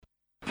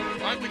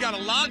All right, we got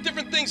a lot of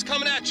different things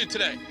coming at you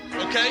today,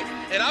 okay?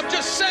 And I'm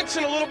just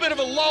sensing a little bit of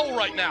a lull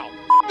right now.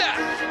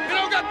 That. We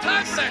don't got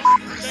time for that.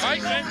 All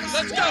right,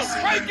 let's go.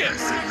 Crank it.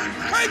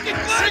 Crank it,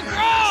 Glenn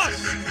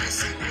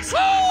Cross.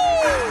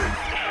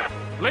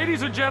 Woo!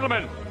 Ladies and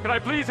gentlemen, can I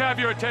please have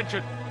your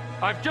attention?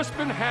 I've just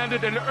been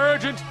handed an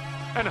urgent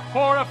and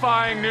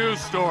horrifying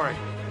news story.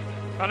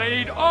 And I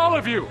need all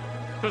of you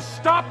to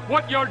stop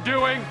what you're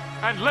doing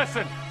and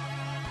listen.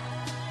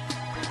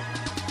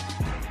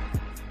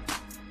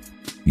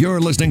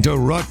 You're listening to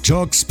Rock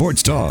Chalk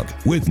Sports Talk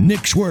with Nick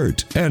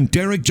Schwert and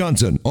Derek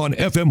Johnson on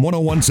FM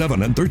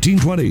 1017 and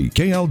 1320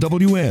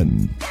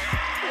 KLWN.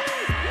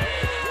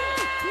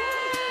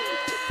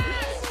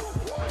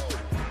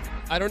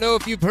 I don't know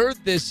if you've heard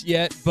this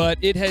yet, but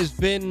it has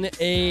been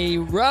a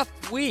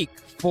rough week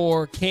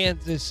for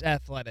Kansas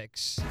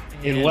athletics.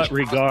 In what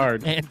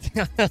regard? And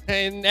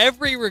in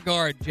every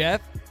regard,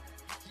 Jeff.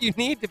 You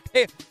need to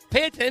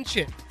pay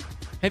attention.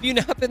 Have you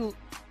not been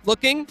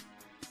looking?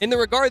 In the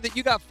regard that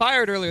you got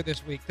fired earlier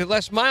this week, that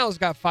Les Miles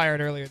got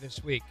fired earlier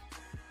this week.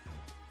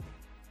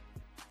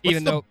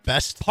 Even though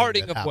best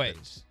parting of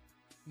ways.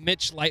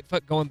 Mitch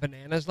Lightfoot going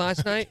bananas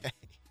last night.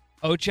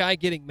 Ochai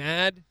getting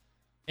mad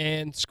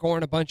and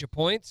scoring a bunch of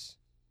points.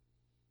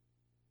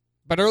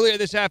 But earlier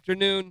this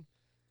afternoon,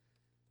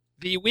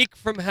 the week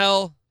from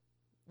hell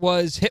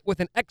was hit with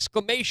an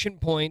exclamation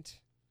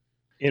point.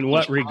 In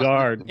what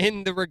regard?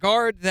 In the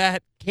regard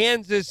that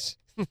Kansas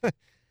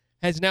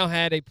has now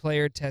had a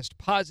player test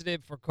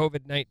positive for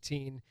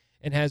COVID-19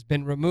 and has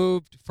been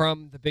removed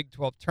from the Big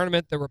 12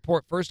 tournament. The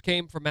report first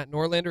came from Matt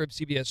Norlander of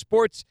CBS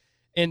Sports,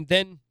 and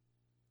then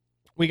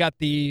we got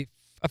the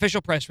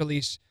official press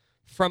release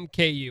from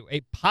KU.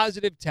 A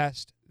positive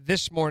test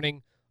this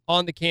morning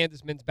on the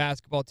Kansas men's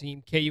basketball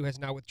team. KU has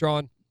now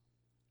withdrawn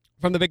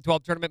from the Big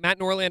 12 tournament. Matt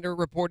Norlander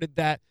reported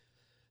that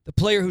the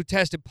player who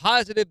tested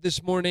positive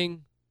this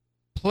morning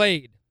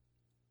played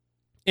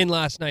in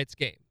last night's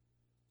game,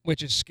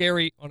 which is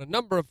scary on a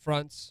number of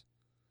fronts,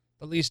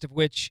 the least of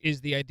which is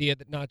the idea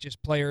that not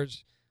just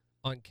players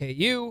on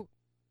KU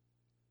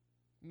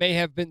may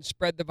have been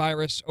spread the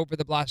virus over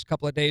the last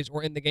couple of days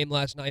or in the game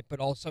last night, but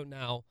also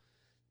now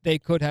they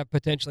could have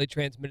potentially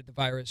transmitted the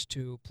virus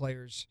to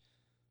players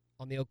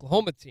on the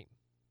Oklahoma team.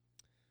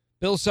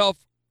 Bill Self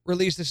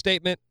released a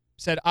statement,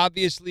 said,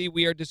 obviously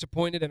we are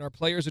disappointed and our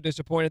players are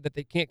disappointed that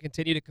they can't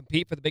continue to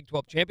compete for the Big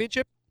 12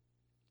 championship.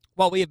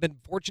 While we have been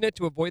fortunate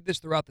to avoid this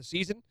throughout the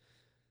season,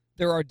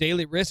 there are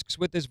daily risks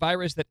with this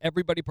virus that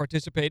everybody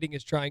participating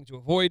is trying to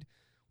avoid.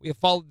 We have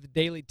followed the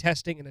daily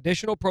testing and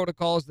additional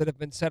protocols that have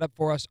been set up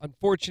for us.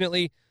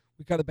 Unfortunately,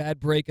 we got a bad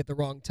break at the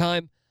wrong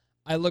time.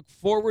 I look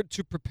forward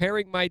to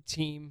preparing my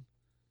team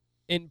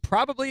in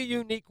probably a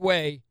unique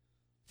way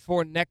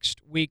for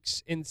next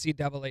week's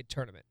NCAA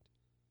tournament.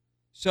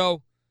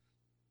 So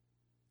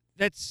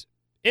that's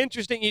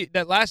interesting.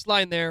 That last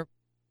line there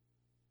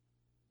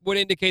would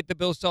indicate that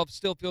Bill Self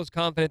still feels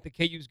confident that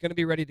KU is going to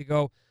be ready to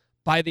go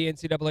by the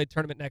NCAA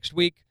tournament next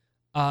week.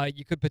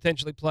 You could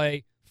potentially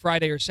play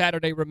Friday or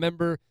Saturday.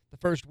 Remember, the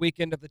first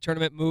weekend of the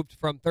tournament moved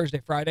from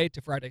Thursday-Friday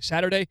to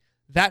Friday-Saturday.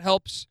 That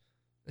helps,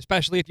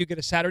 especially if you get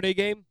a Saturday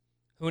game.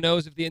 Who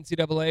knows if the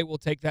NCAA will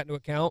take that into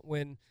account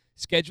when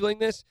scheduling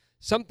this.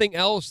 Something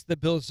else that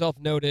Bill Self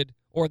noted,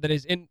 or that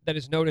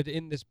is noted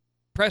in this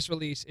press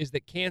release, is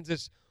that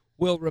Kansas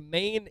will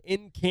remain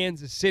in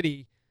Kansas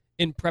City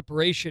in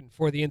preparation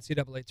for the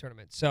NCAA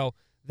tournament. So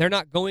they're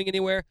not going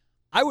anywhere.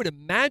 I would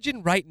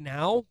imagine right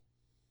now,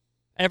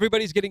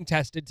 everybody's getting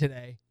tested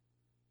today.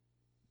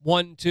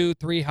 1, 2,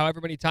 3,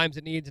 however many times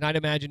it needs, and I'd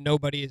imagine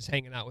nobody is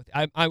hanging out with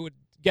you. I would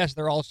guess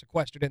they're all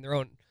sequestered in their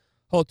own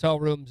hotel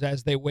rooms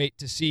as they wait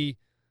to see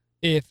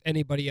if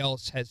anybody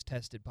else has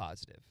tested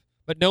positive.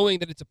 But knowing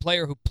that it's a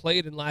player who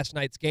played in last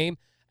night's game,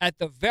 at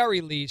the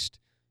very least,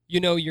 you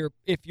know,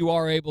 if you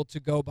are able to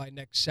go by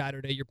next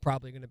Saturday, you're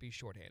probably going to be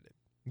shorthanded.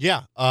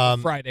 Yeah.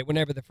 Friday,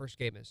 whenever the first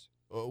game is.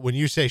 When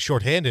you say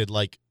shorthanded,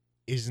 like,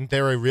 isn't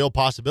there a real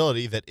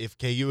possibility that if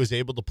KU is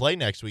able to play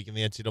next week in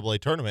the NCAA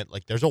tournament,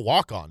 like, there's a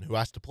walk-on who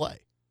has to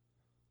play?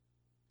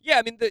 Yeah,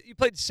 I mean, you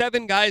played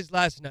 7 guys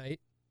last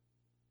night.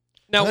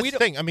 Now, that's the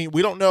thing. I mean,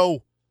 we don't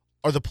know.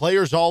 Are the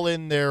players all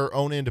in their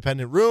own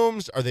independent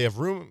rooms? Do they have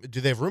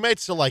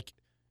roommates? So, like,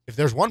 if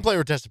there's one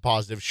player tested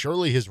positive,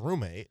 surely his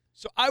roommate.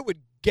 So I would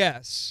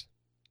guess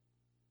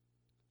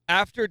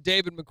after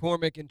David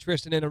McCormick and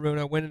Tristan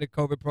Enaruna went into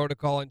COVID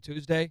protocol on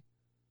Tuesday,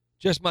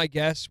 just my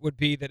guess would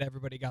be that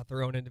everybody got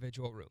their own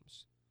individual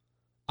rooms.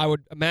 I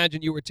would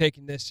imagine you were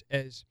taking this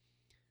as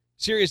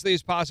seriously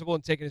as possible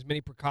and taking as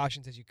many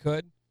precautions as you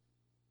could.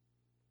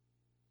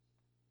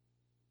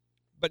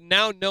 But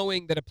now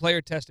knowing that a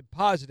player tested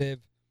positive,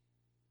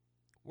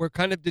 we're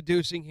kind of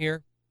deducing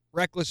here.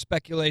 Reckless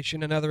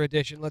speculation, another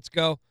edition. Let's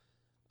go.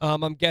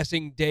 I'm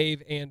guessing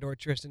Dave and or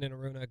Tristan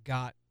Enaruna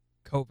got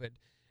COVID.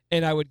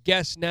 And I would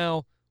guess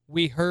now,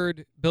 we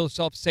heard Bill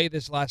Self say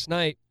this last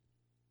night.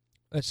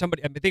 I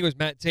think it was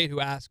Matt Tate who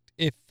asked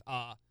if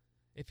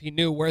he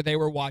knew where they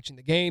were watching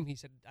the game. He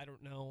said, I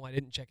don't know. I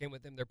didn't check in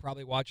with them. They're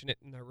probably watching it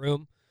in their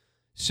room.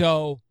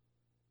 So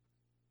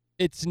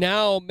it's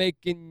now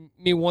making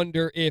me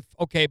wonder if,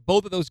 okay,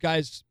 both of those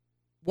guys,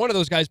 one of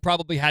those guys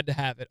probably had to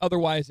have it.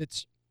 Otherwise,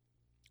 it's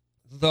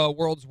the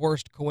world's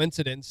worst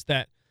coincidence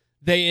that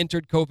they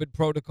entered COVID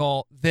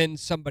protocol, then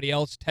somebody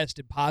else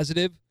tested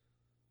positive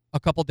a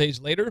couple days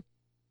later.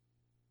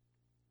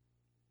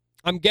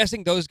 I'm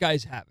guessing those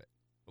guys have it.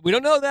 We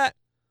don't know that,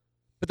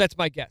 but that's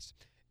my guess.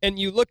 And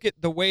you look at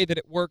the way that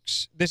it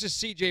works. This is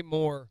CJ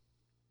Moore,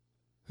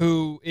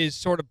 who is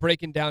sort of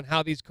breaking down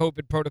how these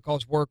COVID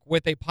protocols work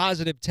with a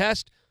positive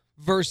test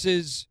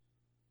versus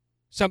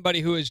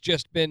somebody who has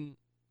just been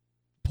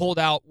pulled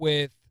out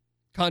with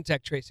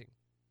contact tracing.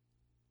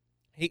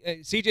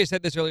 CJ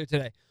said this earlier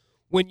today.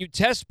 When you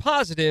test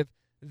positive,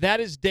 that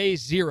is day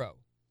 0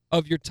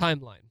 of your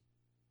timeline,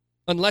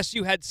 unless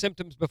you had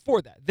symptoms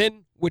before that.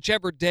 Then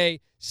whichever day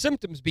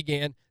symptoms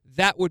began,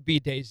 that would be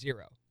day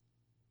 0.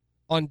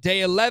 On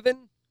day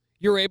 11,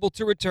 you're able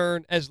to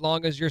return as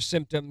long as your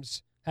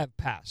symptoms have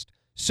passed.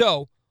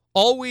 So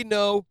all we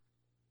know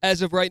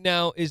as of right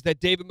now is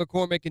that David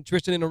McCormick and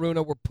Tristan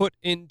Enaruna were put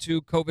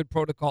into COVID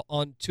protocol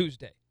on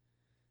Tuesday.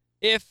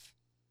 If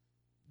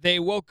they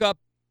woke up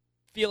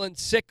feeling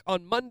sick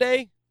on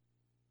Monday,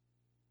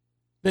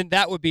 then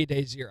that would be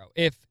day 0.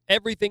 If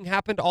everything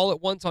happened all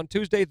at once on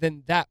Tuesday,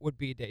 then that would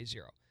be day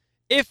 0.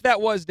 If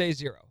that was day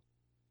 0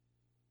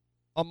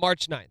 on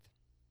March 9th,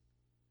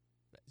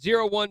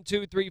 0, 1,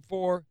 2, 3,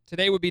 4,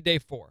 today would be day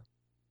 4.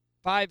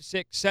 5,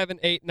 6, 7,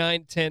 8,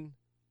 9, 10,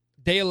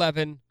 day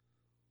 11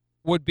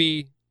 would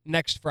be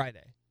next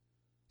Friday.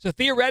 So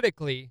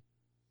theoretically,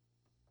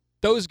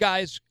 those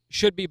guys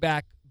should be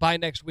back by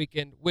next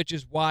weekend, which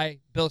is why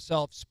Bill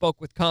Self spoke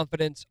with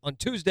confidence on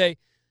Tuesday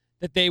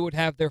that they would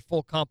have their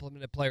full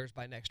complement of players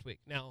by next week.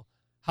 Now,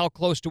 how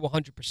close to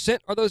 100%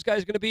 are those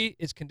guys going to be?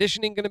 Is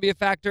conditioning going to be a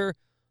factor?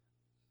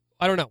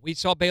 I don't know. We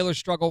saw Baylor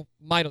struggle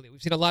mightily.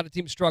 We've seen a lot of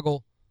teams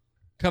struggle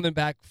coming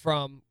back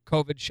from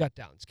COVID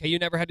shutdowns. KU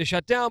never had to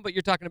shut down, but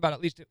you're talking about,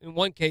 at least in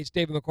one case,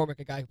 David McCormick,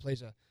 a guy who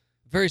plays a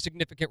very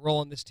significant role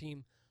on this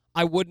team.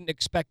 I wouldn't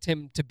expect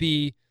him to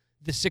be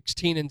the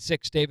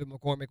 16-6 David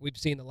McCormick we've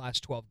seen the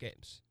last 12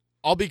 games.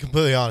 I'll be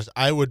completely honest.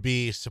 I would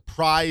be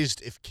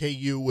surprised if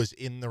KU was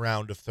in the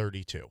round of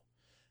 32.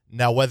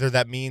 Now, whether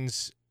that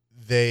means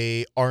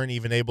they aren't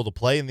even able to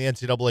play in the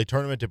NCAA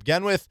tournament to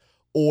begin with,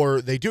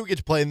 or they do get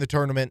to play in the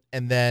tournament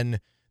and then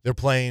they're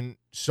playing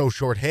so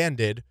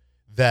shorthanded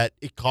that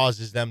it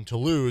causes them to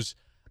lose,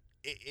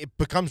 it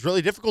becomes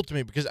really difficult to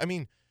me because, I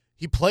mean,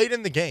 he played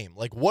in the game.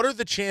 Like, what are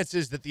the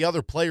chances that the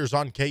other players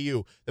on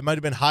KU that might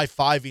have been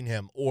high-fiving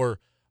him or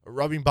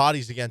rubbing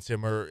bodies against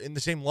him or in the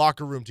same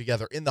locker room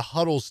together, in the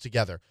huddles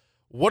together,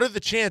 what are the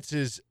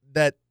chances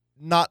that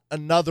not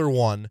another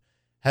one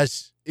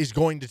is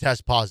going to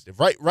test positive?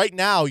 Right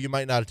now, you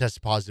might not have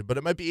tested positive, but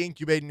it might be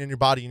incubating in your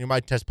body, and you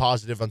might test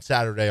positive on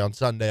Saturday, on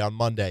Sunday, on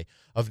Monday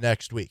of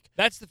next week.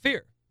 That's the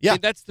fear. Yeah. I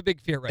mean, that's the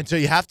big fear right And so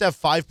you have to have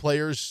 5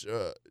 players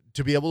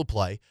to be able to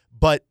play,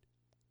 but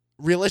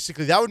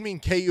realistically, that would mean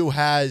KU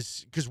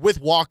has, because with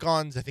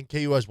walk-ons, I think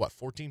KU has,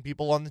 14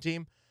 people on the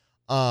team?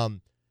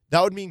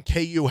 That would mean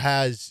KU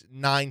has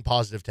 9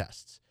 positive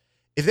tests.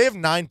 If they have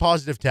 9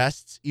 positive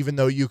tests, even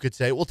though you could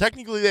say, well,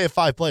 technically they have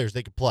 5 players,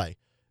 they could play,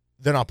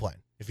 they're not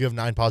playing. If you have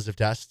 9 positive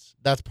tests,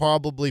 that's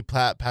probably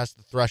past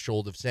the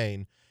threshold of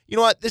saying, you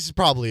know what, this is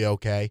probably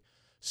okay.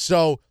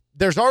 So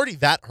there's already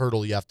that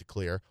hurdle you have to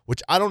clear,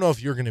 which I don't know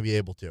if you're going to be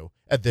able to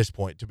at this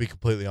point, to be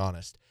completely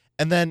honest.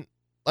 And then,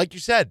 like you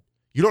said,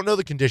 you don't know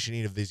the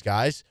conditioning of these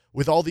guys.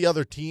 With all the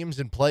other teams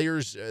and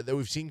players that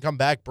we've seen come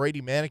back,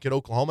 Brady Manick at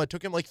Oklahoma, it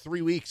took him like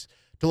 3 weeks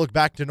to look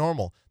back to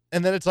normal.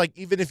 And then it's like,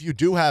 even if you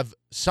do have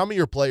some of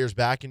your players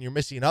back and you're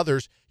missing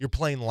others, you're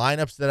playing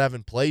lineups that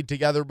haven't played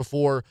together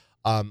before.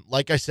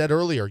 Like I said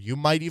earlier, you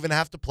might even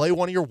have to play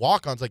one of your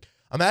walk-ons. Like,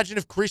 imagine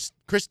if Chris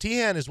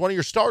Tehan is one of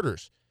your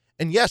starters.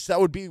 And yes, that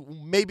would be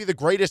maybe the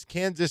greatest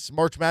Kansas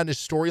March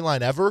Madness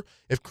storyline ever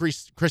if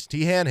Chris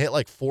Tehan hit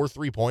like 4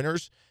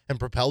 3-pointers and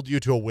propelled you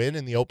to a win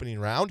in the opening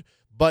round.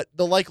 But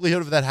the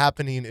likelihood of that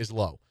happening is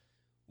low.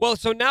 Well,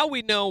 so now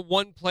we know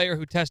one player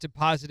who tested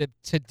positive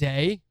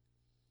today.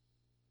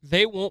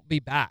 They won't be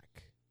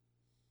back,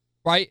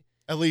 right?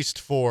 At least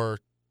for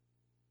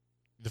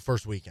the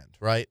first weekend,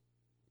 right?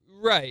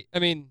 Right. I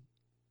mean,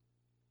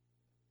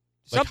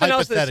 Like, something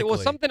else that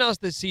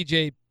hypothetically.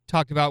 CJ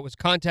talked about was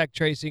contact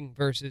tracing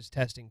versus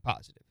testing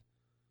positive.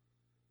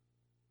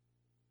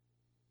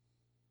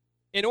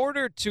 In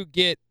order to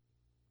get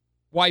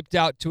wiped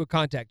out to a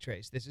contact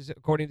trace, this is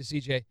according to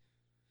CJ,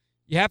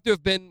 you have to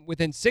have been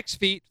within 6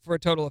 feet for a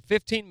total of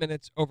 15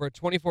 minutes over a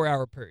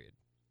 24-hour period.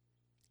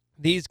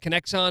 These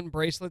Connexon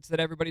bracelets that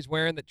everybody's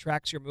wearing that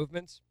tracks your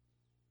movements,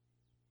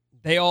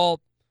 they all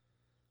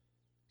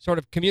sort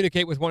of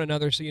communicate with one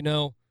another so you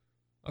know,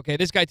 okay,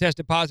 this guy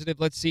tested positive.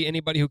 Let's see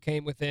anybody who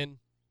came within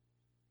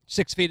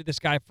 6 feet of this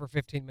guy for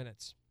 15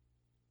 minutes.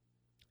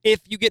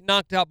 If you get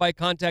knocked out by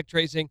contact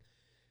tracing,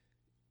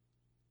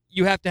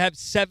 you have to have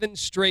 7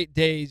 straight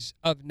days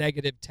of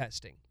negative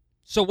testing.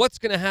 So what's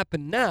going to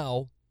happen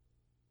now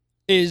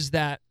is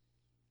that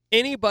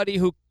anybody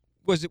who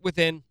was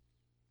within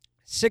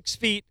 6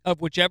 feet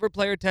of whichever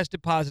player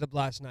tested positive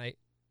last night,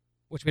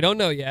 which we don't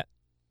know yet,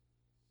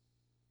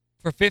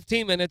 for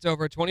 15 minutes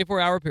over a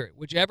 24-hour period.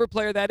 Whichever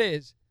player that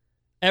is,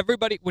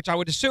 everybody, which I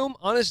would assume,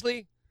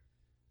 honestly,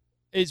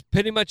 is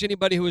pretty much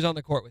anybody who was on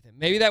the court with him.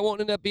 Maybe that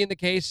won't end up being the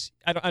case.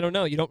 I don't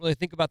know. You don't really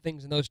think about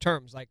things in those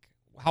terms. Like,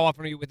 how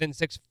often are you within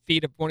 6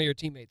 feet of one of your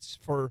teammates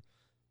for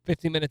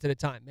 15 minutes at a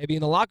time? Maybe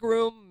in the locker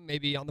room,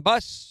 maybe on the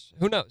bus.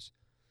 Who knows?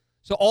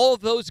 So all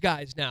of those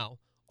guys now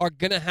are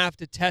going to have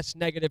to test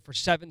negative for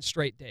 7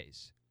 straight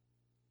days.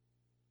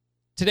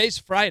 Today's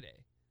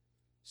Friday.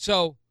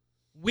 So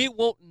we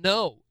won't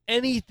know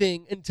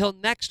anything until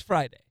next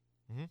Friday.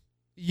 Mm-hmm.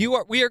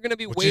 We are going to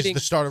be waiting. Which is the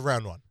start of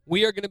round 1.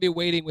 We are going to be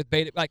waiting with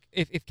bated. Like,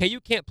 if KU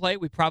can't play,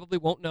 we probably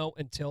won't know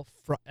until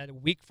a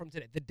week from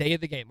today, the day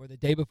of the game or the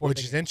day before.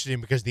 Which is interesting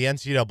because the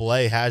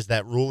NCAA has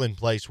that rule in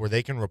place where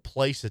they can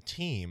replace a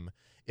team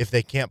if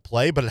they can't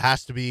play, but it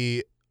has to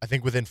be, I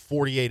think, within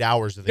 48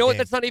 hours of the game. What?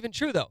 That's not even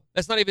true, though.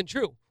 That's not even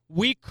true.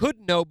 We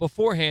could know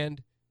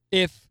beforehand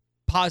if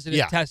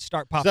positive tests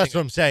start popping. So that's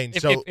what I'm saying.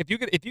 If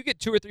you get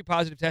 2 or 3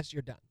 positive tests,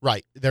 you're done.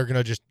 Right. They're going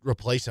to just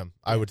replace them,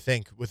 I would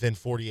think, within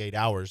 48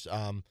 hours.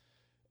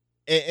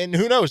 And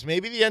who knows?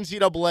 Maybe the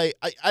NCAA.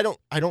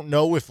 I don't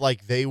know if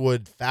like they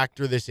would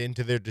factor this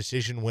into their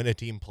decision when a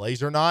team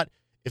plays or not.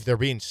 If they're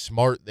being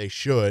smart, they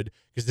should,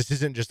 because this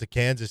isn't just a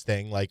Kansas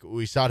thing. Like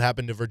we saw it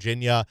happen to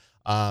Virginia,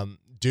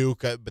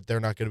 Duke, but they're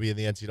not going to be in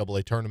the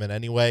NCAA tournament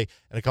anyway.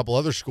 And a couple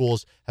other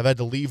schools have had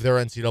to leave their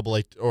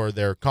NCAA or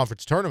their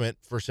conference tournament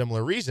for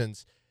similar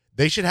reasons.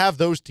 They should have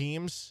those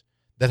teams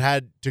that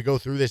had to go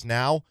through this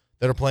now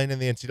that are playing in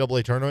the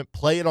NCAA tournament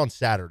play it on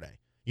Saturday.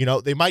 You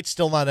know, they might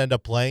still not end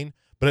up playing,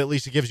 but at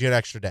least it gives you an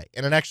extra day.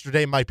 And an extra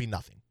day might be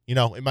nothing. You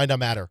know, it might not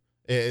matter.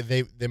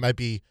 They might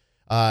be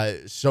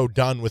so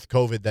done with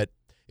COVID that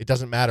it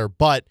doesn't matter.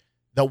 But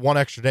that one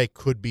extra day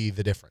could be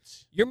the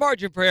difference. Your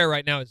margin for error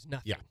right now is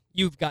nothing. Yeah.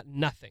 You've got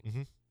nothing.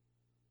 Mm-hmm.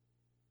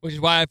 Which is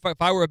why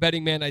if I were a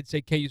betting man, I'd say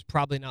KU's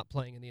probably not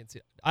playing in the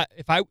NCAA.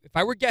 If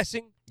I were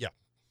guessing,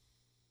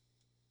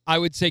 I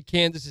would say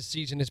Kansas'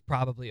 season is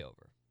probably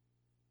over.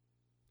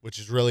 Which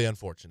is really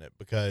unfortunate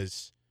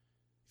because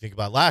think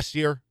about last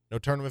year, no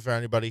tournament for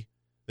anybody.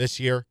 This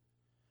year,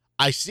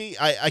 I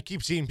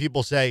keep seeing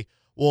people say,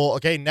 well,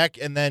 okay,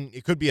 and then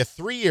it could be a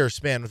 3-year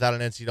span without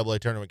an NCAA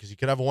tournament because you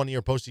could have a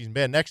 1-year postseason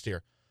ban next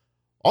year.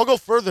 I'll go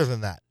further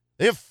than that.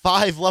 They have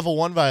 5 level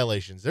 1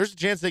 violations. There's a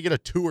chance they get a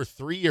 2 or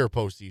 3-year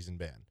postseason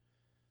ban.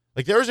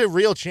 Like, there's a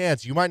real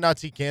chance you might not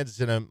see Kansas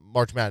in a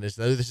March Madness.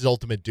 This is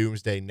ultimate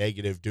doomsday,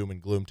 negative doom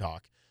and gloom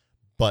talk,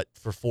 but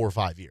for 4 or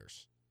 5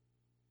 years.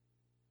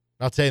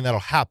 Not saying that'll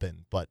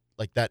happen, but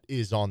like that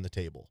is on the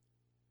table.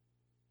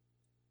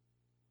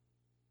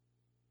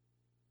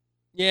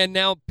 Yeah,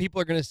 now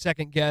people are going to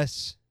second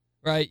guess,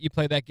 right? You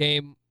play that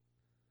game.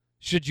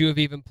 Should you have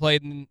even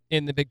played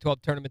in the Big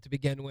 12 tournament to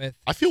begin with?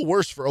 I feel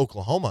worse for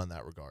Oklahoma in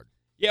that regard.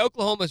 Yeah,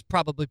 Oklahoma's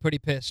probably pretty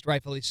pissed,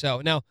 rightfully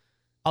so. Now,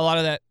 a lot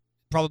of that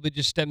probably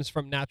just stems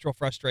from natural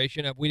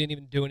frustration of we didn't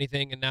even do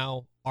anything, and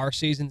now our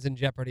season's in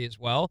jeopardy as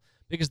well,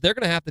 because they're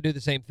going to have to do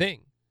the same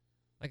thing.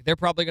 Like, they're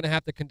probably going to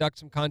have to conduct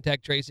some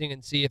contact tracing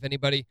and see if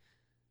anybody,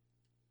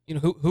 you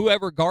know,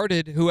 whoever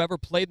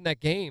played in that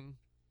game,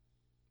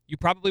 you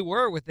probably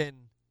were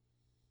within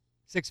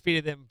 6 feet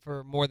of them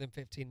for more than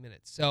 15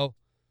 minutes. So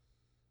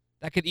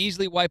that could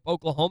easily wipe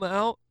Oklahoma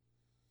out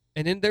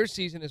and end their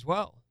season as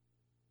well.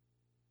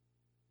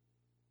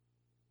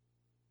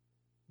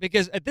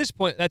 Because at this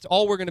point, that's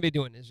all we're going to be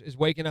doing is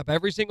waking up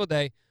every single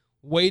day,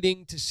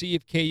 waiting to see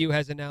if KU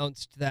has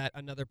announced that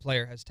another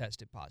player has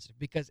tested positive.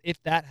 Because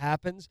if that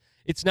happens,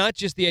 it's not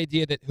just the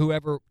idea that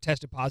whoever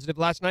tested positive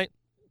last night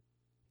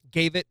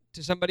gave it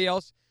to somebody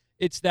else.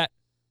 It's that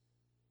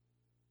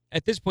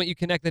at this point you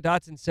connect the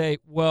dots and say,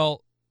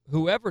 well,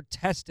 whoever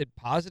tested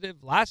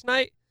positive last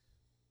night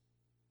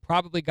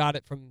probably got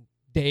it from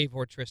Dave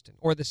or Tristan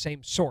or the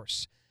same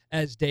source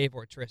as Dave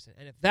or Tristan.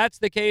 And if that's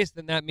the case,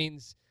 then that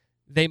means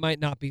they might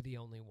not be the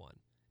only one.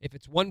 If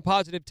it's 1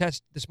 positive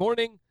test this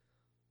morning,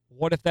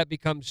 what if that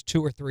becomes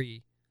 2 or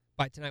 3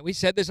 by tonight? We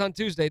said this on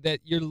Tuesday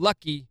that you're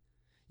lucky.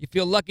 You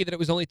feel lucky that it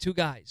was only 2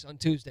 guys on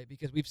Tuesday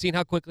because we've seen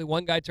how quickly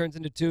 1 guy turns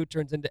into 2,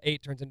 turns into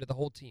 8, turns into the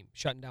whole team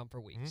shutting down for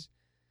weeks.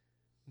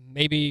 Mm-hmm.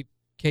 Maybe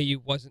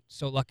KU wasn't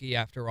so lucky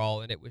after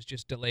all, and it was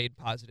just delayed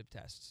positive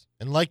tests.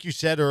 And like you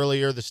said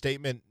earlier, the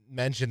statement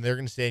mentioned they're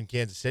going to stay in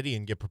Kansas City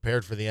and get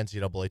prepared for the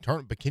NCAA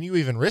tournament. But can you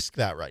even risk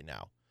that right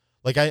now?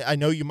 Like, I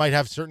know you might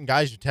have certain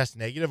guys who test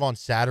negative on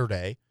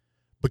Saturday,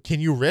 but can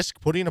you risk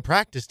putting a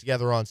practice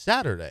together on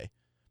Saturday?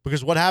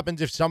 Because what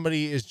happens if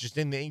somebody is just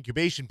in the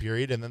incubation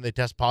period and then they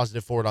test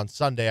positive for it on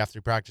Sunday after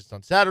you practiced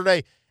on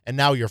Saturday, and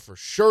now you're for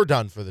sure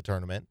done for the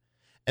tournament,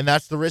 and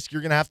that's the risk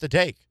you're going to have to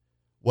take.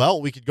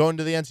 Well, we could go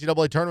into the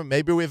NCAA tournament.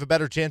 Maybe we have a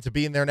better chance of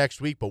being there next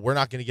week, but we're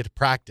not going to get to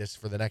practice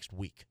for the next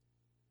week.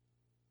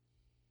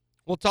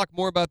 We'll talk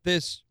more about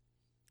this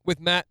with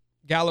Matt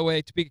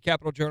Galloway, Topeka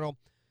Capital Journal.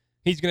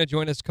 He's going to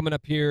join us coming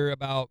up here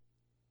about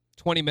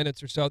 20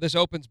 minutes or so. This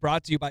Open's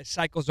brought to you by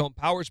Cycle Zone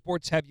Power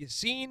Sports. Have you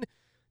seen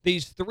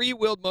These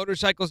 3-wheeled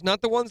motorcycles,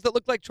 not the ones that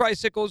look like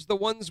tricycles, the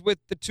ones with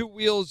the 2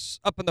 wheels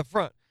up in the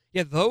front.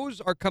 Yeah, those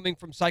are coming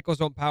from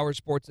CycleZone Power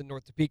Sports in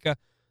North Topeka.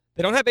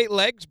 They don't have 8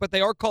 legs, but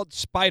they are called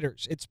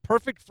Spyders. It's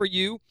perfect for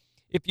you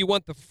if you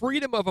want the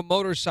freedom of a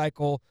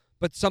motorcycle,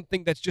 but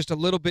something that's just a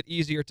little bit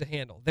easier to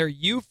handle. Their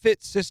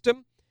U-Fit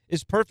system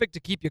is perfect to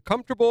keep you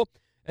comfortable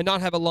and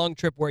not have a long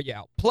trip wear you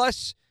out.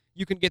 Plus,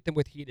 you can get them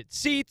with heated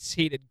seats,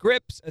 heated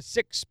grips, a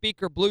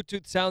 6-speaker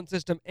Bluetooth sound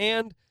system,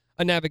 and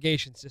a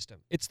navigation system.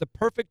 It's the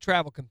perfect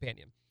travel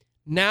companion.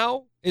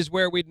 Now is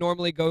where we'd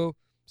normally go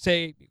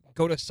to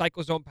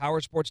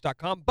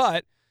CycleZonePowersports.com,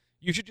 but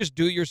you should just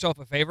do yourself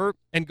a favor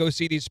and go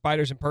see these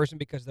Spyders in person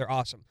because they're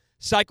awesome.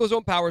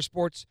 CycleZone Power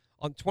Sports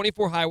on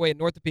 24 Highway in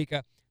North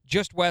Topeka,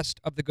 just west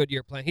of the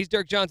Goodyear plant. He's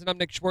Derek Johnson. I'm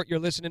Nick Schwartz. You're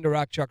listening to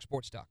Rock Chalk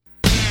Sports Talk.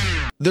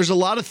 There's a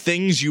lot of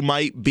things you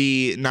might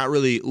be not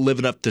really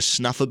living up to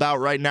snuff about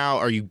right now.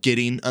 Are you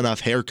getting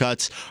enough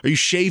haircuts? Are you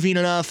shaving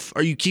enough?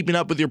 Are you keeping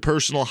up with your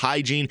personal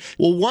hygiene?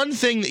 Well, one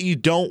thing that you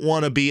don't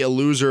want to be a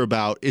loser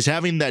about is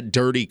having that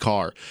dirty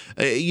car.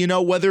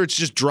 Whether it's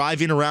just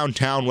driving around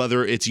town,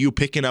 whether it's you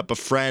picking up a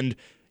friend,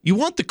 you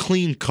want the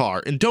clean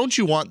car. And don't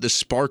you want the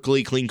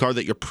sparkly clean car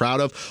that you're proud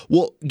of?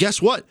 Well,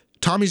 guess what?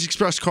 Tommy's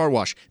Express Car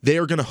Wash. They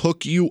are going to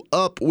hook you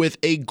up with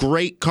a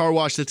great car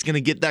wash that's going to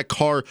get that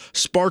car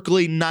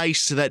sparkly nice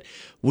so that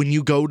when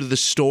you go to the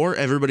store,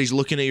 everybody's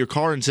looking at your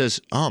car and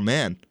says, oh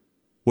man,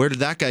 where did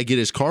that guy get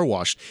his car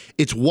washed?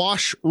 It's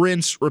wash,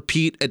 rinse,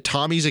 repeat at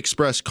Tommy's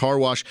Express Car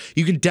Wash.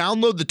 You can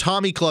download the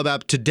Tommy Club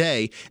app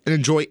today and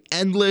enjoy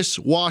endless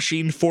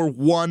washing for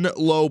one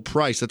low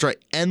price. That's right,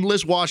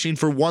 endless washing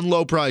for one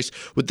low price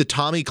with the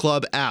Tommy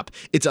Club app.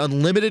 It's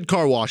unlimited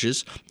car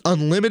washes,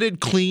 unlimited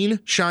clean,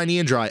 shiny,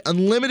 and dry,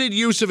 unlimited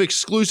use of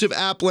exclusive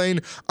app lane,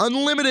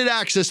 unlimited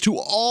access to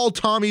all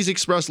Tommy's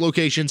Express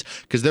locations,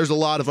 because there's a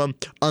lot of them,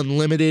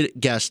 unlimited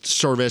guest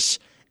service,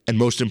 and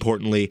most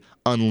importantly,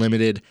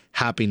 unlimited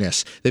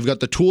happiness. They've got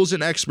the tools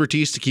and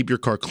expertise to keep your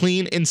car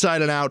clean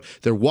inside and out.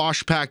 Their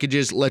wash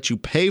packages let you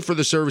pay for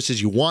the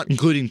services you want,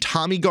 including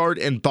Tommy Guard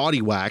and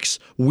body wax,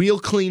 wheel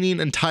cleaning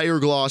and tire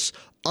gloss,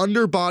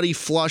 underbody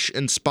flush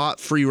and spot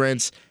free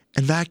rinse,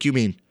 and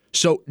vacuuming.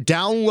 So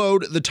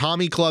download the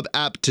Tommy Club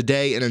app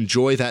today and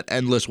enjoy that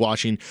endless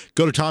washing.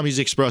 Go to Tommy's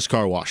Express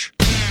Car Wash.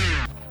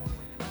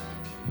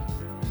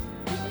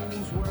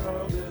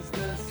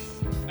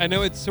 I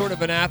know it's sort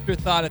of an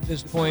afterthought at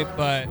this point,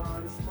 but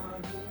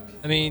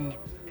I mean,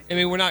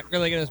 we're not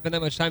really going to spend that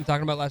much time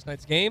talking about last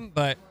night's game,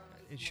 but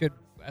it should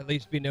at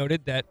least be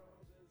noted that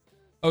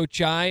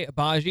Ochai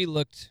Agbaji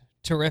looked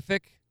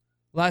terrific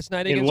last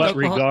night against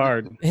Oklahoma. In what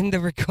regard? In the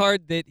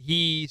regard that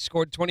he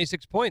scored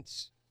 26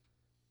 points,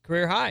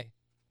 career high.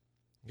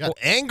 He got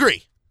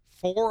angry.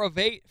 4 of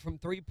 8 from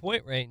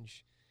 3-point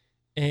range.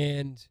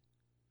 And,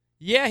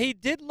 yeah, he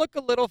did look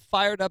a little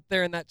fired up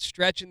there in that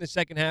stretch in the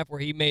second half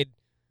where he made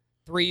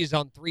threes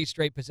on 3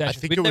 straight possessions. I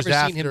think We've it was never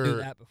after seen him do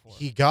that before.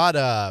 he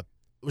got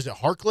was it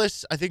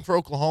Harkless, I think, for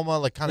Oklahoma,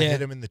 like kind of Yeah.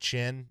 hit him in the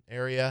chin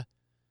area.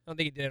 I don't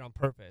think he did it on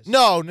purpose.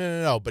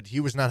 No, but he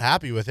was not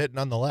happy with it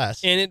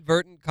nonetheless.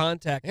 Inadvertent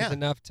contact Yeah. is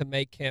enough to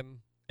make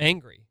him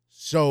angry.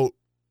 So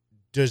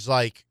does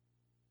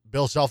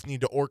Bill Self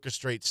need to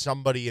orchestrate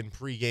somebody in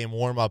pregame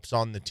warmups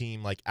on the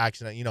team, like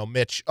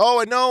Mitch,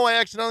 oh, no, I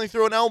accidentally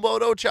threw an elbow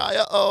to Ochai,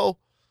 uh-oh.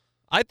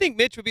 I think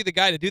Mitch would be the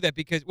guy to do that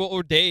because,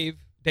 or Dave.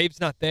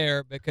 Dave's not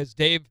there because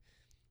Dave.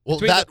 Well,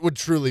 that would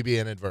truly be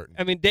inadvertent.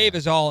 I mean, Dave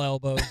is all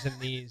elbows and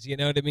knees, you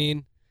know what I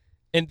mean?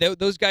 And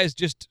those guys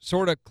just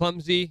sort of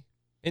clumsy.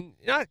 And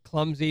not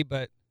clumsy,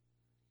 but.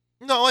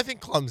 No, I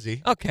think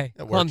clumsy. Okay,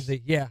 That works.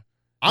 clumsy, yeah.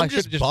 I'm I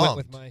just should've went bummed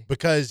with my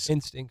because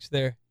instincts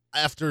there.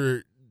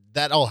 after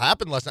that all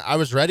happened last night, I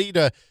was ready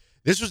to.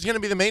 This was going to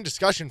be the main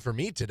discussion for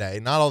me today,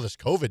 not all this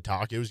COVID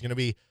talk. It was going to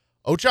be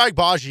Ochai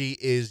Agbaji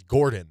is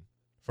Gordon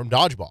from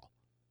Dodgeball.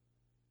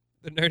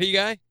 The nerdy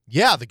guy?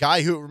 Yeah, the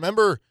guy who,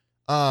 remember,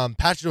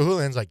 Patrick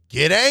O'Houlihan's like,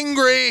 get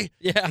angry.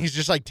 Yeah. He's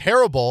just like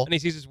terrible. And he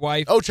sees his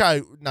wife.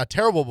 Ochai, not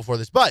terrible before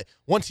this, but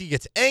once he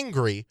gets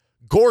angry,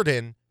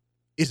 Gordon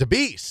is a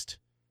beast.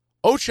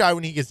 Ochai,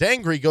 when he gets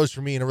angry, goes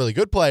from being a really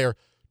good player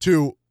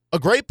to a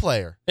great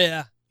player.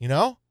 Yeah. You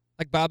know?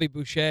 Like Bobby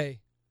Boucher.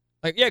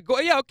 Like,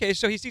 okay,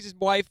 so he sees his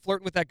wife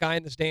flirting with that guy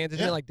in the stands.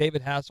 Isn't it like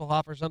David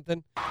Hasselhoff or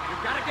something? You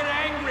gotta get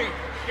angry!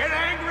 Get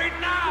angry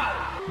now!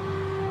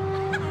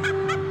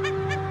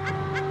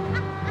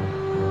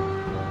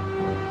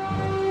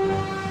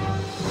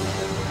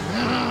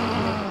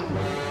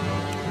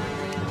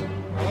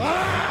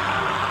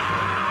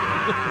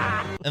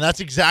 And that's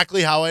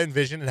exactly how I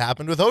envisioned it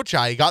happened with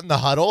Ochai. He got in the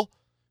huddle.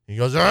 He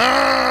goes,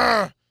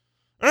 "Arr!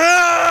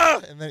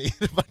 Arr!" And then he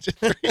hit a bunch of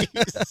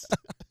threes.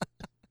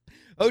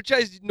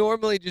 Ochai's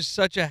normally just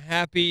such a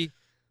happy,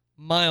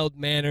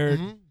 mild-mannered.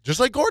 Mhm.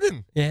 Just like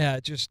Gordon. Yeah,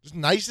 just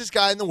Nicest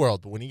guy in the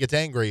world. But when he gets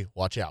angry,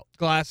 watch out.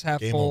 glass half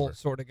Game full over.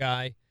 sort of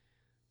guy.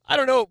 I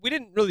don't know. We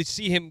didn't really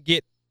see him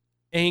get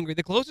angry.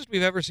 The closest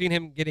we've ever seen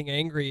him getting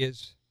angry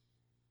is,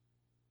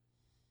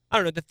 I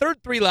don't know, the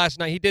third 3 last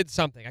night. He did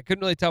something. I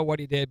couldn't really tell what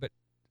he did, but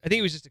I think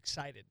he was just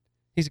excited.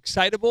 He's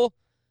excitable.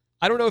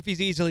 I don't know if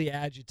he's easily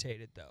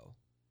agitated, though.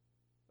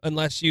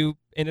 Unless you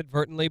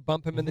inadvertently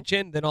bump him in the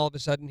chin, then all of a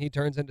sudden he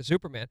turns into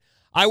Superman.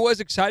 I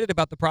was excited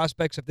about the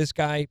prospects of this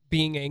guy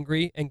being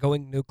angry and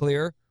going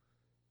nuclear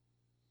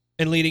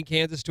and leading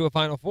Kansas to a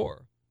Final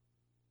Four.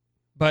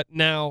 But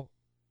now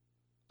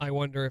I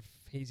wonder if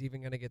he's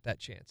even going to get that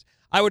chance.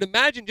 I would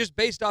imagine just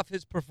based off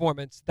his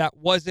performance, that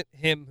wasn't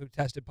him who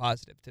tested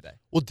positive today.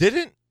 Well,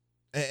 didn't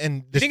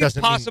and this I think it's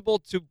doesn't possible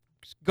to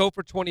go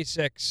for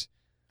 26.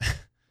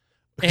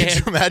 Could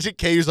you imagine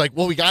KU's like,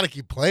 well, we got to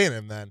keep playing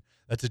him then.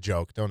 That's a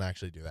joke. Don't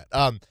actually do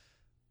that.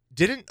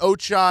 Didn't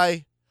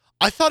Ochai,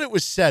 I thought it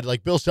was said,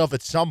 like Bill Self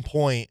at some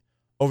point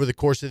over the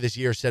course of this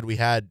year said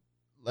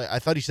I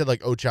thought he said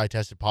like Ochai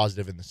tested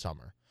positive in the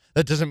summer.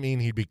 That doesn't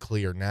mean he'd be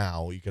clear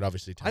now. You could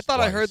obviously test I thought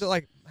twice. I heard that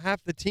like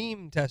half the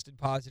team tested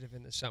positive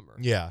in the summer.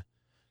 Yeah.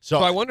 So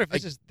I wonder if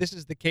this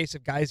is the case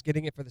of guys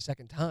getting it for the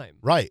second time.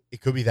 Right.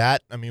 It could be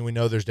that. I mean, we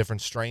know there's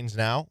different strains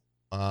now,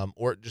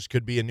 or it just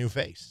could be a new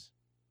face.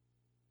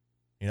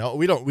 You know,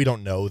 we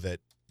don't know that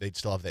they'd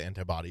still have the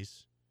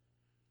antibodies.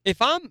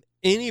 If I'm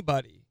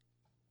anybody,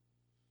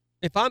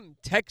 if I'm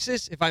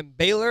Texas, if I'm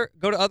Baylor,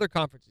 go to other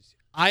conferences.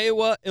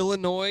 Iowa,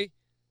 Illinois,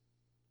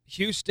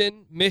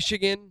 Houston,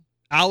 Michigan,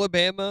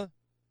 Alabama,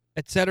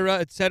 et cetera,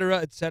 et cetera,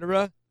 et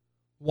cetera.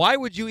 Why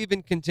would you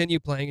even continue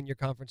playing in your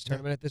conference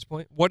tournament at this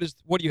point? What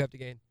do you have to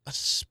gain?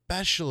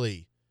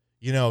 Especially,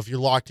 if you're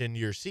locked into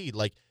your seed,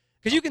 like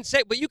because you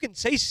can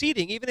say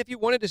seeding, even if you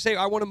wanted to say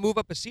I want to move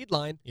up a seed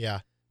line. Yeah.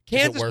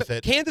 Kansas, worth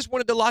it? Kansas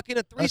wanted to lock in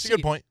a 3 That's seed. a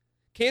good point.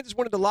 Kansas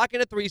wanted to lock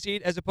in a 3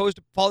 seed as opposed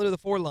to falling to the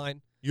 4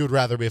 line. You would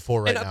rather be a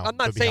 4 right and now. I'm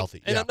not but saying, be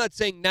healthy. And Yeah. I'm not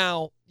saying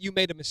now you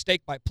made a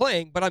mistake by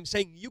playing, but I'm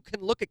saying you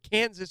can look at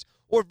Kansas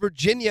or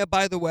Virginia,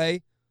 by the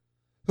way,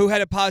 who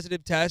had a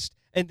positive test,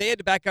 and they had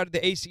to back out of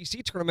the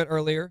ACC tournament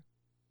earlier.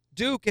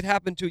 Duke, it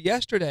happened to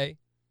yesterday.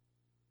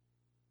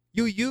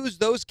 You use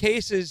those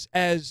cases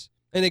as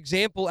an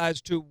example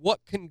as to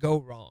what can go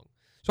wrong.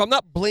 So I'm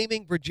not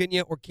blaming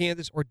Virginia or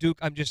Kansas or Duke.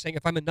 I'm just saying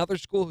if I'm another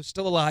school who's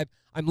still alive,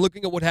 I'm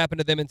looking at what happened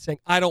to them and saying,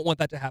 I don't want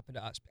that to happen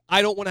to us.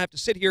 I don't want to have to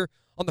sit here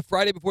on the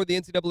Friday before the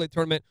NCAA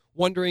tournament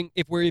wondering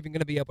if we're even going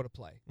to be able to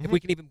play, if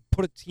we can even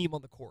put a team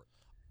on the court.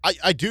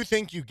 I do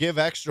think you give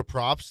extra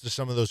props to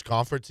some of those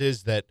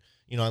conferences that,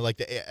 like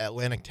the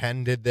Atlantic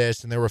 10 did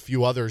this, and there were a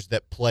few others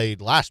that played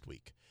last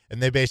week.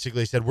 And they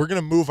basically said, we're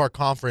going to move our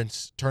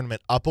conference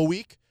tournament up a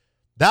week.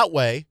 That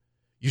way,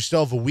 you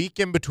still have a week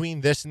in between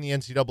this and the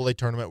NCAA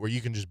tournament where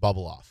you can just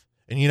bubble off.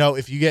 And,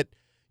 if you get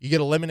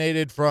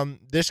eliminated from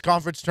this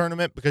conference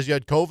tournament because you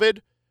had COVID,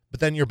 but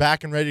then you're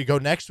back and ready to go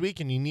next week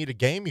and you need a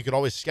game, you could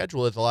always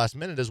schedule it at the last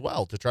minute as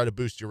well to try to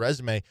boost your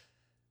resume.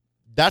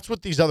 That's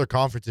what these other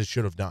conferences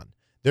should have done.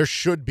 There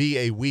should be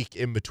a week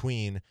in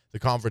between the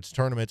conference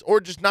tournaments,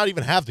 or just not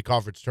even have the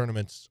conference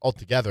tournaments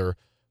altogether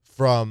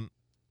from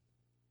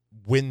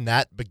when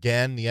that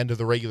began, the end of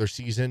the regular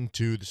season,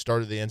 to the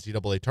start of the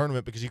NCAA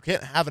tournament, because you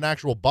can't have an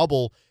actual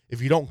bubble if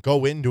you don't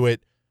go into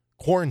it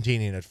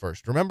quarantining at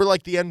first. Remember,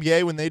 like the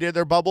NBA, when they did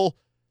their bubble,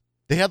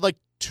 they had like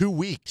 2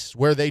 weeks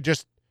where they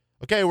just,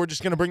 okay, we're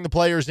just going to bring the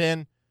players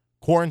in,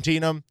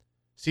 quarantine them,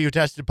 see who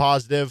tested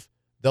positive.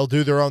 They'll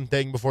do their own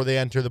thing before they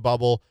enter the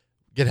bubble,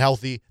 get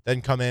healthy,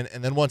 then come in.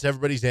 And then once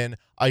everybody's in,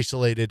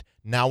 isolated,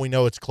 now we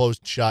know it's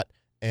closed shut,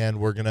 and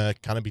we're going to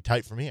kind of be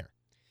tight from here.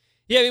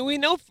 Yeah, I mean, we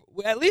know,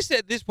 at least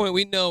at this point,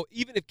 we know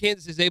even if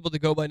Kansas is able to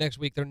go by next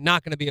week, they're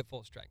not going to be at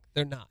full strength.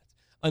 They're not.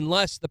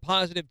 Unless the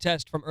positive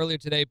test from earlier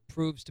today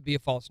proves to be a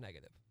false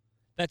negative.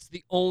 That's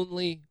the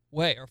only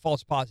way, or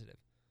false positive.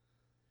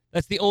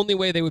 That's the only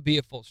way they would be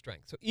at full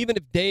strength. So even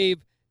if Dave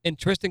and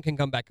Tristan can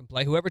come back and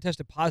play, whoever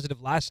tested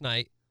positive last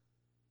night,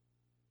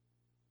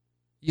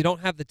 you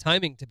don't have the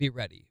timing to be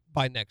ready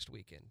by next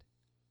weekend.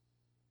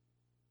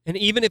 And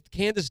even if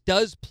Kansas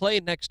does play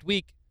next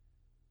week,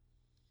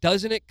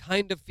 doesn't it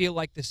kind of feel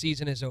like the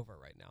season is over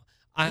right now?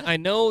 I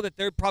know that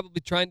they're probably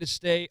trying to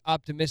stay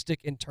optimistic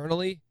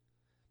internally,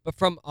 but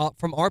from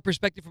our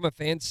perspective, from a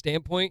fan's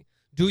standpoint,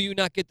 do you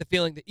not get the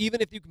feeling that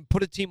even if you can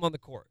put a team on the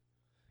court,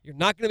 you're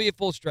not going to be at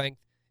full strength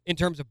in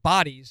terms of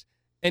bodies,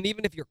 and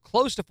even if you're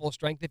close to full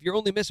strength, if you're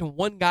only missing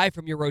one guy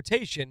from your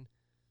rotation,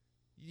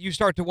 you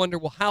start to wonder,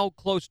 well, how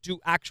close to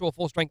actual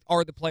full strength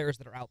are the players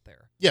that are out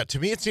there? Yeah, to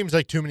me it seems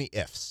like too many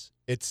ifs.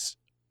 It's,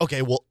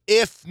 okay, well,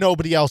 if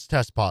nobody else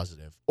tests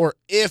positive, or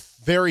if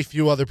very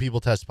few other people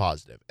test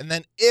positive, and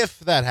then if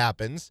that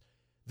happens,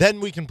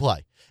 then we can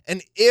play.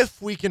 And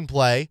if we can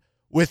play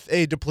with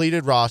a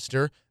depleted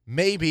roster,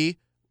 maybe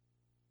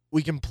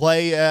we can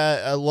play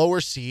a lower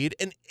seed,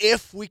 and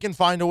if we can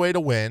find a way to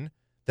win,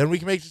 then we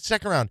can make the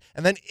second round.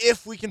 And then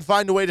if we can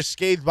find a way to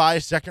scathe by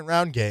a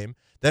second-round game,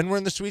 then we're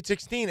in the Sweet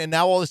 16, and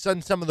now all of a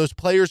sudden some of those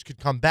players could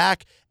come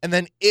back, and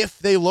then if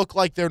they look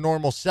like their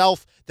normal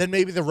self, then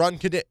maybe the run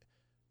could...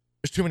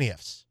 There's too many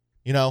ifs,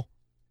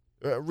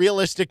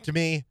 realistic to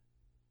me,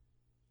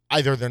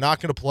 either they're not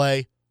going to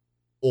play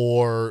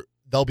or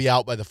they'll be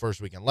out by the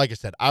first weekend. Like I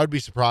said, I would be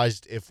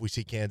surprised if we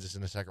see Kansas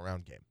in a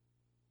second-round game.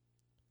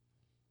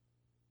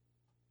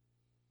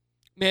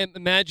 Man,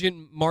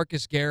 imagine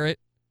Marcus Garrett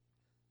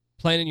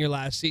playing in your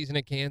last season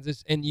at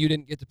Kansas, and you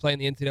didn't get to play in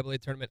the NCAA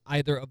tournament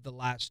either of the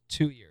last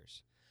 2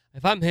 years.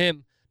 If I'm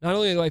him, not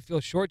only do I feel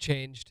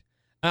shortchanged,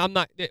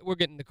 we're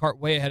getting the cart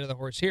way ahead of the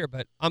horse here,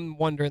 but I'm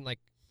wondering, like,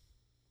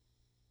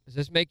 does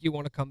this make you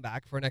want to come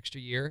back for an extra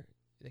year?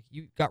 Like,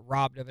 you got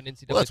robbed of an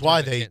NCAA Well, that's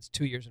why tournament chance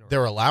 2 years in a row.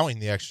 they're allowing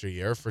the extra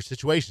year for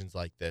situations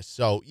like this.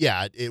 So,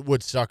 yeah, it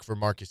would suck for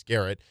Marcus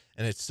Garrett,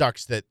 and it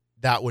sucks that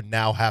would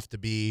now have to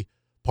be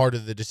part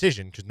of the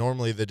decision, because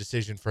normally the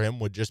decision for him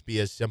would just be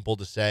as simple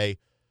to say,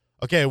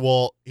 okay,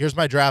 well, here's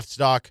my draft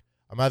stock.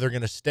 I'm either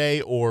going to stay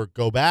or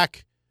go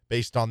back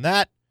based on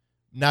that.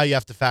 Now you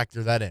have to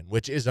factor that in,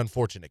 which is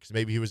unfortunate, because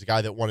maybe he was a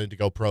guy that wanted to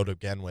go pro to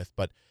begin with.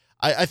 But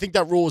I think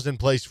that rule is in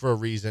place for a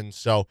reason,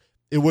 so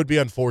it would be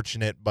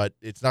unfortunate, but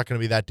it's not going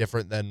to be that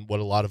different than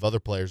what a lot of other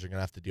players are going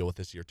to have to deal with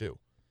this year too.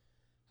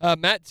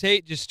 Matt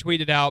Tate just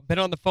tweeted out, been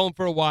on the phone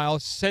for a while,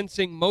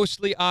 sensing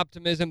mostly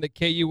optimism that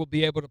KU will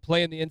be able to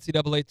play in the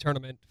NCAA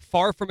tournament.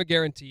 Far from a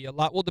guarantee. A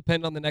lot will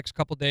depend on the next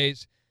couple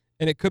days,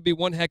 and it could be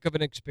one heck of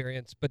an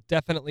experience, but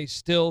definitely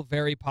still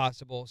very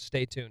possible.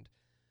 Stay tuned.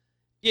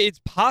 Yeah, it's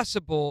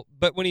possible,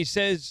 but when he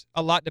says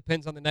a lot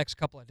depends on the next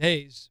couple of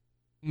days,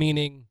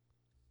 meaning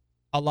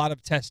a lot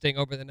of testing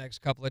over the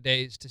next couple of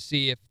days to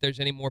see if there's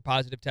any more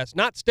positive tests.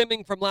 Not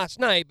stemming from last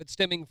night, but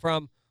stemming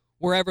from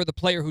wherever the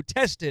player who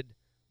tested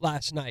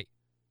last night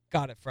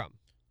got it from.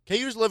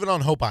 KU's living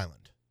on Hope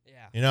Island.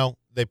 Yeah. You know,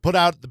 they put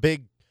out the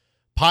big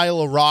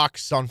pile of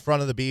rocks on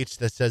front of the beach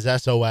that says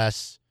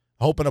SOS,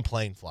 hoping a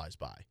plane flies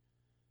by.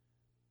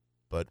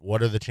 But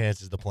what are the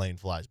chances the plane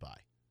flies by?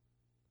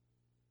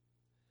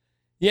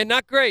 Yeah,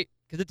 not great,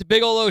 because it's a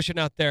big old ocean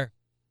out there,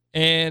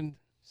 and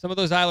some of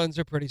those islands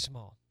are pretty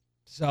small.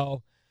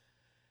 So,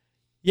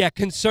 yeah,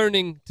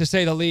 concerning to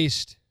say the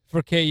least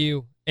for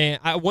KU. And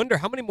I wonder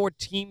how many more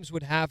teams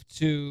would have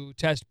to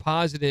test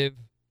positive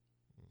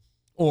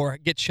or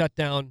get shut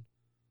down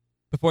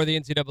before the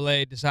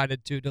NCAA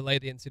decided to delay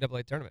the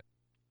NCAA tournament.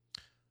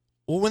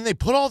 Well, when they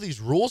put all these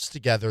rules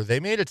together, they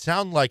made it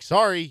sound like,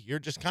 sorry, you're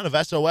just kind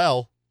of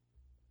SOL.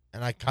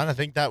 And I kind of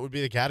think that would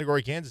be the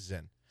category Kansas is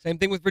in. Same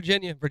thing with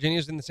Virginia.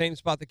 Virginia's in the same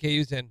spot that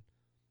KU's in.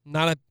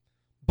 Not a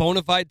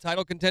bona fide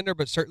title contender,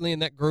 but certainly in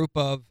that group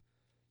of,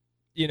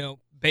 you know,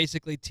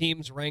 basically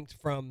teams ranked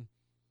from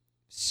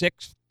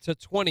 6th to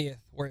 20th,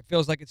 where it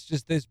feels like it's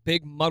just this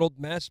big muddled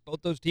mess.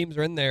 Both those teams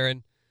are in there,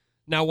 and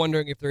now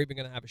wondering if they're even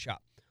going to have a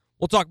shot.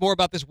 We'll talk more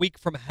about this week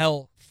from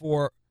hell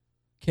for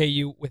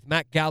KU with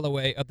Matt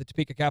Galloway of the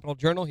Topeka Capital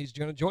Journal. He's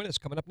going to join us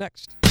coming up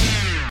next.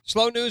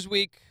 Slow news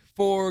week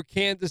for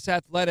Kansas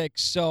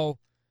athletics. So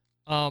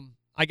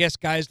I guess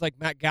guys like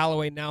Matt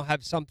Galloway now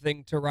have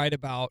something to write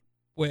about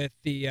with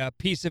the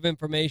piece of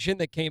information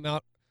that came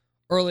out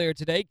earlier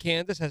today.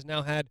 Kansas has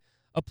now had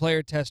a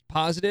player test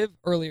positive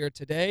earlier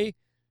today.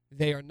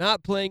 They are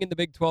not playing in the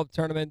Big 12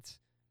 tournament,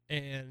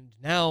 and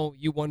now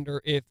you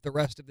wonder if the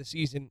rest of the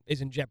season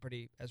is in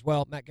jeopardy as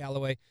well. Matt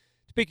Galloway,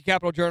 Topeka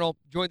Capital Journal,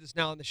 joins us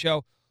now on the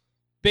show.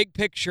 Big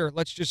picture,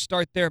 let's just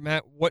start there,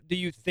 Matt. What do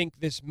you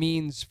think this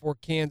means for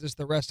Kansas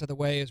the rest of the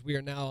way, as we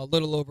are now a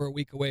little over a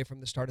week away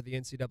from the start of the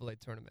NCAA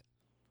tournament?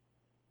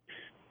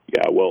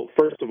 Yeah, well,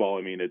 first of all,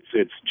 I mean,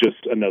 it's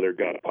just another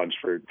gut punch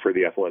for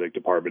the athletic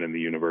department and the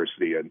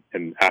university,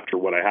 and after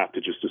what I have to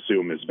just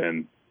assume has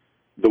been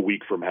the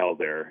week from hell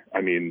there.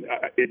 I mean,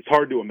 it's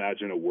hard to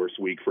imagine a worse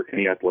week for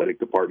any athletic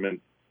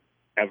department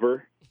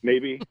ever,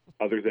 maybe,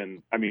 other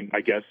than, I mean,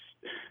 I guess,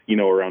 you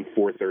know, around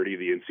 4:30,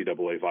 the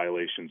NCAA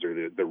violations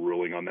or the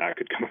ruling on that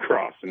could come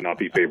across and not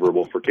be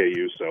favorable for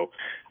KU. So,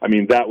 I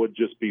mean, that would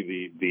just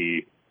be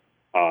the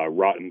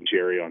rotten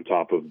cherry on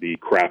top of the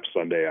crap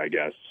sundae, I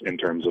guess, in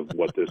terms of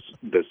what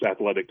this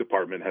athletic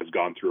department has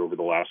gone through over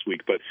the last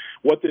week. But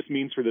what this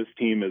means for this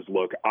team is,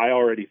 look, I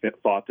already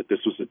thought that this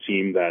was a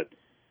team that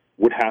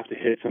would have to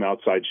hit some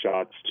outside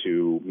shots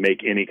to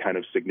make any kind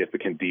of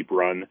significant deep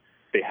run.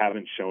 They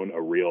haven't shown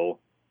a real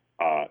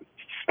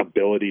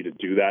ability to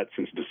do that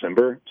since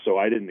December, so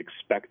I didn't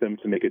expect them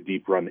to make a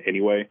deep run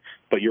anyway.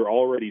 But you're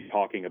already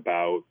talking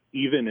about,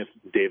 even if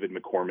David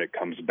McCormick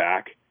comes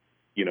back,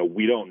 you know,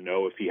 we don't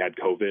know if he had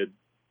COVID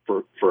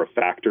for a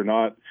fact or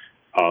not.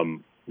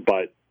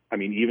 But, I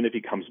mean, even if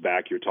he comes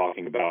back, you're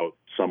talking about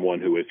someone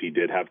who, if he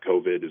did have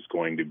COVID, is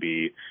going to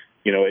be,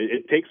 you know,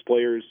 it takes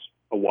players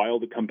a while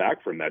to come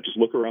back from that. Just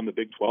look around the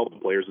Big 12, the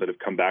players that have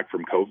come back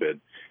from COVID.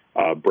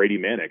 Brady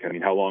Manick, I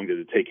mean, how long did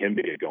it take him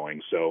to get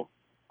going? So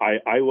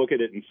I look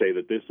at it and say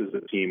that this is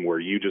a team where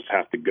you just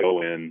have to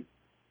go in,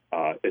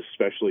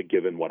 especially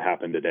given what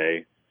happened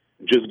today,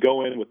 just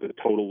go in with a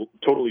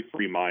totally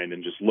free mind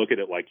and just look at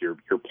it like you're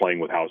playing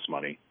with house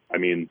money. I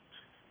mean,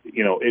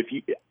 you know,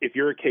 if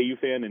you're a KU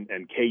fan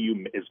and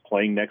KU is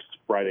playing next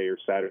Friday or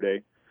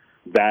Saturday,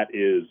 that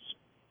is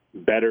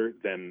better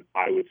than,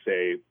 I would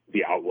say,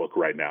 the outlook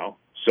right now.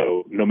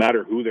 So no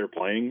matter who they're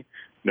playing,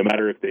 no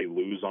matter if they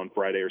lose on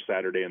Friday or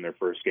Saturday in their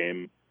first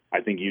game, I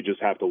think you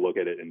just have to look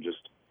at it and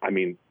just, I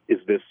mean, is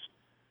this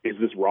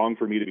wrong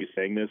for me to be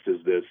saying this?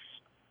 Is this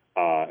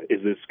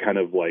kind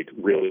of like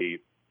really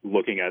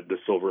looking at the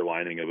silver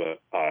lining of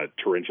a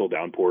torrential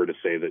downpour to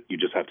say that you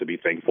just have to be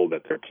thankful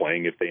that they're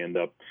playing if they end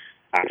up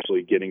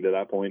actually getting to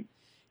that point?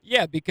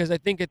 Yeah, because I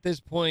think at this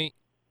point,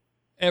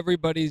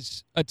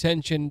 everybody's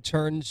attention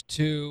turns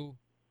to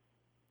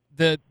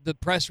the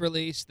press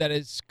release that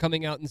is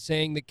coming out and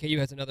saying that KU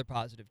has another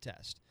positive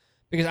test.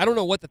 Because I don't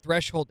know what the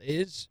threshold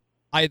is,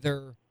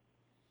 either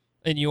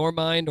in your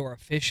mind or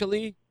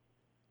officially,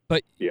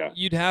 but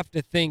you'd have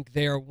to think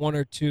they are one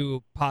or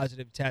two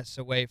positive tests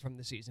away from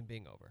the season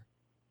being over.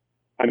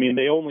 I mean,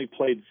 they only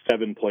played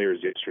 7 players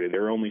yesterday.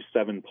 There are only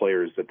 7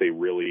 players that they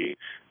really,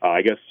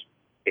 I guess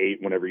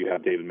 8 whenever you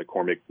have David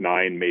McCormick,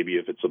 9 maybe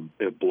if it's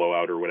a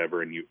blowout or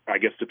whatever, and I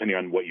guess depending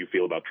on what you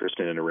feel about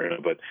Tristan and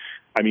Aruna. But,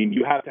 I mean,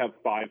 you have to have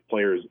 5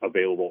 players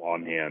available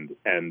on hand.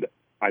 And,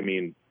 I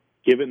mean,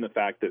 given the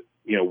fact that,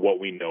 what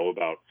we know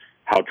about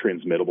how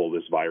transmittable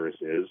this virus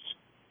is,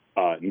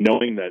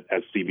 knowing that,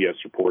 as CBS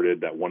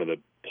reported, that one of the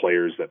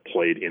players that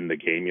played in the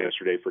game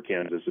yesterday for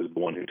Kansas is the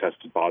one who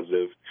tested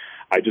positive,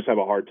 I just have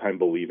a hard time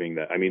believing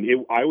that. I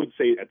mean, I would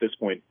say at this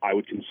point, I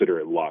would consider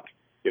it luck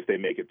if they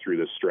make it through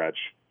this stretch,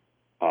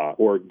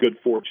 or good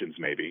fortunes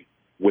maybe,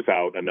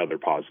 without another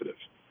positive.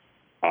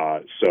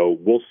 So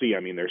we'll see. I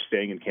mean, they're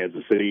staying in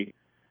Kansas City.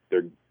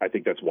 I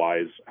think that's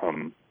wise.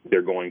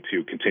 They're going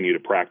to continue to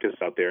practice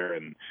out there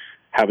and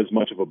have as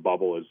much of a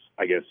bubble as,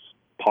 I guess,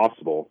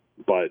 possible.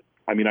 But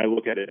I mean, I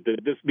look at it,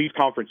 these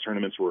conference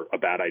tournaments were a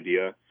bad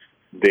idea.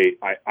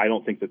 I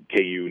don't think that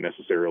KU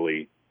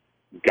necessarily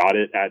got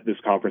it at this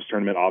conference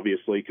tournament,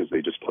 obviously, because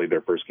they just played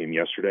their first game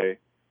yesterday.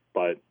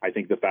 But I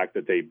think the fact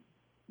that they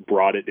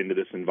brought it into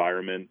this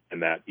environment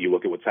and that you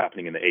look at what's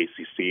happening in the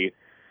ACC,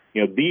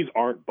 these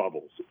aren't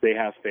bubbles. They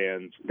have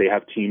fans. They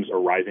have teams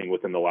arriving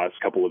within the last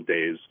couple of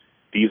days.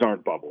 These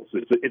aren't bubbles.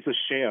 It's a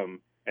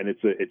sham, and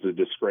it's a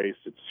disgrace.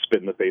 It's a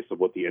spit in the face of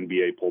what the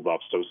NBA pulled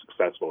off so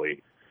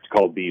successfully,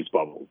 called these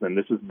bubbles. And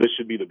this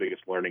should be the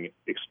biggest learning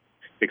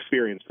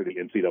experience for the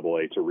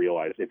NCAA to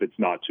realize, if it's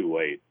not too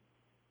late,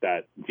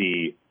 that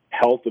the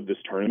health of this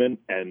tournament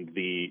and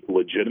the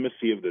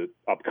legitimacy of the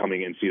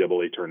upcoming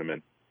NCAA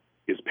tournament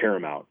is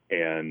paramount.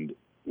 And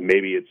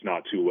maybe it's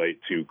not too late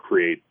to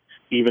create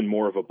even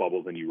more of a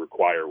bubble than you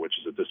require, which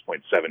is at this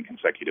point 7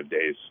 consecutive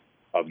days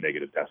of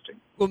negative testing.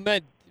 Well,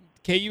 Med,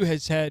 KU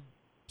has had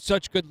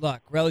such good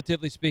luck,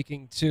 relatively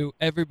speaking, to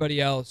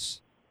everybody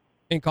else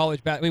in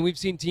college basketball. I mean, we've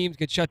seen teams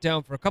get shut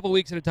down for a couple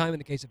weeks at a time, in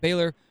the case of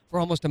Baylor, for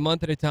almost a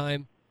month at a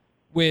time,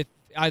 with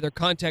either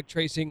contact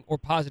tracing or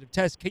positive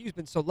tests. KU's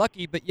been so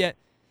lucky, but yet,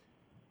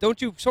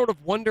 don't you sort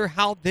of wonder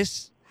how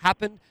this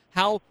happened?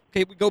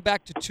 We go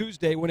back to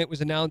Tuesday when it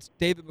was announced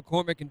David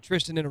McCormick and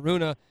Tristan and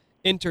Aruna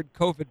entered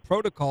COVID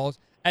protocols.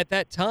 At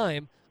that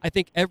time, I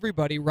think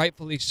everybody,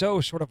 rightfully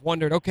so, sort of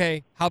wondered,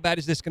 okay, how bad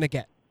is this going to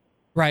get,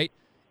 right?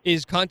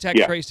 Is contact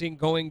tracing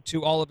going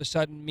to all of a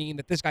sudden mean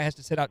that this guy has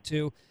to sit out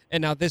too,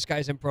 and now this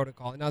guy's in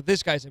protocol, and now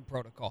this guy's in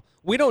protocol?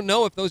 We don't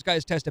know if those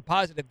guys tested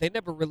positive. They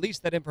never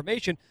released that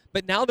information.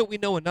 But now that we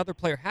know another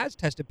player has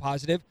tested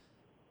positive,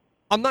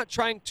 I'm not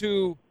trying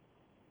to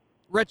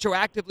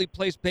retroactively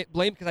place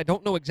blame because I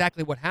don't know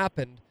exactly what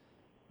happened.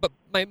 But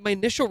my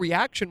initial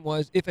reaction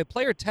was, if a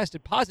player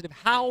tested positive,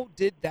 how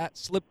did that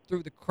slip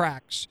through the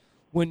cracks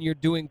when you're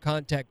doing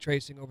contact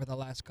tracing over the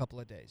last couple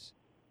of days?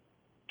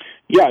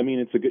 Yeah, I mean,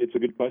 it's a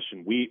good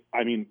question. We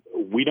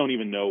don't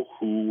even know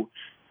who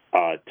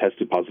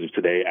tested positive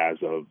today as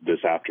of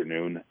this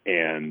afternoon,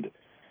 and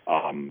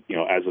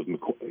as of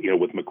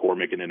with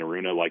McCormick and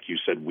Aruna, like you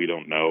said, we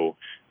don't know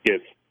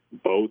if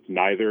both,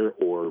 neither,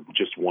 or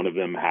just one of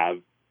them have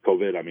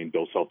COVID. I mean,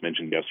 Bill Self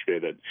mentioned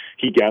yesterday that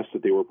he guessed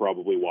that they were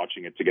probably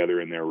watching it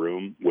together in their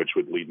room, which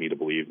would lead me to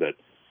believe that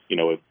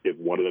if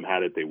one of them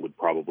had it, they would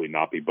probably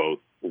not be both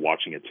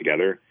watching it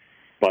together.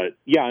 But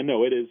yeah, I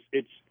know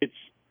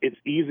it's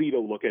easy to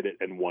look at it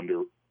and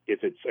wonder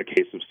if it's a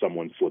case of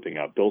someone slipping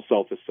up. Bill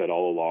Self has said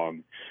all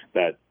along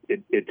that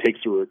it takes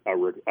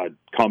a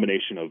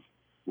combination of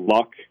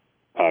luck,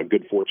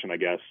 good fortune, I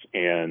guess,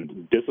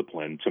 and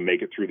discipline to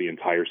make it through the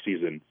entire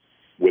season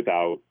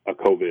without a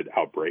COVID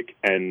outbreak.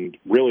 And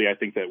really, I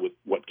think that with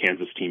what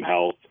Kansas Team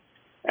Health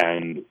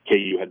and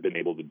KU had been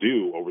able to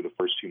do over the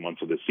first 2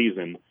 months of the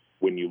season,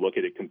 when you look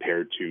at it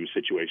compared to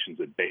situations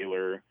at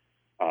Baylor,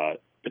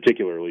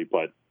 particularly,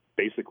 but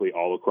basically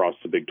all across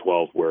the Big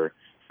 12, where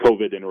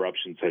COVID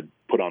interruptions had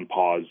put on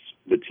pause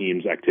the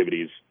team's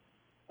activities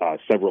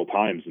several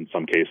times in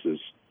some cases,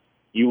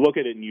 you look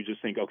at it and you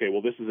just think, okay,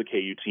 well, this is a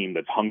KU team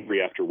that's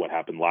hungry after what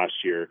happened last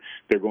year.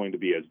 They're going to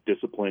be as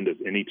disciplined as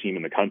any team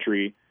in the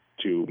country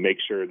to make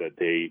sure that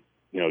they,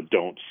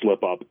 don't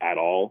slip up at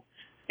all.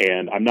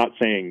 And I'm not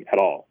saying at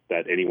all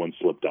that anyone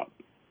slipped up,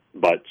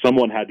 but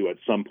someone had to at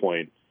some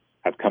point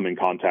have come in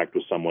contact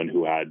with someone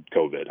who had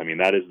COVID. I mean,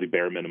 that is the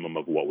bare minimum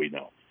of what we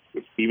know.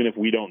 Even if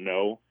we don't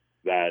know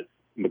that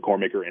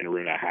McCormick or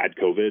Aruna had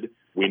COVID,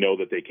 we know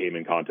that they came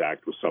in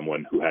contact with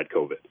someone who had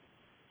COVID.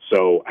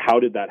 So how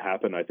did that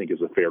happen, I think,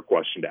 is a fair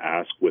question to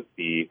ask, with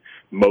the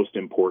most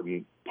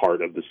important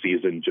part of the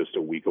season just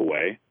a week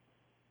away.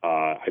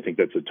 I think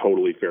that's a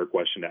totally fair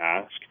question to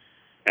ask.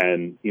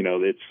 And,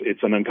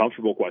 it's an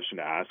uncomfortable question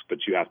to ask, but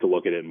you have to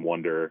look at it and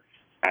wonder,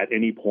 at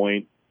any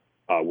point,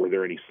 were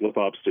there any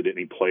slip-ups? Did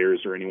any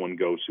players or anyone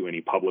go to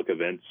any public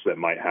events that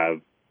might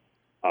have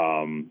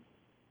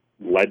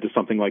led to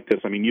something like this?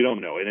 I mean, you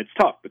don't know. And it's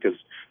tough because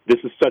this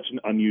is such an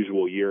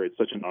unusual year. It's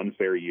such an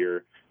unfair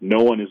year.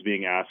 No one is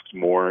being asked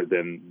more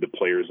than the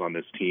players on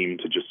this team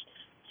to just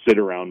sit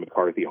around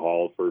McCarthy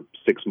Hall for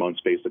 6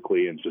 months,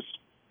 basically, and just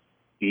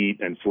eat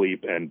and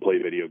sleep and play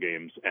video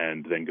games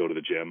and then go to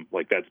the gym.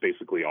 Like, that's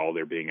basically all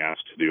they're being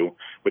asked to do.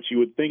 But you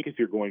would think if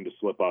you're going to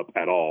slip up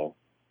at all,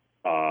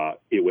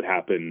 it would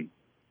happen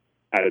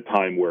at a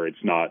time where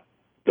it's not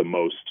the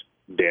most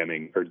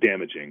damning or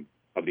damaging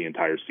of the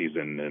entire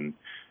season. And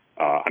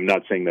I'm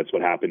not saying that's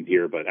what happened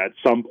here, but at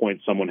some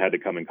point someone had to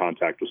come in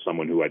contact with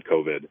someone who had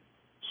COVID.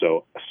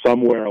 So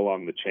somewhere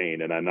along the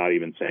chain, and I'm not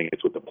even saying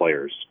it's with the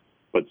players,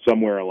 but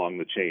somewhere along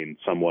the chain,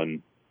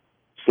 someone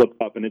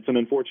slipped up, and it's an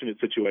unfortunate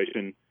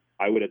situation.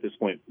 I would at this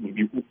point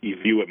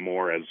view it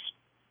more as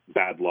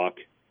bad luck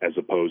as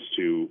opposed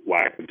to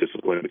lack of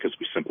discipline, because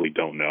we simply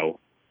don't know.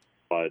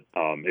 But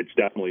it's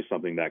definitely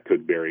something that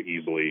could very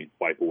easily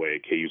wipe away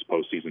KU's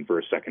postseason for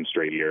a second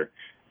straight year.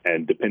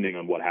 And depending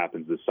on what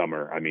happens this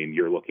summer, I mean,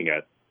 you're looking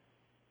at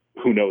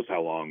who knows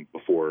how long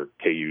before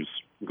KU's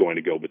going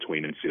to go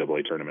between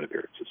NCAA tournament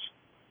appearances.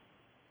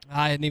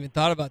 I hadn't even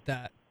thought about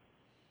that.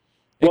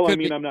 Well, I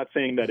mean, I'm not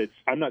saying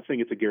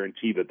it's a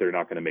guarantee that they're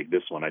not going to make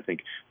this one. I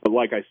think, but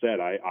like I said,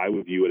 I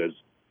would view it as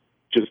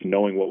just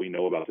knowing what we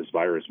know about this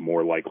virus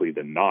more likely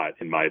than not,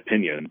 in my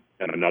opinion.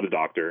 And I'm not a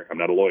doctor, I'm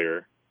not a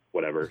lawyer,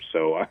 whatever.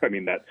 So, I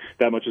mean,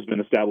 that much has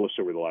been established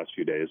over the last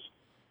few days.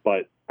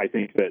 But I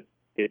think that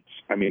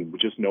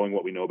just knowing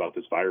what we know about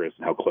this virus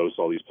and how close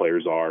all these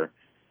players are,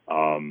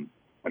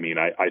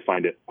 I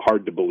find it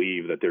hard to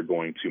believe that they're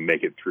going to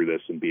make it through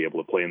this and be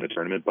able to play in the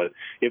tournament. But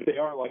if they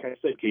are, like I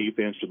said, KU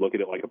fans should look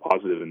at it like a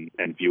positive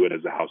and view it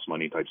as a house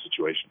money type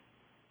situation.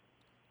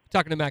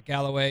 Talking to Matt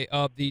Galloway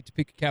of the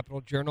Topeka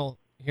Capital Journal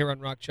here on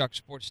Rock Chalk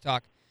Sports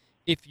Talk.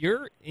 If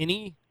you're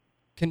any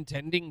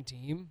contending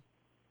team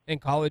in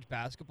college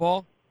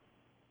basketball,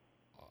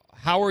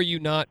 how are you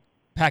not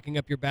packing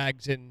up your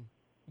bags and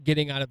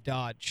getting out of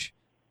Dodge,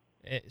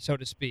 so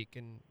to speak,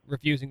 and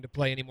refusing to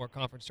play any more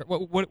conference?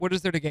 What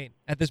is there to gain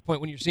at this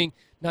point when you're seeing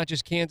not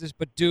just Kansas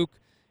but Duke?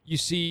 You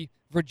see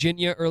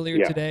Virginia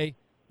earlier today.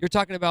 You're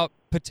talking about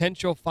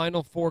potential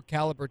Final Four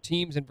caliber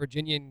teams in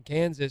Virginia and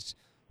Kansas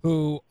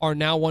who are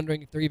now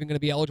wondering if they're even going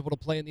to be eligible to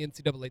play in the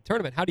NCAA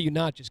tournament. How do you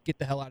not just get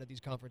the hell out of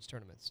these conference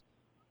tournaments?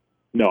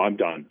 No, I'm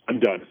done.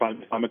 If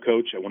I'm a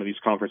coach at one of these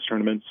conference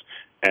tournaments,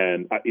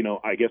 and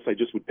I guess I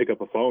just would pick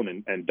up a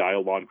phone and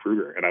dial Lon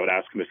Kruger, and I would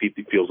ask him if he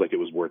feels like it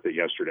was worth it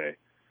yesterday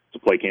to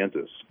play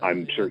Kansas.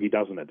 I'm sure he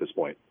doesn't at this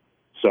point.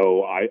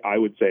 So I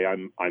would say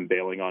I'm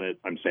bailing on it.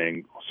 I'm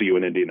saying I'll see you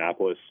in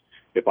Indianapolis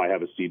if I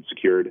have a seed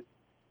secured.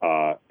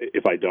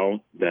 If I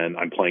don't, then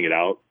I'm playing it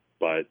out.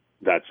 But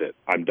that's it.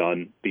 I'm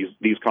done.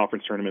 These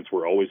conference tournaments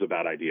were always a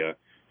bad idea.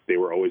 They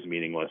were always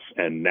meaningless.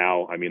 And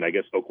now, I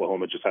guess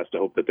Oklahoma just has to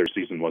hope that their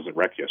season wasn't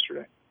wrecked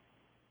yesterday.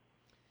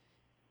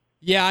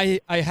 Yeah,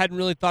 I hadn't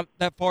really thought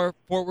that far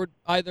forward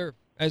either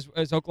as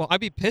Oklahoma. I'd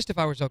be pissed if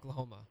I was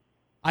Oklahoma.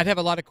 I'd have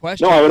a lot of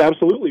questions. No, I would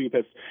absolutely be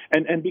pissed.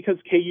 And because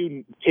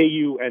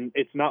KU, and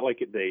it's not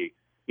like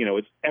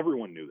it's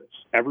everyone knew this.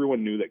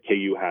 Everyone knew that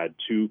KU had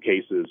two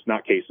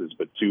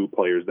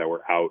players that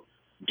were out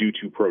due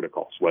to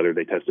protocols, whether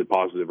they tested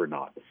positive or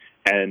not.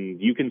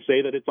 And you can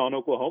say that it's on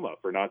Oklahoma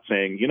for not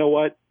saying, you know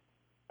what,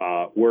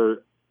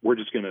 we're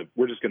just gonna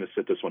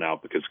sit this one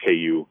out because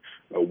KU,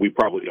 we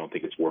probably don't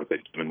think it's worth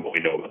it given what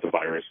we know about the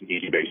virus and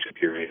incubation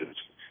periods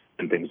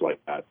and things like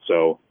that.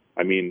 So,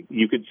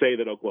 you could say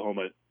that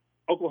Oklahoma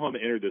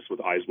entered this with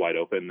eyes wide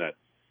open, that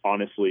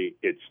honestly,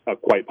 it's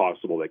quite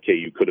possible that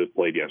KU could have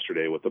played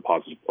yesterday with a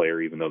positive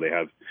player, even though they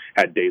have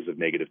had days of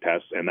negative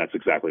tests, and that's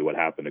exactly what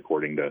happened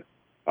according to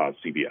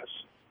CBS.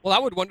 Well, I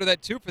would wonder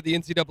that, too, for the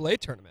NCAA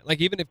tournament.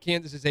 Like, even if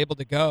Kansas is able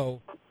to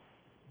go,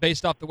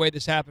 based off the way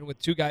this happened with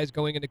two guys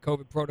going into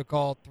COVID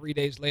protocol, 3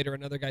 days later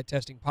another guy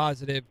testing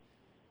positive,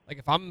 like,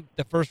 if I'm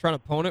the first-round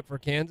opponent for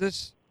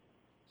Kansas,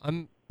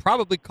 I'm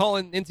probably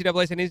calling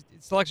NCAA saying,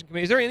 selection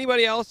committee, is there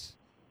anybody else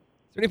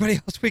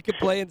we could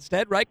play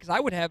instead, right? Because I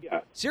would have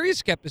serious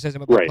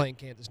skepticism about playing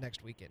Kansas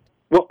next weekend.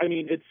 Well,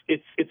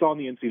 it's on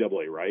the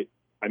NCAA, right?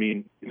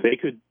 They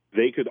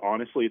could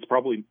honestly, it's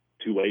probably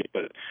too late,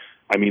 but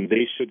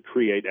they should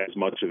create as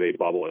much of a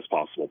bubble as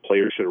possible.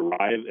 Players should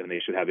arrive, and they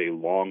should have a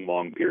long,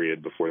 long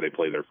period before they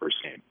play their first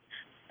game.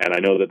 And I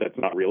know that that's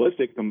not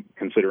realistic,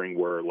 considering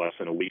we're less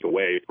than a week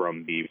away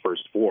from the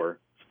first four.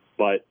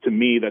 But to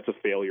me, that's a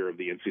failure of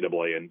the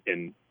NCAA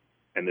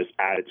and this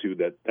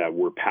attitude that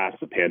we're past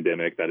the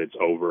pandemic, that it's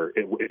over.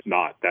 It's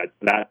not.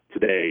 That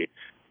today,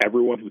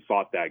 everyone who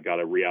thought that got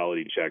a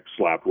reality check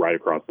slapped right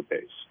across the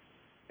face.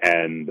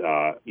 And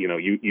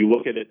you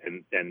look at it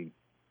and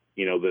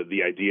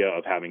the idea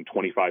of having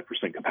 25%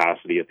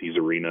 capacity at these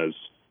arenas,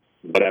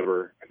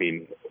 whatever.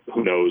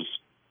 Who knows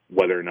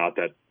whether or not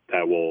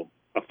that will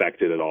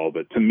affect it at all.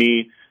 But to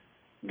me,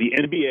 the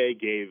NBA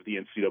gave the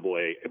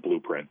NCAA a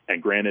blueprint,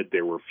 and granted,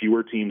 there were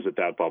fewer teams at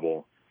that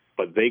bubble,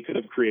 but they could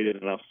have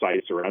created enough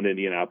sites around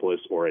Indianapolis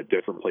or at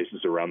different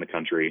places around the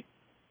country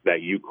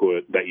that you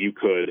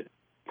could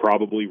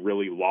probably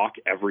really lock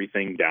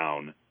everything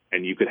down,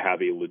 and you could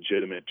have a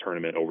legitimate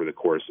tournament over the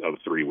course of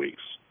 3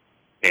 weeks.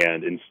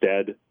 And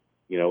instead,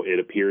 it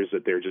appears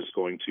that they're just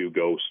going to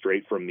go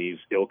straight from these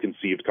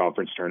ill-conceived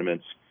conference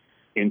tournaments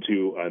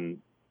into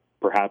an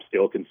perhaps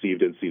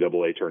ill-conceived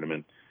NCAA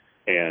tournament.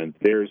 And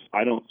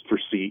I don't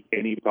foresee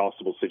any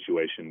possible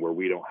situation where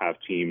we don't have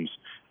teams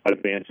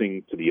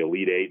advancing to the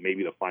Elite Eight,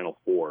 maybe the Final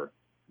Four,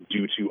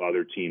 due to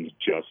other teams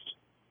just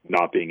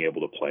not being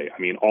able to play. I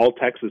mean, all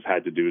Texas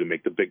had to do to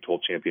make the Big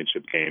 12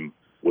 championship game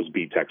was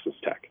beat Texas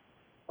Tech.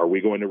 Are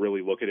we going to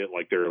really look at it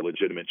like they're a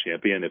legitimate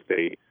champion if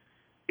they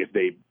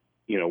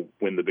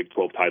win the Big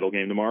 12 title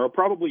game tomorrow?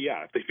 Probably,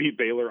 yeah. If they beat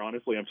Baylor,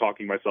 honestly, I'm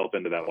talking myself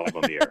into that live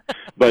on the air.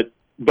 But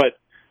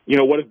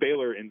what if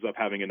Baylor ends up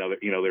having another,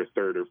 their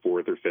third or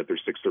fourth or fifth or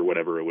sixth or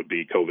whatever it would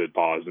be COVID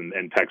pause,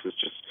 and Texas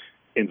just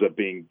ends up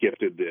being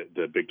gifted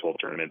the Big 12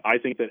 tournament? I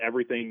think that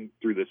everything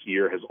through this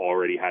year has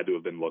already had to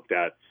have been looked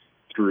at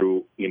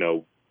through,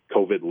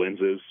 COVID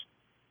lenses.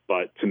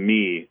 But to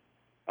me,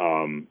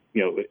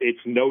 it's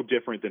no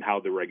different than how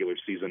the regular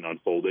season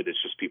unfolded.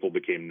 It's just people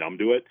became numb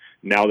to it.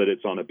 Now that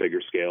it's on a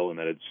bigger scale and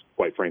that it's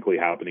quite frankly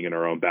happening in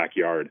our own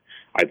backyard,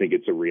 I think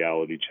it's a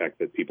reality check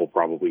that people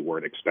probably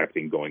weren't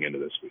expecting going into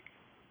this week.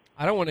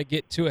 I don't want to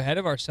get too ahead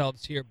of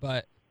ourselves here,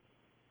 but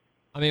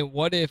I mean,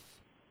 what if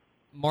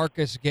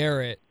Marcus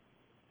Garrett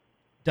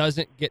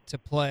doesn't get to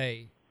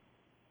play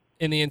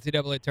in the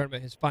NCAA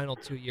tournament his final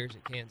 2 years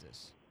at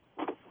Kansas?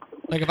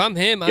 Like, if I'm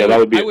him, that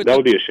would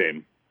be a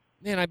shame.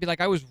 Man, I'd be like,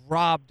 I was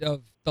robbed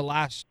of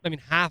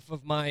half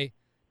of my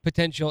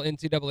potential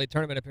NCAA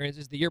tournament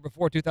appearances. The year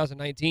before,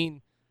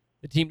 2019,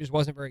 the team just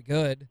wasn't very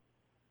good.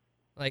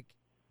 Like,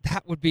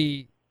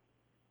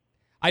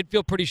 I'd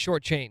feel pretty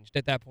shortchanged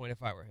at that point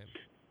if I were him.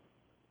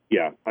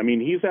 Yeah, I mean,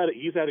 he's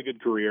had a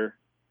good career.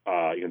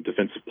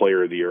 Defensive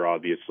Player of the Year,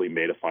 obviously,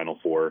 made a Final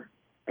Four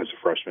as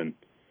a freshman.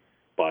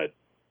 But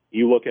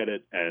you look at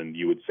it and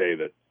you would say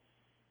that,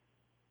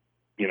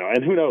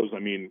 and who knows? I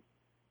mean,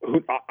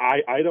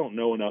 I don't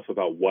know enough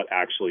about what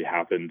actually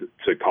happened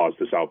to cause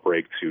this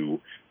outbreak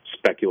to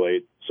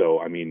speculate. So,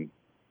 I mean,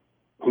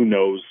 who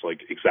knows,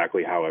 like,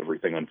 exactly how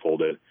everything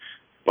unfolded.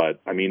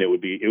 But, I mean, it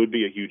would be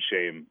a huge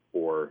shame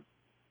for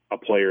a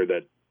player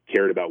that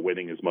cared about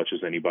winning as much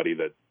as anybody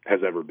that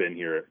has ever been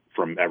here,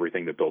 from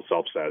everything that Bill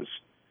Self says,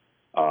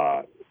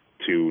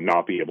 to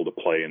not be able to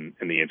play in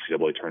the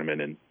NCAA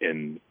tournament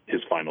in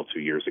his final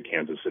 2 years at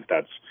Kansas, if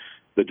that's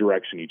the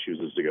direction he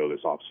chooses to go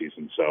this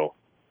offseason. So,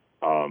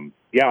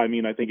 yeah, I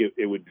mean, I think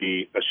it would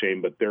be a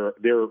shame, but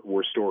there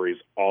were stories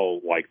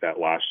all like that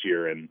last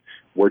year, and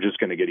we're just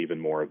going to get even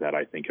more of that,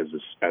 I think, as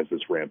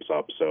this ramps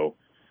up. So,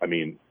 I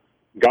mean,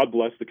 God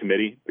bless the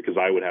committee, because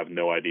I would have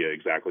no idea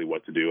exactly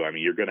what to do. I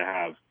mean, you're going to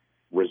have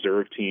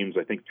reserve teams.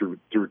 I think through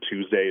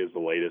Tuesday is the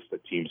latest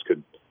that teams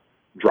could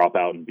drop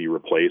out and be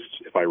replaced,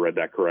 if I read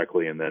that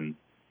correctly, and then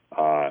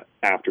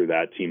after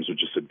that, teams would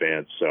just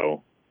advance.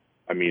 So,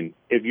 I mean,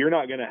 if you're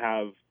not going to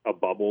have a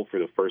bubble for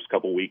the first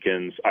couple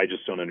weekends, I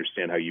just don't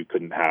understand how you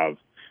couldn't have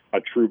a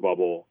true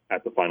bubble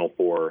at the Final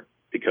Four,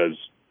 because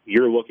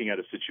you're looking at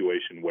a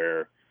situation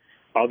where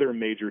other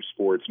major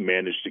sports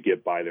managed to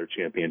get by their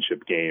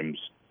championship games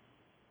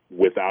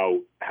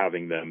without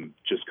having them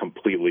just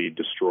completely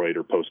destroyed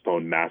or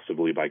postponed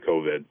massively by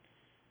COVID.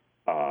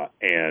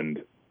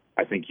 And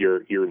I think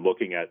you're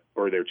looking at,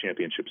 or their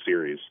championship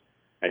series,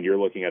 and you're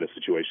looking at a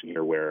situation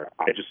here where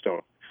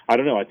I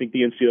don't know. I think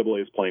the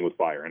NCAA is playing with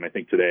fire, and I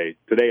think today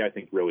I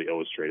think really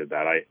illustrated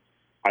that.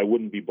 I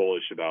wouldn't be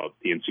bullish about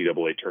the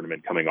NCAA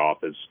tournament coming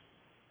off as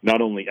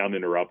not only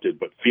uninterrupted,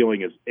 but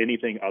feeling as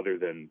anything other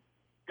than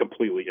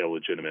completely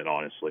illegitimate,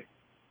 honestly.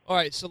 All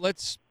right, so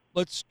let's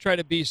try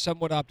to be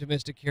somewhat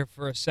optimistic here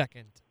for a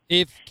second.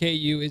 If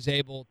KU is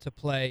able to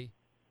play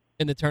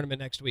in the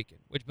tournament next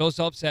weekend, which Bill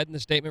Self said in the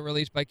statement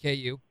released by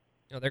KU,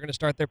 they're going to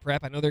start their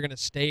prep. I know they're going to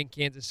stay in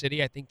Kansas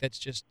City. I think that's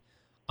just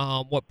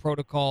what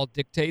protocol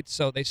dictates.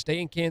 So they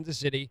stay in Kansas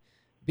City,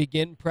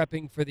 begin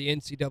prepping for the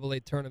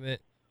NCAA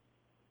tournament.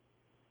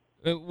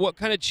 What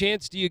kind of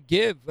chance do you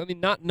give? I mean,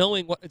 not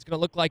knowing what it's going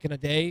to look like in a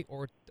day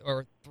or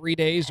 3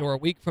 days or a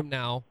week from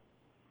now,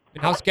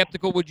 and how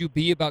skeptical would you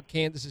be about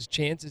Kansas's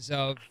chances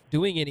of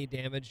doing any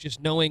damage,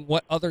 just knowing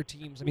what other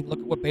teams? I mean, look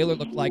at what Baylor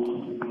looked like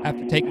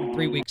after taking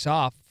 3 weeks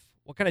off.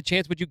 What kind of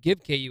chance would you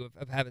give KU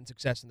of having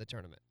success in the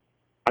tournament?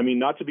 I mean,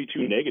 not to be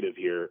too negative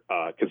here,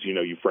 because,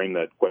 you frame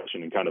that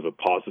question in kind of a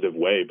positive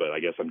way, but I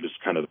guess I'm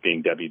just kind of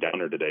being Debbie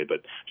Downer today.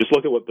 But just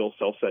look at what Bill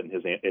Self said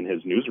in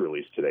his news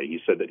release today. He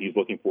said that he's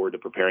looking forward to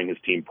preparing his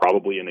team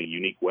probably in a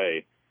unique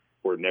way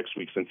for next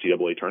week's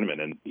NCAA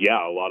tournament. And,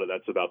 yeah, a lot of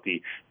that's about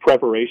the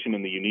preparation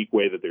and the unique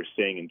way that they're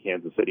staying in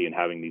Kansas City and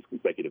having these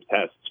consecutive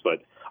tests.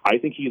 But I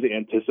think he's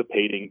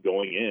anticipating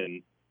going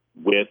in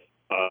with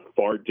a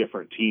far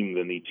different team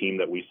than the team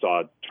that we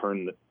saw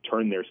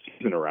turn their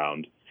season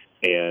around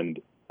and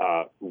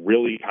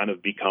really kind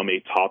of become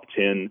a top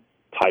 10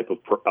 type of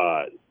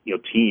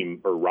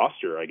team or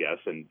roster, I guess,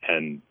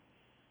 and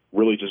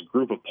really just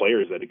group of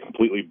players that had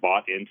completely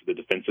bought into the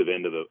defensive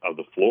end of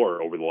the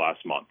floor over the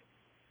last month.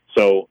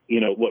 So,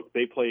 look,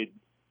 they played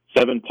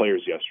 7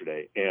 players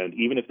yesterday, and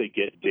even if they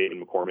get David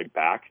McCormick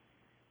back,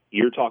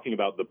 you're talking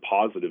about the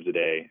positive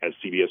today, as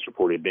CBS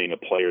reported, being a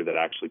player that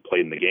actually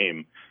played in the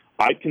game.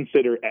 I'd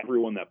consider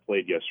everyone that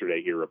played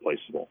yesterday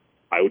irreplaceable.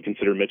 I would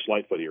consider Mitch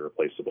Lightfoot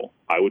irreplaceable.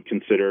 I would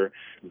consider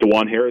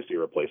DeJuan Harris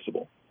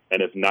irreplaceable.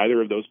 And if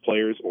neither of those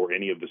players or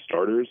any of the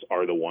starters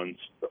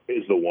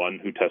is the one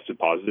who tested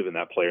positive and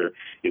that player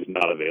is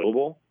not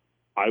available,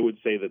 I would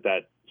say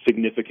that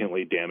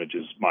significantly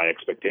damages my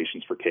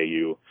expectations for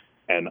KU.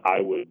 And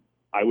I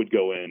would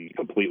go in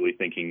completely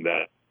thinking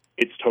that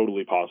it's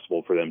totally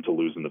possible for them to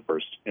lose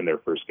in their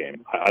first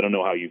game. I don't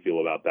know how you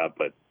feel about that,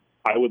 but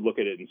I would look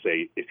at it and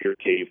say, if you're a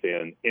KU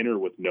fan, enter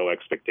with no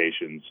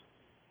expectations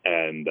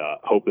and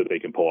hope that they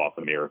can pull off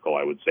a miracle.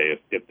 I would say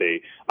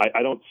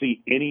I don't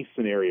see any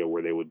scenario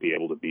where they would be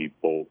able to be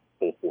full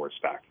force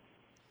back.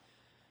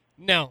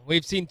 No,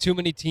 we've seen too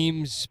many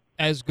teams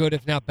as good,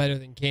 if not better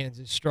than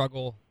Kansas,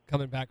 struggle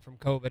coming back from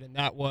COVID. And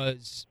that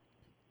was,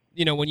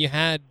 when you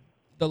had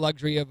the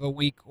luxury of a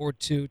week or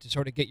two to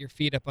sort of get your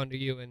feet up under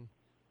you, and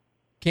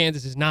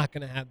Kansas is not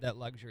going to have that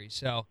luxury.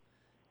 So,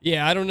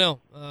 yeah, I don't know.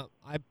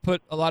 I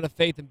put a lot of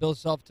faith in Bill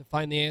Self to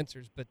find the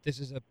answers, but this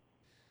is an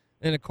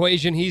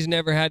equation he's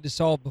never had to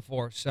solve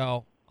before.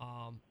 So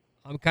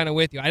I'm kind of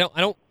with you.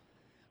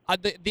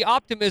 The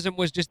optimism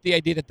was just the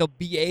idea that they'll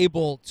be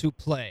able to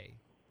play,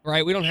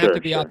 right? We don't have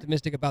to be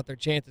optimistic about their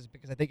chances,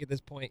 because I think at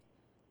this point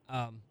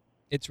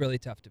it's really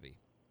tough to be.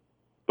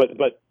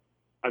 But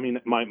I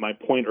mean, my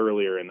point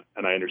earlier, and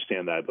I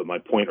understand that, but my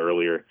point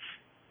earlier,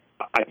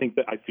 I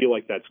feel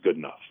like that's good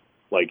enough.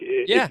 Like,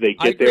 if they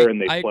get there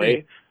and they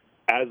play,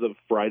 as of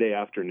Friday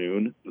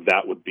afternoon,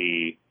 that would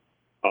be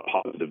a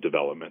positive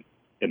development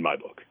in my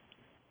book.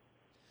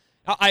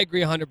 I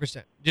agree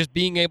 100%. Just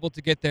being able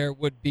to get there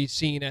would be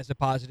seen as a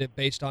positive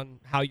based on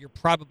how you're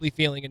probably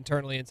feeling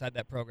internally inside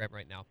that program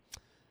right now.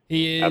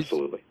 He is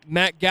Absolutely.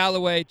 Matt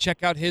Galloway.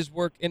 Check out his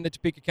work in the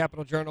Topeka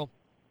Capital Journal.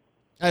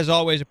 As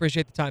always,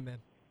 appreciate the time, man.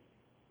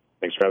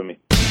 Thanks for having me.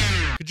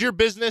 Could your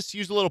business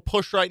use a little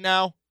push right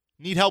now?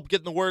 Need help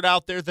getting the word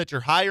out there that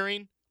you're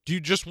hiring? Do you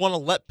just want to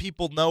let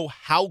people know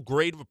how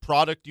great of a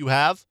product you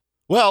have?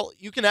 Well,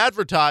 you can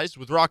advertise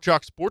with Rock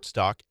Chalk Sports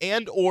Talk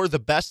and or the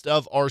Best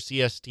of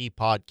RCST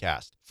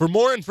podcast. For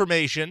more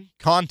information,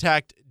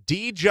 contact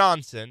D.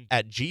 Johnson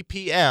at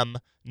gpmnow.com.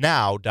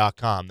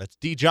 That's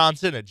D.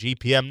 Johnson at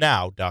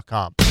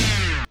gpmnow.com.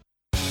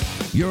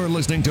 You're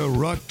listening to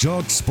Rock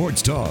Chalk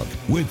Sports Talk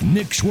with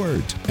Nick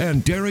Schwert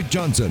and Derek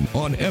Johnson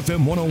on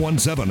FM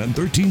 1017 and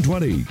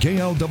 1320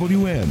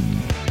 KLWN.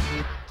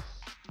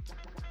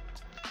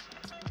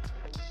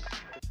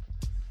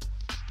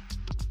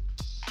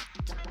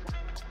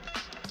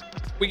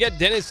 We got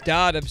Dennis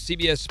Dodd of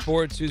CBS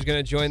Sports, who's going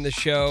to join the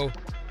show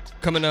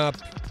coming up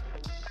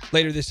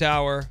later this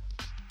hour.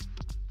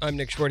 I'm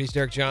Nick Schwert. He's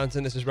Derek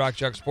Johnson. This is Rock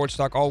Chalk Sports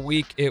Talk. All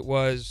week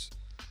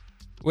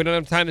we don't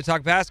have time to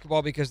talk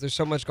basketball because there's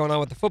so much going on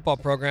with the football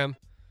program.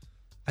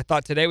 I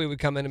thought today we would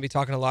come in and be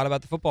talking a lot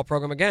about the football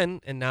program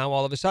again, and now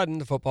all of a sudden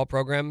the football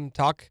program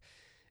talk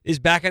is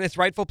back in its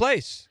rightful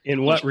place.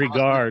 In what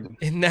regard?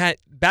 In that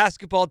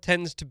basketball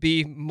tends to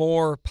be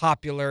more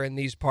popular in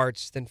these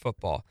parts than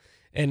football.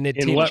 And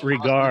in what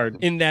regard?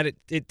 In that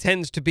it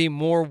tends to be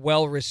more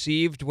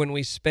well-received when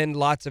we spend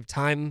lots of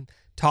time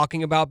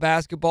talking about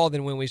basketball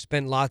than when we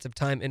spend lots of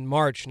time in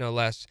March, no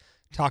less,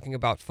 talking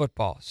about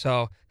football.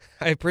 So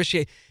I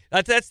appreciate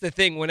that's the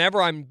thing.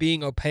 Whenever I'm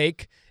being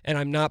opaque and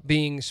I'm not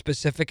being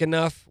specific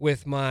enough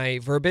with my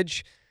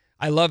verbiage,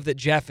 I love that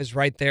Jeff is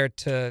right there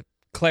to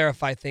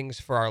clarify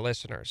things for our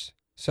listeners.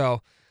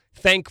 So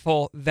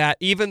thankful that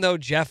even though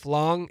Jeff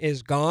Long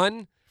is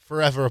gone,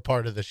 Forever a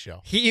part of the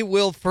show. he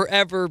will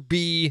forever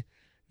be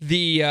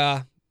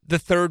the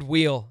third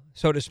wheel,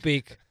 so to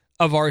speak,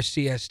 of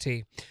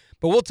RCST.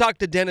 But we'll talk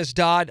to Dennis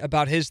Dodd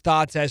about his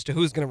thoughts as to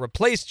who's going to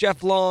replace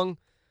Jeff Long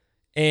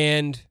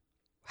and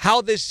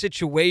how this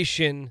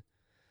situation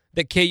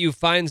that KU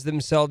finds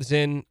themselves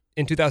in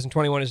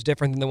 2021 is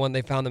different than the one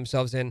they found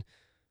themselves in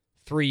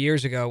 3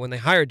 years ago when they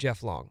hired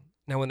Jeff Long.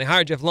 Now, when they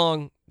hired Jeff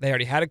Long, they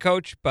already had a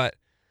coach, but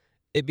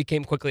it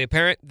became quickly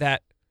apparent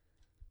that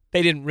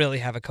they didn't really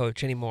have a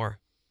coach anymore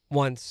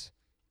once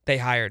they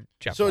hired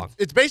Jeff Long. So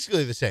it's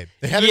basically the same.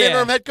 They had an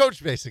interim head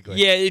coach, basically.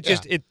 Yeah,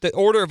 the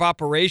order of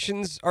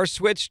operations are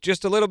switched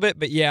just a little bit,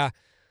 but yeah,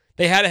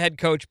 they had a head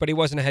coach, but he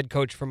wasn't a head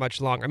coach for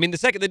much longer. I mean, the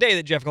day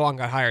that Jeff Long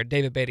got hired,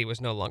 David Beatty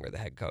was no longer the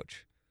head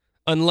coach.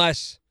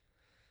 Unless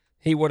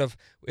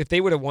if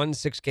they would have won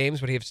 6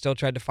 games, would he have still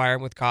tried to fire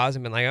him with cause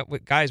and been like, oh,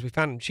 guys, we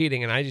found him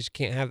cheating, and I just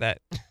can't have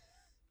that.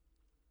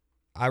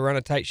 I run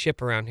a tight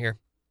ship around here.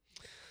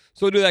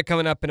 So we'll do that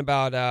coming up in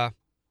about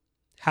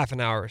half an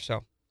hour or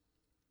so.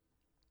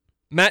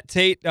 Matt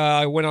Tate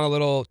went on a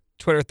little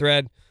Twitter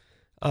thread.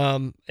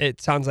 It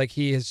sounds like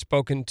he has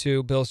spoken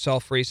to Bill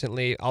Self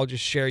recently. I'll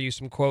just share you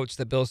some quotes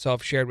that Bill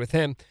Self shared with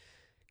him.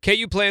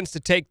 KU plans to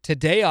take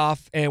today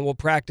off and will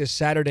practice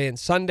Saturday and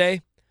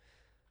Sunday.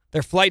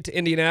 Their flight to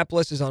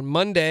Indianapolis is on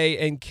Monday,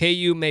 and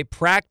KU may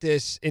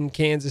practice in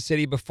Kansas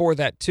City before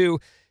that, too.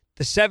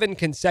 The 7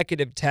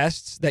 consecutive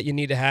tests that you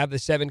need to have, the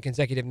 7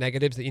 consecutive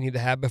negatives that you need to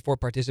have before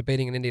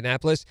participating in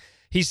Indianapolis,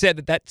 he said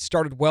that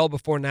started well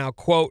before now.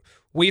 Quote,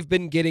 we've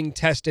been getting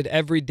tested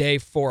every day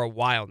for a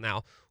while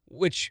now,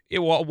 which, a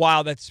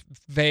while, that's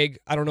vague.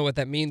 I don't know what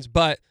that means,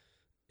 but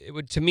it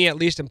would, to me at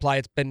least, imply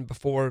it's been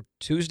before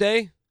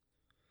Tuesday,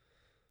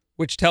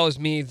 which tells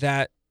me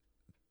that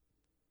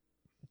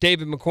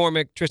David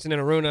McCormick, Tristan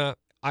Enaruna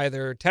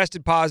either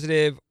tested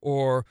positive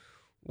or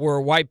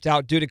were wiped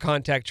out due to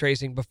contact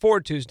tracing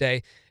before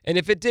Tuesday. And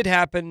if it did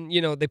happen,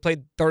 they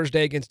played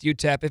Thursday against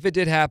UTEP. If it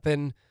did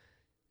happen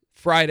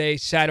Friday,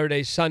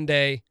 Saturday,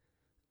 Sunday,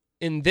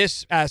 in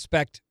this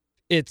aspect,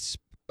 it's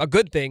a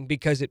good thing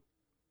because it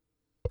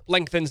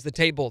lengthens the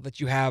table that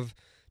you have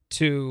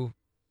to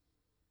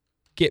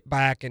get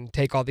back and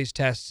take all these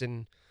tests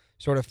and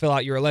sort of fill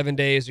out your 11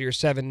 days or your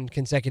 7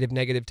 consecutive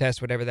negative tests,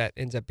 whatever that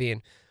ends up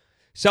being.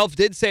 Self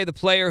did say the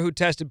player who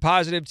tested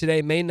positive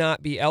today may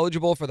not be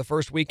eligible for the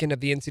first weekend of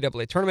the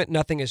NCAA tournament.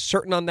 Nothing is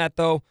certain on that,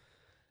 though.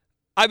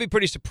 I'd be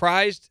pretty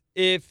surprised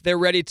if they're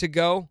ready to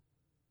go.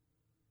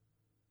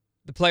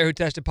 The player who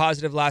tested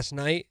positive last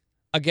night,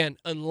 again,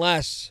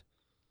 unless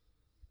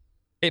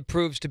it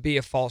proves to be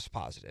a false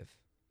positive.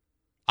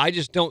 I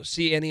just don't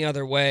see any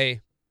other way.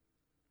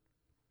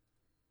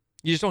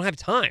 You just don't have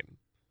time.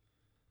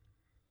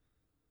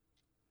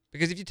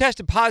 Because if you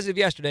tested positive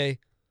yesterday,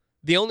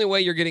 the only way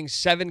you're getting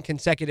 7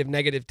 consecutive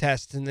negative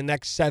tests in the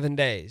next 7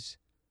 days,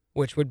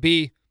 which would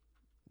be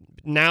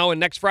now and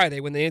next Friday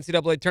when the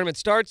NCAA tournament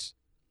starts,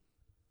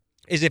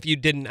 is if you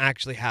didn't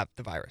actually have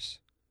the virus,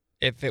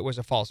 if it was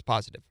a false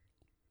positive.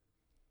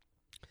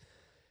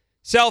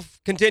 Self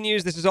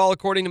continues, this is all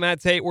according to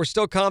Matt Tate. We're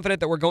still confident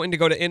that we're going to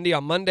go to Indy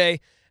on Monday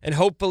and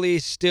hopefully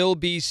still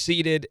be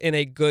seated in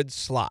a good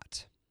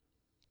slot.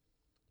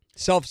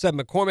 Self said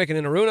McCormick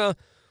and Enaruna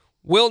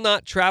will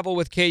not travel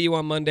with KU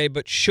on Monday,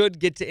 but should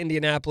get to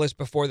Indianapolis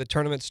before the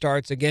tournament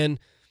starts. Again,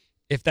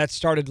 if that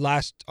started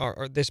last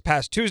or this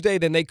past Tuesday,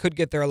 then they could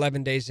get their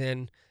 11 days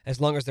in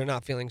as long as they're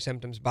not feeling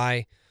symptoms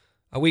by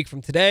a week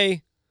from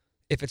today.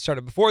 If it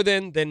started before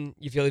then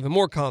you feel even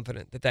more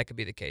confident that that could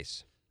be the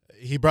case.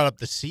 He brought up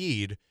the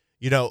seed.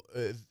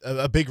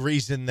 A big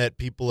reason that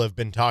people have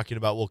been talking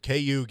about, well,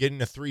 KU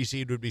getting a 3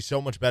 seed would be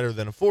so much better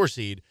than a 4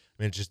 seed.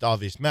 I mean, it's just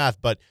obvious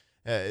math, but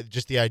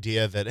just the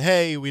idea that,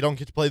 hey, we don't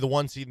get to play the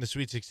 1 seed in the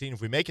Sweet 16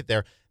 if we make it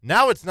there.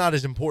 Now it's not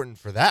as important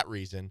for that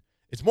reason.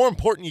 It's more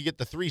important you get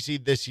the 3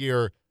 seed this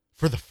year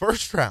for the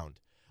first round.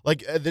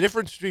 Like, the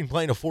difference between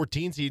playing a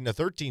 14 seed and a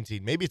 13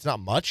 seed, maybe it's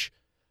not much,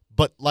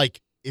 but,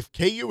 like, if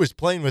KU is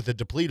playing with a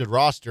depleted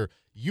roster,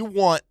 you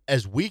want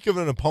as weak of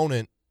an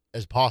opponent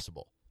as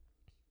possible.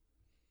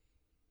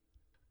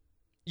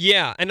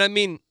 Yeah, and I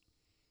mean,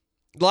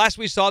 last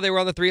we saw they were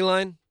on the 3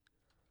 line.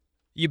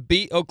 You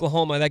beat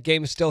Oklahoma. That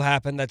game still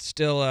happened. That's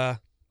still a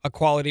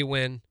quality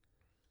win.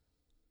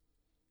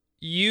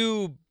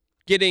 You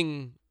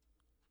getting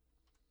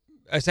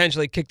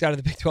essentially kicked out of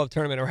the Big 12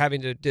 tournament or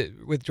having to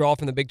withdraw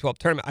from the Big 12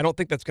 tournament, I don't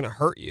think that's going to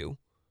hurt you.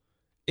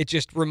 It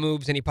just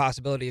removes any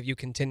possibility of you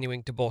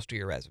continuing to bolster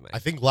your resume. I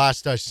think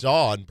last I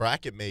saw on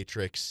Bracket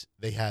Matrix,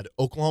 they had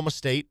Oklahoma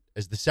State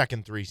as the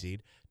second 3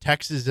 seed,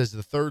 Texas as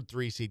the third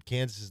 3 seed,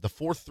 Kansas as the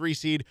fourth 3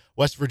 seed,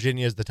 West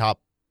Virginia as the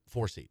top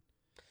 4 seed.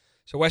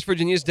 So West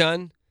Virginia's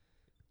done.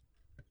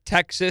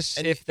 Texas,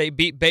 and if they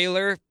beat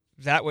Baylor,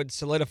 that would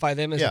solidify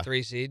them as a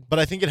 3 seed. But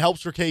I think it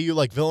helps for KU,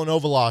 like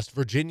Villanova lost,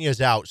 Virginia's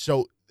out.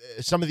 So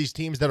some of these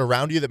teams that are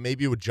around you that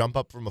maybe would jump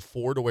up from a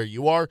 4 to where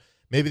you are,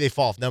 maybe they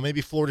fall. Now,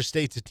 maybe Florida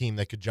State's a team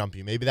that could jump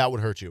you. Maybe that would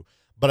hurt you.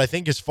 But I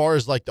think as far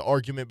as like the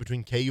argument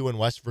between KU and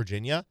West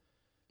Virginia,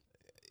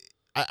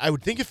 I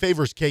would think it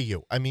favors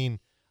KU. I mean,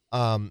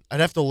 I'd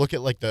have to look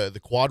at like the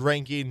quad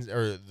rankings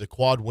or the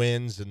quad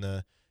wins and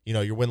the,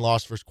 your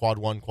win-loss versus quad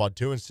 1, quad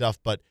 2 and stuff.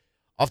 But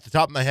off the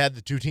top of my head,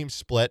 the two teams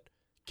split.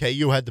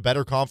 KU had the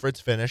better conference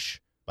finish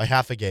by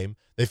half a game.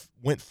 They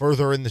went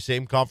further in the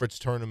same conference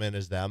tournament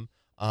as them.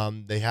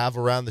 They have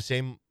around the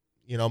same,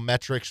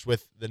 metrics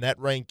with the net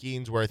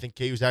rankings where I think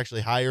KU's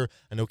actually higher.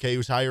 I know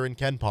KU's higher in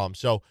KenPom.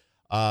 So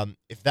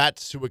if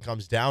that's who it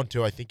comes down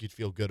to, I think you'd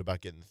feel good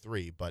about getting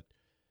 3. But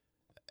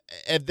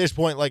at this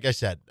point, like I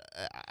said,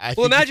 I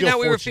think imagine how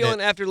we were fortunate.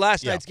 feeling after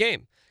last night's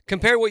game.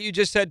 Compare what you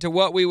just said to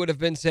what we would have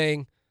been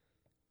saying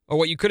or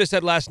what you could have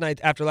said last night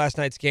after last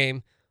night's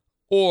game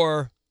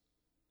or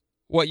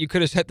what you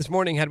could have said this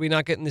morning had we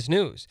not gotten this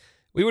news.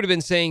 We would have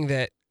been saying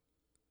that,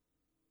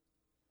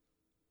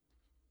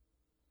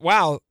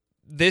 wow,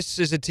 this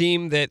is a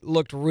team that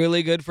looked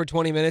really good for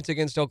 20 minutes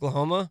against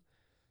Oklahoma.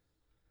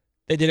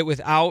 They did it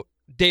without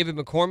David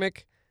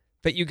McCormick,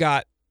 but you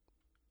got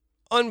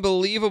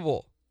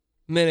unbelievable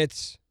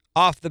minutes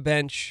off the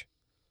bench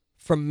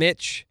from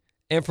Mitch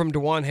and from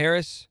DeJuan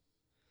Harris,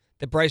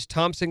 that Bryce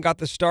Thompson got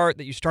the start,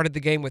 that you started the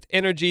game with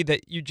energy,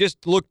 that you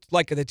just looked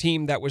like the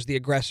team that was the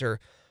aggressor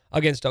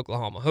against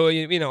Oklahoma. Who,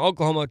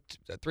 Oklahoma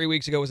 3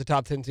 weeks ago was a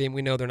top 10 team.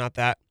 We know they're not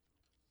that.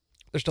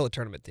 They're still a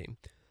tournament team.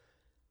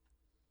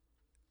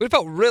 We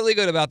felt really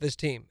good about this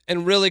team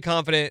and really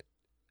confident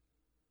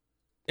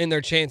in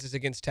their chances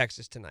against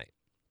Texas tonight.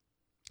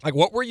 Like,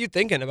 what were you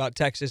thinking about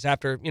Texas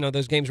after,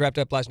 those games wrapped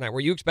up last night? Were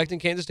you expecting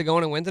Kansas to go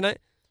in and win tonight?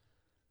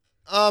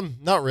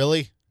 Not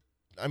really.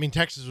 I mean,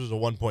 Texas was a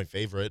 1-point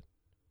favorite.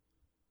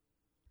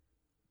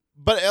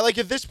 But,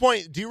 at this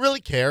point, do you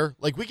really care?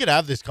 We could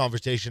have this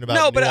conversation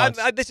about nuance.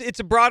 But it's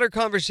a broader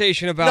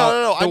conversation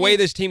about the way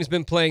this team's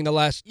been playing the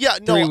last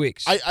 3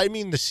 weeks. I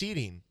mean the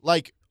seeding.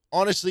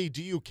 Honestly,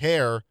 do you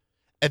care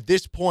at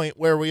this point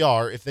where we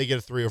are if they get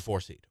a 3 or 4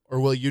 seed? Or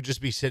will you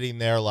just be sitting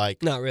there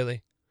Not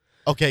really.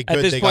 Okay, good.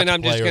 At this point,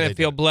 I'm just going to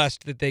feel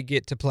blessed that they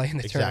get to play in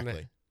the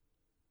tournament.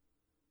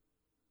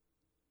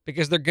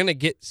 Because they're going to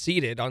get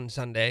seeded on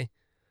Sunday,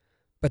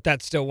 but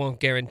that still won't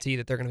guarantee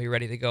that they're going to be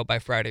ready to go by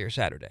Friday or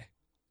Saturday.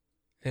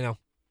 I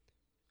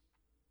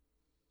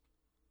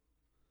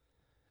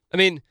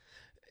mean,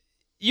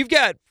 you've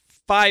got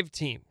 5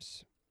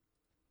 teams.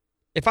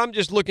 If I'm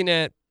just looking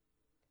at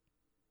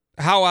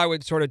how I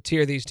would sort of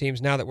tier these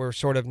teams now that we're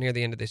sort of near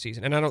the end of the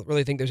season, and I don't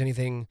really think there's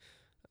anything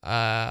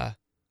that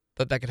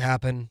could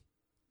happen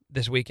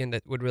this weekend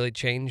that would really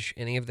change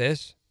any of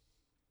this.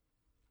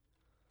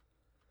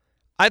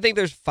 I think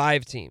there's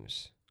 5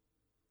 teams.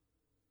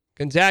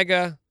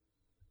 Gonzaga,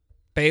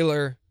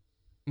 Baylor,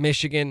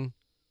 Michigan,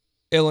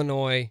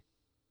 Illinois,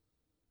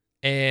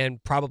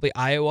 and probably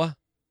Iowa.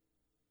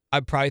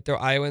 I'd probably throw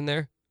Iowa in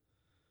there.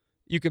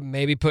 You could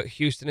maybe put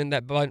Houston in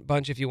that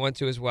bunch if you want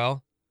to as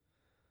well.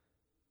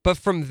 But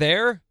from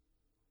there,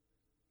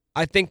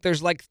 I think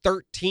there's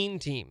 13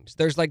 teams.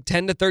 There's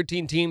 10 to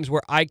 13 teams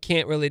where I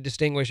can't really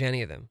distinguish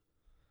any of them.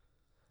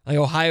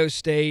 Ohio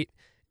State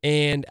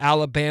and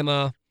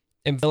Alabama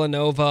and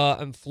Villanova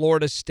and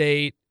Florida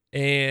State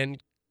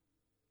and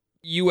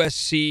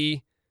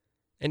USC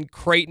and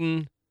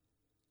Creighton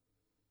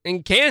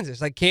and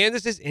Kansas.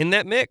 Kansas is in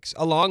that mix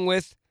along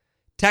with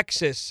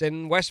Texas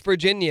and West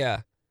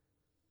Virginia.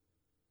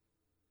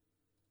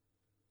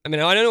 I mean,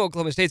 I don't know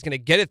Oklahoma State's going to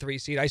get a 3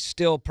 seed. I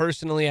still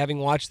personally, having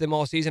watched them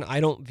all season, I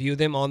don't view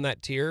them on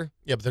that tier.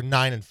 Yeah, but they're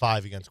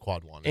 9-5 against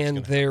Quad 1.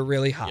 And they're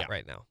really hot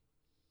right now.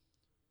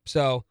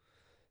 So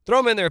throw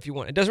them in there if you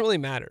want. It doesn't really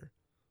matter.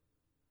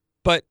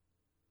 But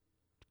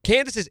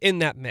Kansas is in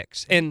that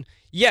mix. And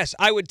yes,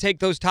 I would take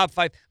those top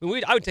 5.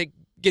 I would take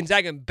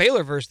Gonzaga and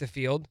Baylor versus the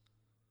field.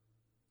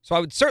 So I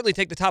would certainly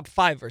take the top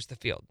 5 versus the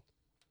field.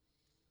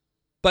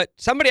 But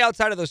somebody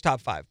outside of those top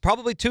 5,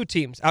 probably 2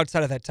 teams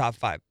outside of that top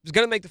 5, is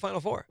going to make the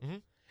Final Four. Mm-hmm.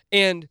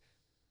 And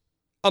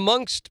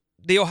amongst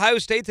the Ohio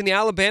States and the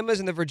Alabamas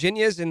and the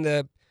Virginias and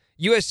the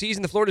USCs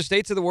and the Florida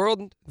States of the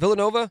world,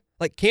 Villanova,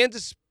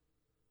 Kansas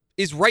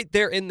is right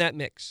there in that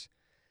mix.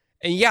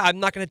 And yeah, I'm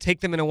not going to take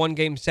them in a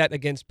 1-game set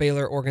against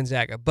Baylor or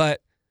Gonzaga,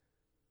 but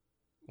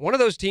one of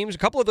those teams, a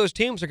couple of those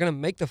teams are going to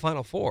make the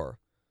Final Four.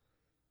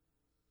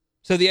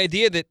 So the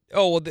idea that,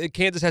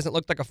 Kansas hasn't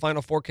looked like a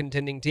Final Four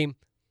contending team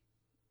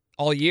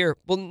all year.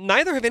 Well,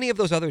 neither have any of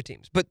those other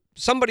teams, but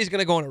somebody's going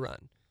to go on a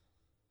run.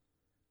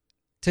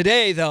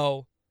 Today,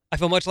 though, I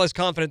feel much less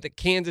confident that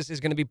Kansas is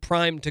going to be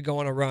primed to go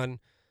on a run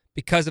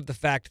because of the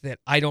fact that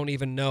I don't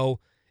even know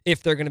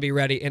if they're going to be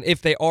ready and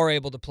if they are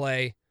able to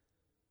play.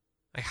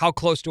 How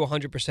close to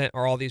 100%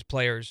 are all these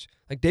players?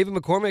 David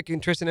McCormick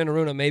and Tristan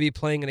Enaruna may be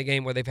playing in a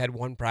game where they've had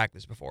 1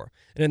 practice before.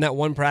 And in that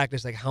 1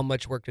 practice, how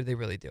much work did they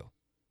really do?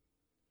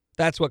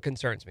 That's what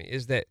concerns me,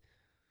 is that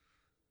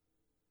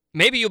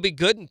maybe you'll be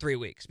good in 3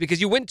 weeks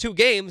because you win 2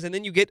 games and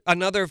then you get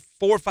another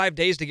 4 or 5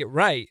 days to get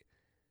right.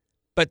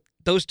 But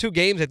those 2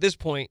 games at this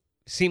point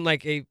seem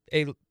like a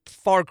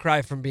far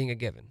cry from being a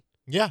given.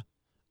 Yeah.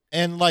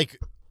 And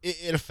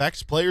it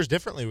affects players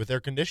differently with their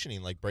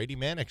conditioning. Brady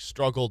Manick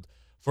struggled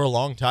for a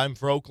long time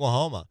for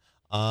Oklahoma.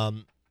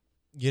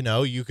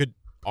 You could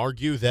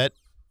argue that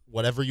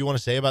whatever you want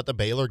to say about the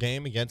Baylor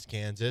game against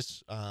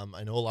Kansas,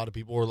 I know a lot of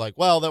people were like,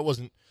 well, that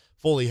wasn't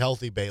fully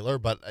healthy Baylor,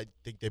 but I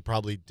think they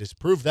probably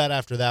disproved that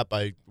after that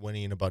by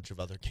winning a bunch of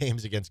other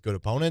games against good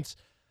opponents.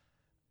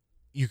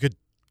 You could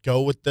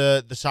go with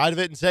the side of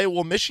it and say,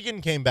 well,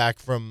 Michigan came back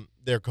from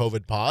their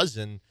COVID pause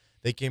and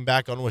they came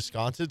back on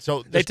Wisconsin.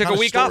 So they took a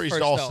week off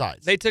first, all though.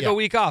 sides. They took a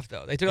week off,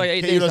 though. They took 8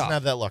 days off. doesn't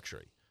have that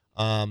luxury.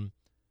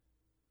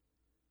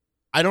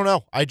 I don't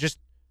know. I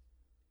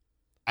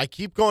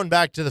keep going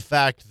back to the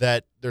fact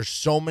that there's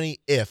so many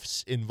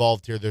ifs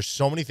involved here. There's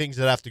so many things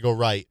that have to go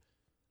right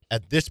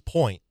at this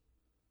point.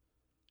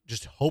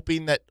 Just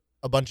hoping that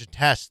a bunch of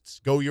tests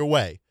go your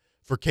way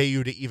for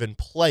KU to even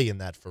play in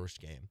that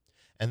first game.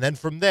 And then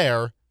from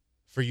there,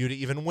 for you to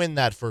even win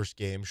that first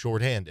game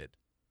shorthanded.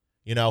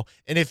 And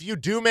if you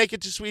do make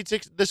it to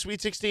the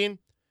Sweet 16,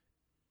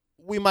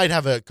 we might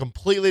have a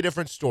completely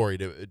different story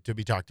to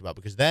be talked about,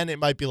 because then it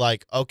might be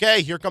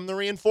okay, here come the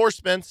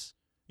reinforcements,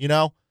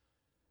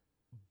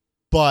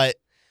 But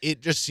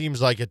it just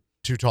seems like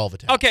too tall of a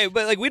task. Okay,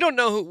 but we don't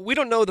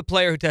know the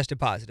player who tested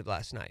positive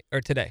last night or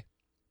today.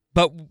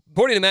 But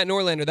according to Matt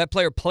Norlander, that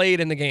player played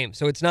in the game.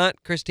 So it's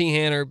not Chris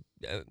Tehan or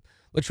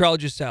Latrell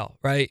Giselle,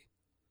 right?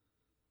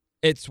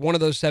 It's one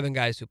of those 7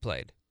 guys who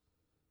played.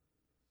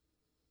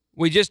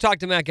 We just talked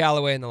to Matt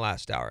Galloway in the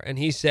last hour, and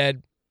he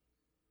said,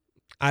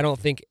 I don't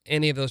think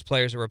any of those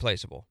players are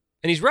replaceable.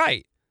 And he's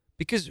right,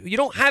 because you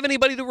don't have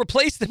anybody to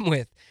replace them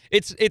with.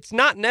 It's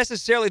not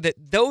necessarily that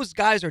those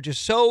guys are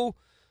just so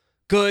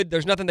good,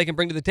 there's nothing they can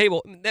bring to the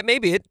table. That may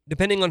be it,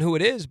 depending on who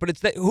it is, but it's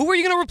that who are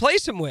you going to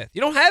replace him with?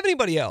 You don't have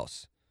anybody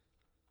else.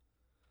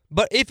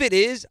 But if it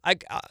is,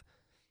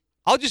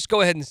 I'll just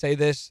go ahead and say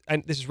this,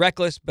 and this is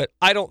reckless, but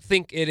I don't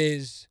think it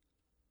is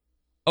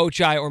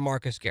Ochai or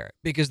Marcus Garrett,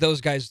 because those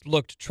guys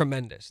looked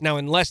tremendous. Now,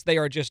 unless they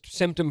are just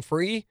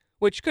symptom-free,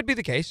 which could be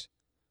the case,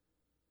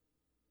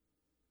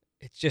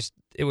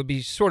 it would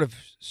be sort of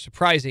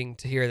surprising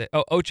to hear that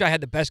Ochai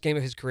had the best game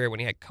of his career when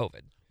he had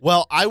COVID.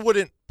 Well, I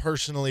wouldn't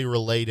personally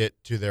relate it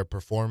to their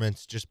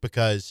performance, just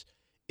because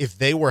if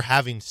they were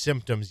having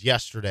symptoms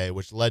yesterday,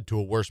 which led to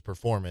a worse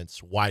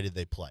performance, why did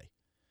they play?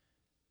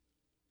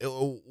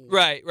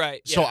 Right. Yeah.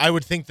 So I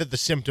would think that the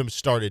symptoms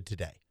started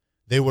today.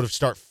 They would have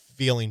started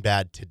feeling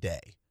bad today.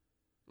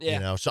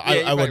 Yeah. So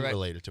Yeah, I wouldn't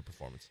relate it to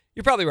performance.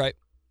 You're probably right.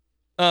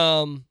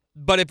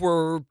 But if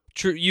we're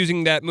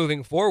using that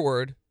moving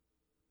forward,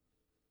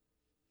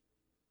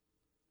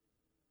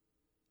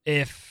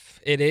 if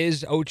it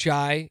is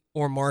Ochai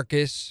or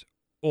Marcus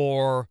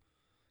or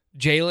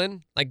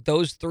Jalen, like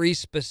those three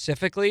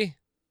specifically,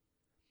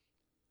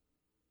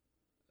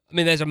 I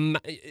mean, there's a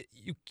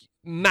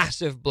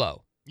massive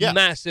blow. Yeah.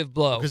 Massive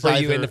blow Because for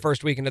you in the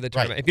first weekend of the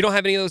tournament. Right. If you don't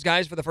have any of those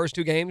guys for the first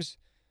two games,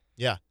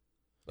 Yeah.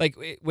 like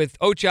with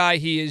Ochai,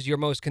 he is your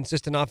most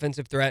consistent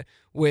offensive threat.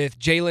 With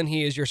Jalen,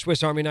 he is your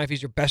Swiss Army knife.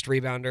 He's your best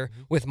rebounder.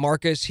 Mm-hmm. With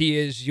Marcus, he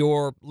is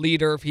your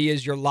leader. He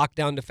is your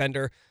lockdown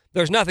defender.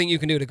 There's nothing you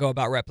can do to go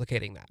about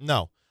replicating that.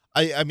 No.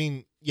 I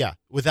mean, yeah,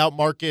 without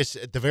Marcus,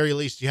 at the very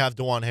least, you have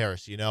DeJuan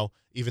Harris,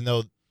 even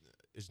though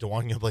is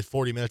DeJuan going to play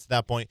 40 minutes at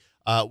that point.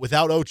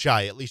 Without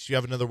Ochai, at least you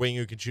have another wing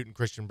who can shoot in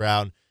Christian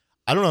Brown.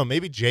 I don't know,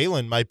 maybe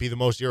Jalen might be the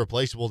most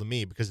irreplaceable to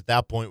me, because at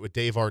that point, with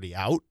Dave already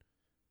out,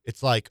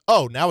 it's like,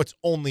 oh, now it's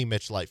only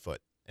Mitch Lightfoot,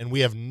 and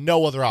we have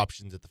no other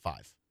options at the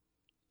 5.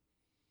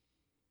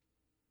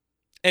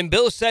 And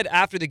Bill said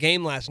after the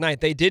game last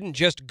night, they didn't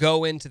just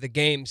go into the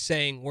game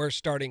saying we're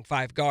starting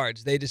 5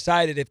 guards. They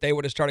decided if they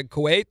would have started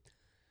Kuwait,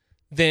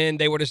 then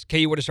KU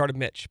would have started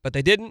Mitch. But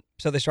they didn't,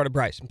 so they started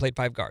Bryce and played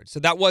 5 guards.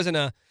 So that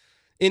wasn't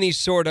any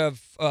sort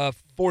of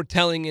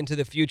foretelling into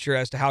the future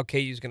as to how KU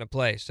is going to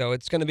play. So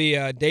it's going to be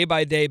a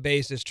day-by-day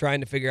basis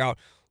trying to figure out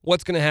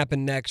what's going to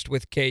happen next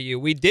with KU.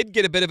 We did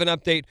get a bit of an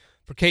update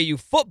for KU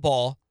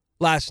football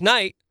last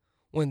night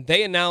when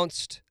they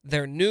announced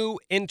their new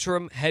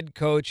interim head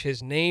coach.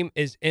 His name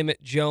is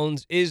Emmett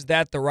Jones. Is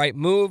that the right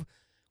move?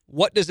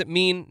 What does it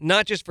mean,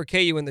 not just for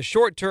KU in the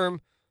short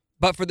term,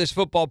 but for this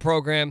football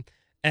program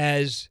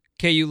as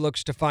KU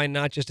looks to find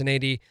not just an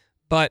AD,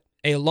 but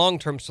a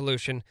long-term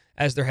solution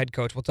as their head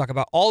coach? We'll talk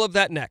about all of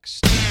that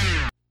next.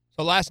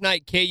 So last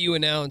night, KU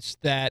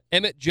announced that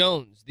Emmett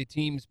Jones, the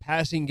team's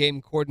passing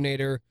game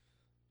coordinator,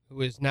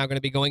 who is now going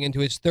to be going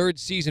into his 3rd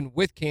season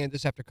with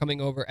Kansas after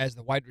coming over as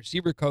the wide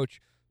receiver coach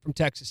from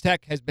Texas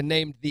Tech, has been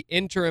named the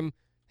interim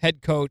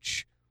head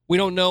coach. We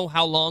don't know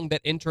how long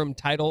that interim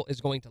title is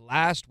going to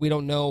last. We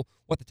don't know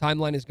what the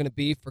timeline is going to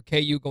be for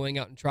KU going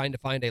out and trying to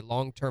find a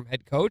long-term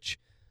head coach.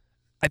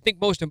 I think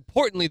most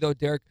importantly, though,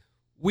 Derek,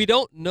 we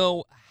don't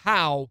know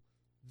how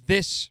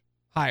this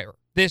hire,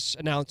 this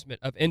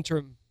announcement of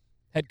interim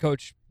head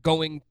coach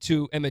going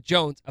to Emmett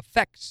Jones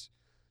affects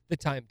the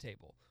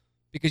timetable,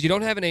 because you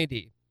don't have an AD,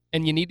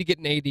 and you need to get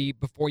an AD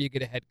before you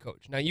get a head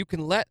coach. Now, you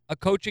can let a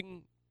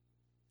coaching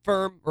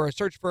firm or a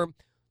search firm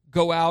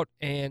go out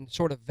and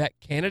sort of vet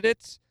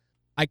candidates.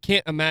 I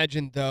can't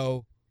imagine,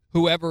 though,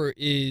 whoever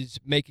is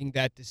making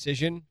that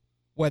decision,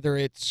 whether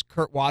it's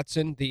Kurt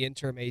Watson, the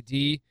interim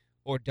AD,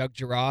 or Doug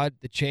Girard,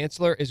 the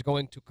chancellor, is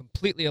going to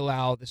completely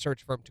allow the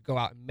search firm to go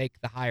out and make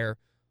the hire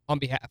on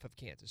behalf of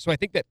Kansas. So I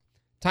think that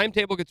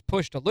timetable gets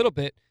pushed a little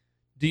bit.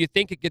 Do you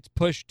think it gets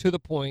pushed to the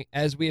point,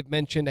 as we have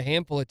mentioned a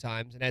handful of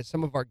times, and as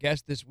some of our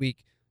guests this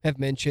week have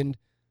mentioned,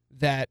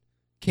 that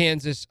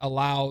Kansas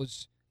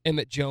allows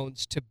Emmett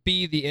Jones to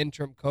be the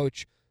interim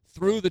coach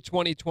through the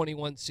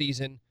 2021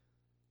 season,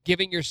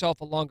 giving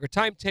yourself a longer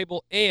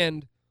timetable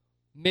and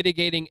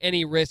mitigating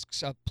any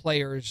risks of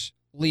players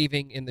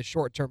leaving in the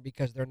short term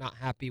because they're not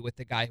happy with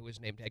the guy who was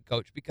named head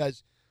coach?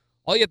 Because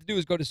all you have to do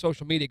is go to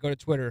social media, go to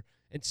Twitter,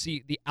 and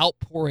see the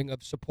outpouring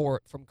of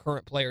support from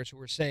current players who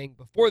were saying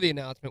before the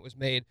announcement was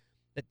made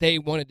that they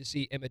wanted to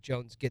see Emmett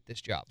Jones get this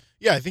job.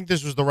 Yeah, I think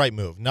this was the right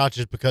move, not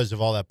just because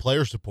of all that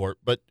player support,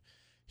 but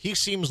he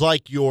seems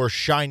like your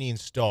shining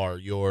star,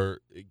 your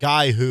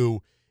guy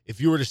who,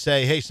 if you were to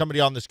say, hey, somebody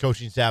on this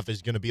coaching staff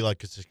is going to be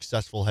like a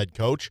successful head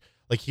coach,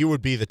 like he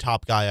would be the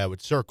top guy I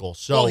would circle.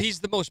 So, well, he's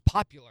the most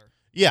popular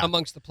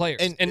amongst the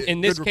players. And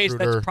in this case,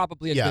 that's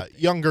probably a good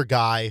thing. Younger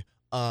guy.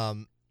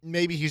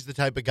 Maybe he's the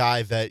type of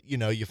guy that,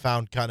 you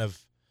found kind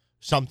of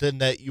something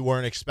that you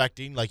weren't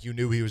expecting. Like you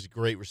knew he was a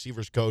great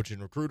receivers coach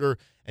and recruiter,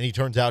 and he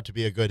turns out to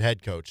be a good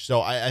head coach.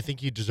 So I think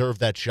he deserved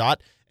that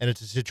shot, and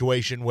it's a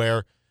situation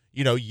where,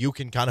 you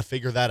can kind of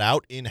figure that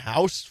out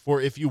in-house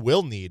for if you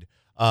will need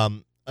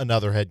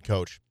another head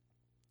coach.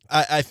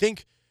 I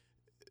think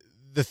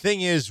the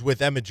thing is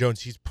with Emmett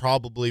Jones, he's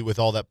probably, with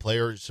all that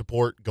player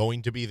support,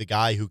 going to be the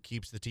guy who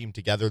keeps the team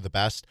together the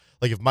best.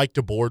 Like if Mike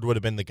DeBoard would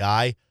have been the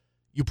guy,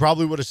 you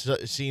probably would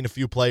have seen a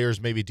few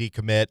players maybe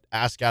decommit,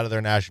 ask out of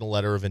their national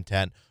letter of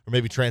intent, or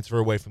maybe transfer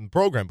away from the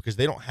program because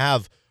they don't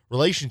have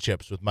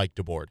relationships with Mike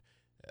DeBoard.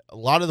 A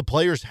lot of the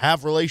players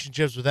have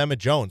relationships with Emmett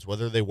Jones,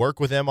 whether they work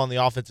with him on the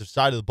offensive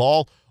side of the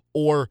ball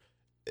or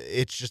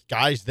it's just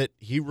guys that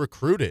he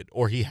recruited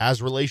or he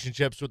has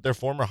relationships with their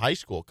former high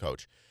school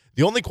coach.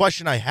 The only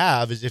question I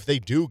have is if they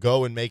do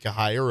go and make a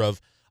hire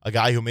of a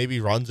guy who maybe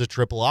runs a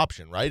triple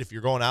option, right? If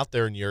you're going out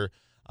there and you're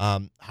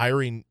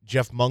hiring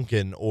Jeff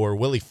Monken or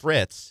Willie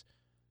Fritz,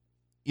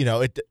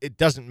 it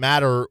doesn't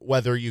matter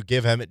whether you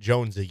give Emmett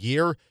Jones a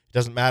year. It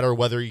doesn't matter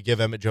whether you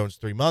give Emmett Jones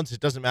 3 months. It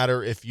doesn't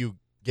matter if you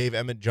gave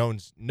Emmett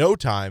Jones no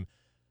time.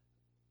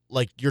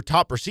 Like, your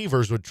top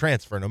receivers would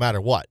transfer no matter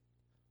what.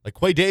 Like,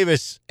 Quay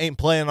Davis ain't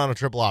playing on a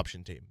triple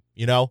option team,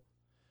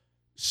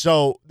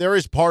 So there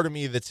is part of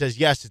me that says,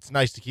 yes, it's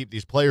nice to keep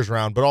these players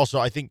around, but also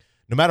I think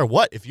no matter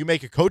what, if you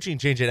make a coaching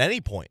change at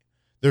any point,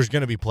 there's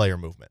going to be player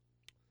movement.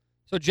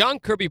 So John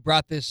Kirby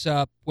brought this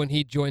up when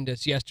he joined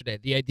us yesterday,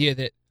 the idea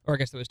that, or I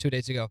guess that was 2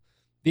 days ago,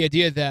 the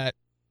idea that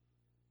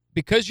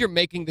because you're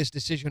making this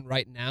decision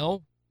right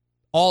now,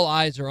 all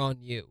eyes are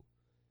on you.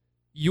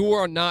 You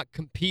are not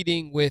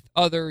competing with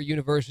other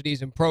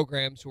universities and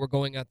programs who are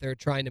going out there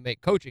trying to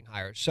make coaching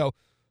hires. So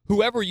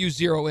whoever you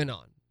zero in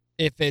on,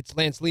 if it's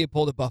Lance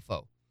Leopold at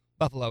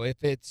Buffalo,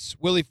 if it's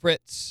Willie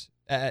Fritz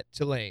at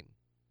Tulane,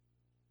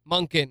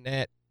 Monken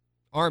at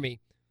Army,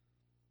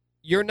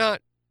 you're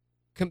not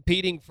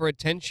competing for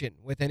attention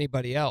with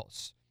anybody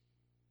else.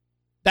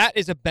 That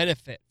is a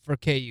benefit for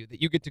KU,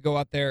 that you get to go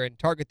out there and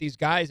target these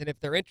guys, and if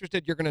they're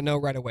interested, you're going to know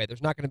right away.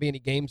 There's not going to be any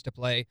games to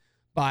play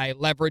by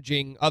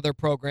leveraging other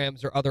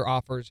programs or other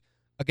offers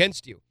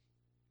against you.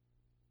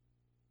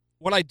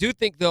 What I do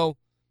think, though,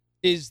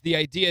 is the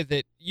idea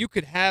that you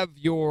could have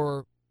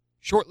your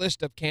short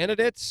list of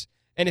candidates,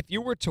 and if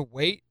you were to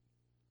wait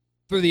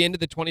through the end of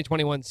the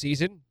 2021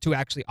 season to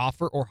actually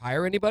offer or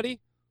hire anybody,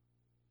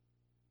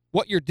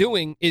 what you're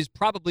doing is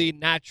probably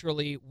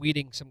naturally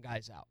weeding some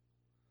guys out,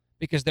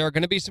 because there are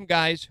going to be some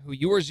guys who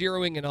you are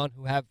zeroing in on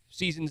who have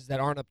seasons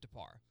that aren't up to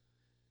par.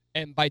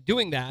 And by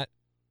doing that,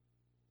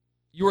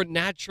 you are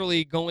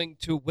naturally going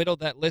to whittle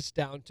that list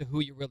down to who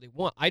you really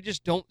want. I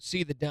just don't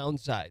see the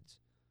downsides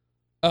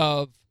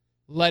of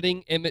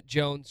letting Emmett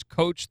Jones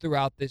coach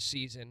throughout this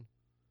season.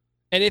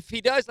 And if he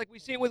does, like we've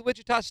seen with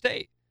Wichita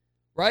State,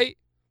 right?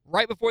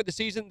 Right before the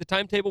season, the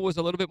timetable was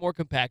a little bit more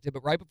compacted,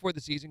 but right before the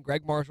season,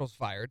 Greg Marshall's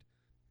fired.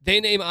 They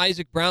name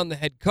Isaac Brown the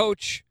head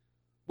coach.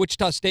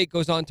 Wichita State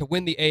goes on to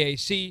win the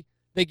AAC.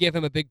 They give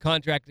him a big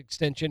contract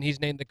extension. He's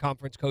named the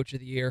conference coach of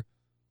the year.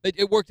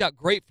 It worked out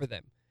great for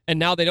them. And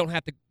now they don't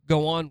have to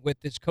go on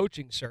with this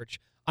coaching search.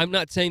 I'm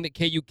not saying that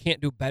KU can't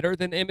do better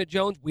than Emmett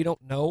Jones. We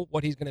don't know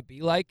what he's going to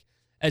be like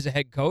as a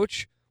head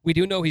coach. We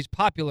do know he's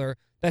popular.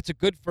 That's a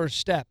good first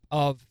step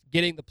of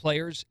getting the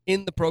players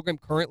in the program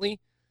currently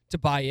to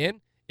buy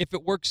in. If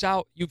it works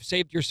out, you've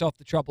saved yourself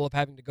the trouble of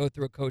having to go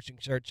through a coaching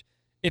search.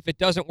 If it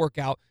doesn't work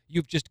out,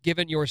 you've just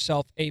given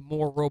yourself a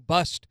more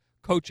robust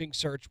coaching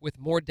search with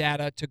more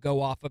data to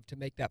go off of to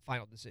make that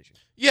final decision.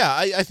 Yeah,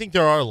 I think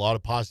there are a lot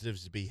of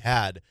positives to be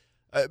had.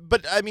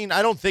 But, I mean,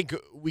 I don't think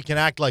we can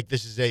act like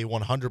this is a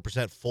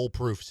 100%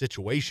 foolproof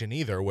situation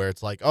either, where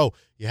it's like, oh,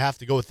 you have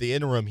to go with the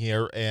interim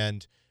here,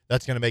 and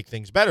that's going to make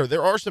things better.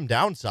 There are some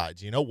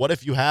downsides. What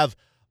if you have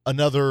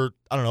another,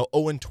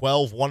 0-12,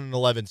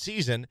 1-11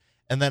 season,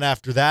 and then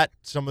after that,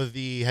 some of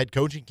the head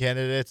coaching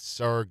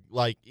candidates are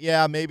like,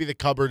 yeah, maybe the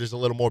cupboard is a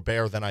little more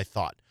bare than I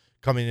thought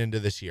coming into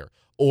this year.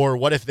 Or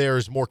what if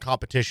there's more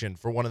competition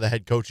for one of the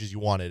head coaches you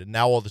wanted, and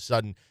now all of a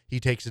sudden he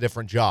takes a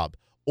different job?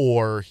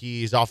 Or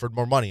he's offered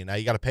more money, and now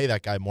you got to pay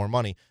that guy more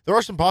money. There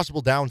are some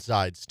possible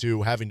downsides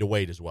to having to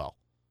wait as well.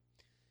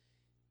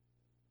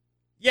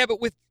 Yeah,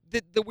 but with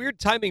the weird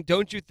timing,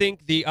 don't you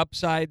think the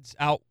upsides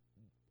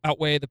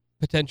outweigh the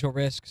potential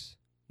risks?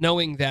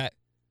 Knowing that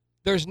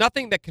there's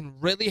nothing that can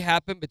really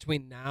happen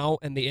between now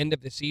and the end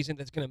of the season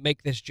that's going to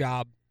make this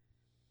job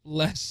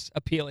less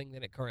appealing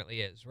than it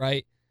currently is,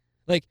 right?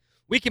 Like,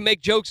 we can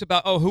make jokes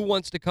about, who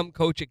wants to come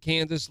coach at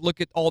Kansas?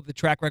 Look at all the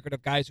track record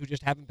of guys who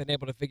just haven't been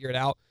able to figure it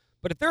out.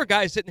 But if there are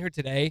guys sitting here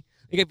today,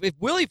 like if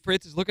Willie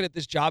Fritz is looking at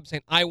this job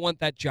saying, I want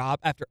that job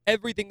after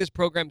everything this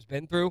program's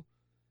been through,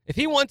 if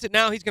he wants it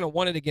now, he's going to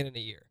want it again in a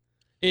year.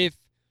 If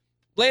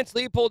Lance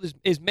Leopold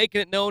is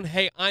making it known,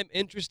 hey, I'm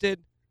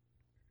interested,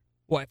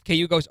 if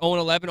KU goes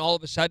 0-11, all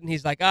of a sudden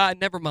he's like,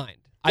 never mind.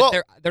 Well,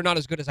 they're not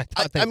as good as I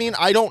thought they were.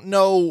 I don't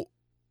know.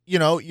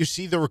 You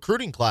see the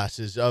recruiting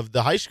classes of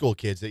the high school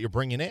kids that you're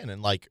bringing in,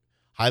 and like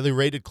highly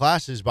rated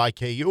classes by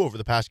KU over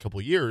the past couple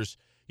of years.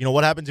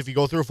 What happens if you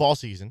go through a fall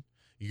season?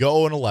 You go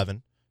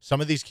 0-11, some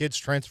of these kids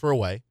transfer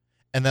away,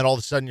 and then all of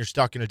a sudden you're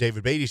stuck in a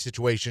David Beatty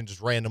situation just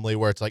randomly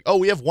where it's like,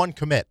 we have one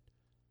commit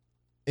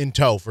in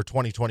tow for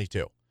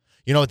 2022.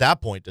 At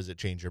that point, does it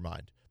change your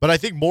mind? But I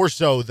think more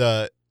so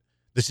the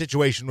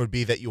situation would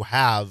be that you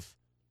have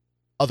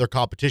other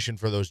competition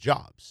for those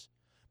jobs.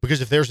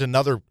 Because if there's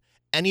another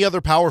any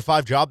other Power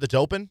 5 job that's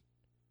open,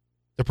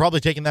 they're probably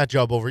taking that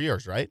job over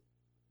yours, right?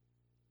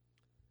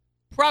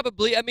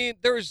 Probably. I mean,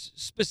 there's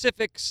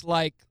specifics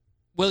like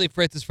Willie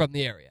Fritz is from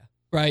the area,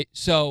 right?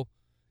 So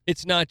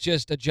it's not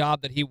just a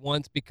job that he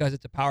wants because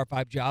it's a Power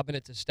 5 job and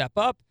it's a step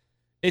up.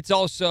 It's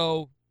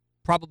also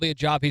probably a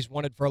job he's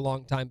wanted for a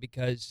long time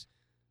because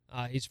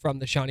he's from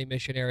the Shawnee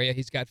Mission area.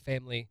 He's got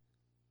family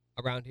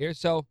around here.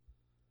 So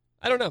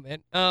I don't know,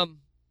 man.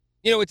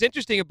 What's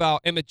interesting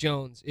about Emmett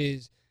Jones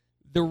is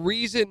the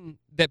reason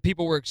that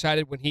people were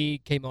excited when he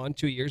came on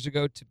 2 years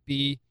ago to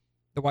be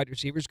the wide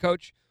receivers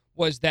coach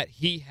was that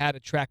he had a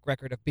track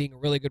record of being a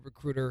really good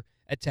recruiter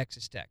at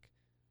Texas Tech,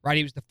 right?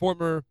 He was the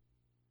former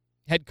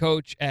head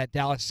coach at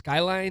Dallas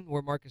Skyline,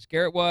 where Marcus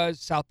Garrett was,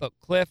 South Oak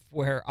Cliff,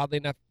 where, oddly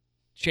enough,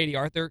 Shady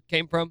Arthur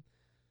came from.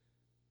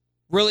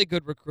 Really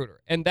good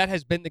recruiter, and that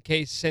has been the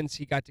case since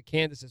he got to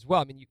Kansas as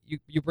well. I mean,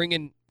 you bring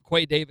in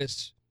Quay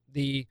Davis,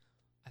 I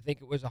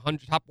think it was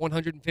top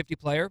 150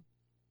 player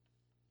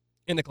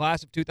in the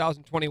class of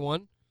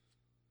 2021.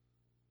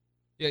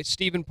 Yeah,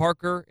 Stephen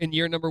Parker in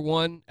year number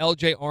 1,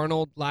 L.J.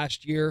 Arnold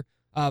last year,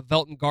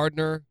 Velton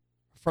Gardner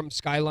from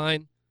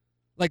Skyline.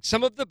 Like,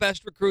 some of the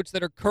best recruits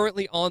that are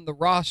currently on the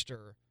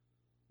roster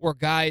were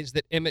guys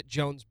that Emmett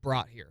Jones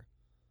brought here.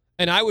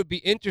 And I would be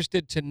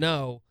interested to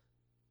know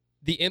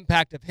the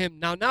impact of him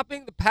now, not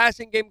being the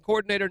passing game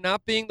coordinator,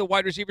 not being the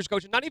wide receivers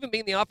coach, and not even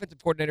being the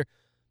offensive coordinator,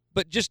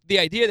 but just the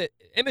idea that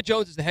Emmett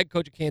Jones is the head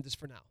coach of Kansas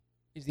for now.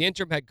 He's the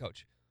interim head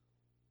coach.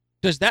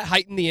 Does that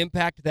heighten the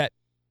impact that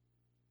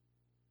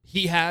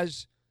he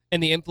has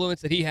and the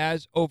influence that he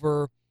has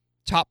over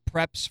top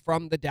preps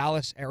from the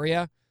Dallas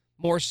area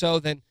more so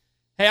than,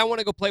 hey, I want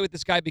to go play with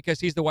this guy because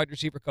he's the wide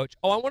receiver coach.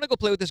 Oh, I want to go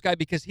play with this guy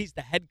because he's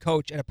the head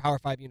coach at a Power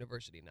 5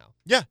 university now.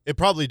 Yeah, it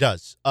probably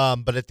does.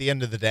 But at the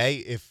end of the day,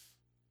 if,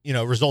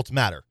 results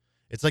matter.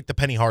 It's like the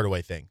Penny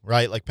Hardaway thing,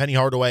 right? Like Penny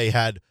Hardaway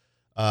had,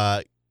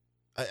 I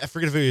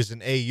forget if he was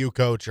an AAU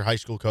coach or high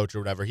school coach or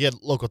whatever. He had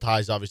local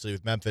ties, obviously,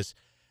 with Memphis.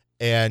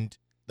 And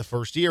the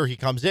first year he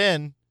comes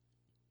in,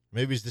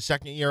 maybe it's the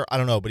second year, I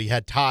don't know, but he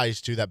had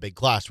ties to that big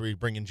class where he'd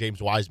bring in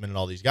James Wiseman and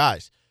all these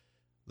guys.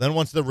 Then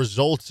once the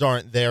results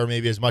aren't there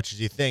maybe as much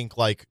as you think,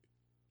 like,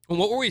 and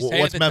what were we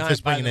saying what's at the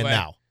Memphis time, bringing in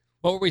now?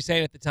 What were we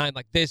saying at the time?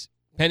 Like, this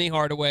Penny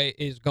Hardaway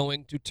is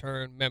going to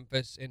turn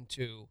Memphis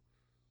into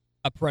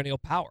a perennial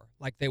power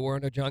like they were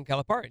under John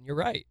Calipari. And you're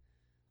right.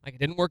 Like, it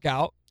didn't work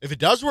out. If it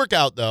does work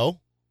out,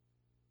 though,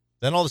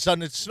 then all of a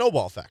sudden it's a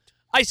snowball effect.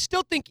 I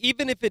still think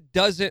even if it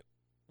doesn't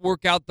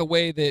work out the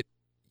way that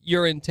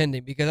you're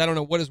intending, because I don't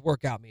know, what does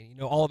work out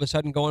mean? All of a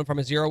sudden going from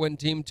a 0-win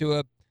team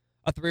to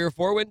a 3 or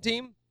 4-win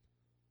team?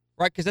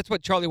 Right? Because that's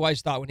what Charlie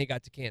Weiss thought when he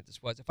got to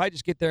Kansas was, if I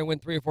just get there and win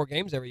 3 or 4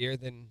 games every year,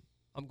 then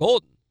I'm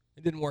golden.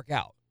 It didn't work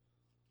out.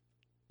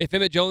 If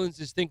Emmett Jones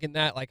is thinking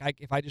that, like,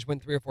 if I just win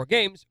 3 or 4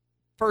 games,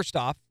 first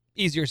off,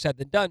 easier said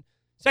than done.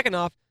 Second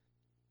off,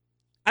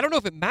 I don't know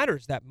if it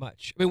matters that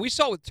much. I mean, we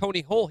saw with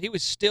Tony Hull, he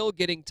was still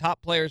getting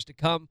top players to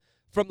come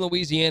from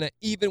Louisiana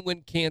even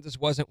when Kansas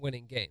wasn't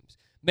winning games.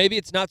 Maybe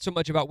it's not so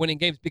much about winning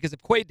games, because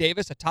if Quay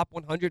Davis, a top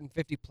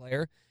 150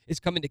 player,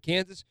 is coming to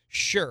Kansas,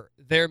 sure,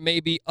 there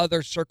may be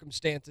other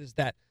circumstances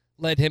that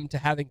led him to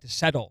having to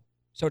settle,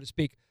 so to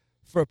speak,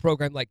 for a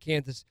program like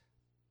Kansas.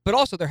 But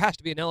also there has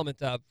to be an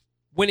element of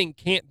winning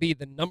can't be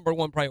the number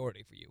one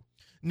priority for you.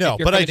 No,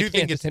 but I do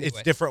think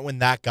it's different when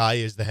that guy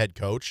is the head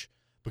coach,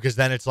 because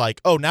then it's like,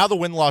 oh, now the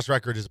win-loss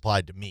record is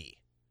applied to me,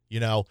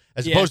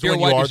 as opposed to when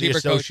you are the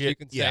associate.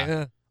 Coach, you can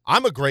say,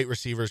 I'm a great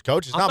receivers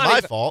coach. It's not my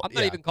fault. I'm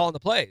not even calling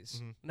the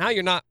plays. Mm-hmm. Now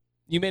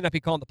you may not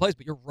be calling the plays,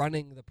 but you're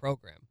running the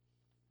program.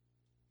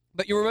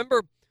 But you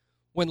remember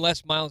when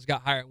Les Miles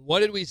got hired,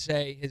 what did we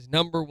say his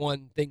number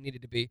one thing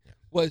needed to be?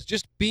 Was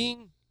just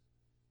being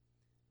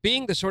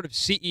the sort of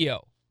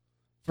CEO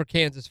for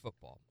Kansas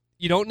football.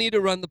 You don't need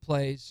to run the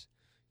plays.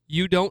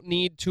 You don't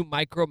need to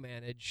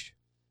micromanage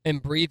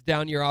and breathe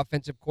down your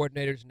offensive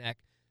coordinator's neck.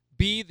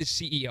 Be the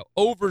CEO.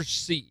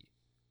 Oversee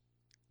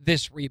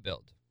this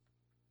rebuild.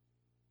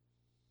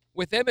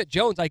 With Emmett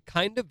Jones, I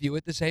kind of view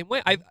it the same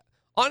way. I've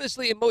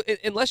honestly,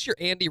 unless you're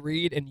Andy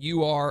Reid and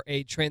you are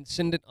a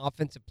transcendent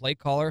offensive play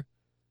caller,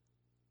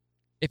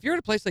 if you're at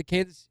a place like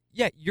Kansas,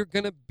 you're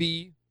going to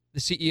be the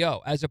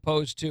CEO, as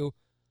opposed to,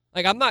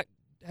 like,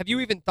 have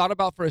you even thought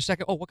about for a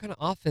second, what kind of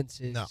offense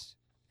is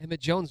Emmett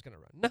Jones going to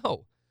run?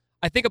 No.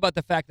 I think about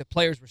the fact that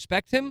players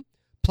respect him,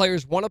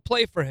 players want to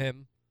play for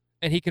him,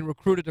 and he can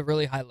recruit at a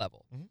really high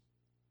level. Mm-hmm.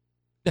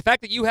 The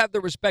fact that you have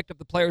the respect of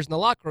the players in the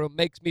locker room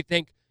makes me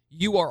think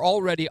you are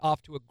already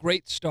off to a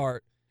great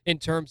start in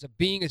terms of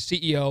being a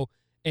CEO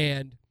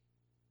and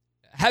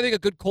having a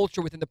good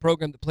culture within the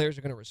program that players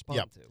are going to respond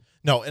to.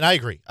 No, and I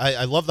agree.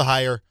 I love the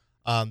hire,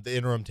 the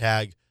interim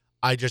tag.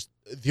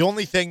 The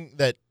only thing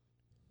that,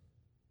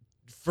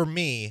 for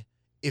me,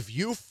 if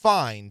you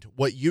find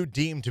what you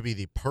deem to be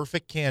the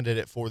perfect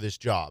candidate for this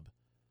job,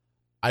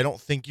 I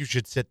don't think you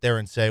should sit there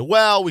and say,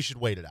 well, we should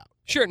wait it out.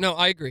 Sure, no,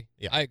 I agree.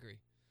 Yeah. I agree.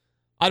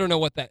 I don't know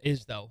what that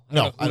is, though. I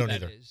don't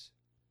either.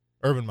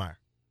 Urban Meyer.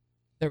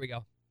 There we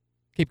go.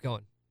 Keep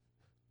going.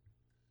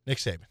 Nick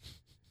Saban.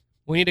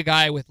 We need a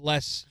guy with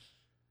less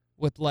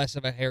with less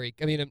of a hairy.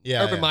 I mean,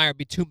 Yeah, Urban yeah. Meyer would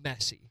be too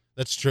messy.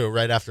 That's true.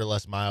 Right after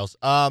Les Miles.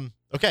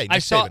 Okay. I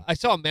Nick saw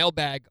Saban. a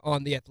mailbag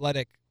on The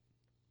Athletic.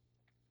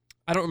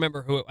 I don't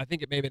remember who. I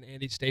think it may have been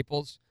Andy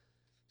Staples.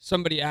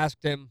 Somebody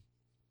asked him,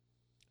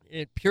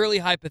 purely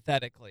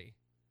hypothetically,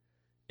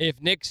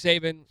 if Nick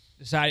Saban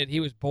decided he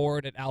was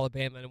bored at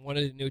Alabama and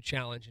wanted a new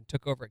challenge and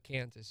took over at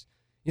Kansas,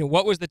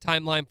 what was the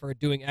timeline for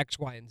doing X,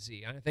 Y, and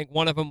Z? And I think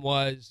one of them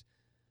was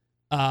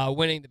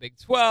winning the Big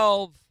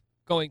 12,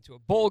 going to a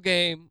bowl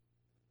game,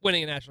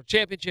 winning a national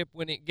championship,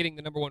 getting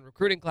the number 1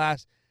 recruiting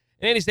class.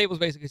 And Andy Staples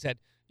basically said,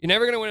 you're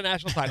never going to win a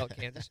national title at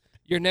Kansas.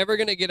 You're never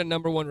going to get a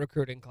number 1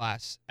 recruiting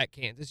class at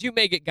Kansas. You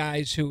may get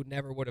guys who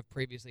never would have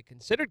previously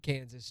considered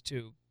Kansas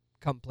to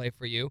come play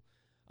for you.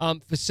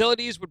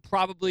 Facilities would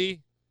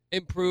probably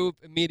improve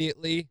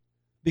immediately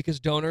because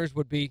donors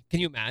would be, can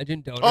you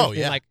imagine donors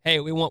being like, hey,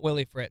 we want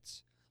Willie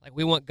Fritz. Like,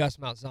 we want Gus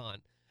Malzahn.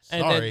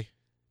 Sorry.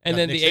 And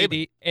then the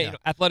Nick AD, Saban.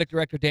 athletic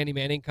director Danny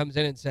Manning comes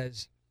in and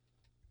says,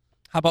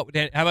 how about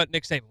Nick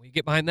Saban? Will you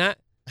get behind that?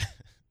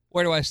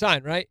 Where do I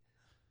sign, right?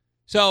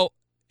 So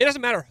it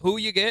doesn't matter who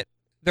you get.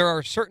 There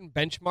are certain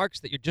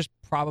benchmarks that you're just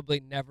probably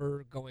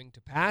never going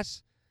to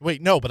pass.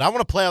 Wait, no, but I want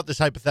to play out this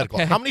hypothetical.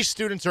 Okay. How many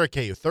students are at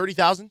KU?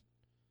 30,000?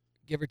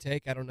 Give or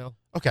take, I don't know.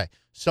 Okay.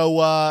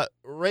 So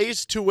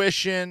raise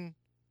tuition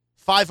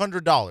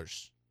 $500.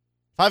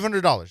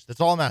 $500.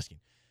 That's all I'm asking.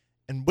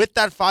 And with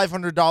that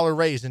 $500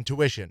 raise in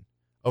tuition,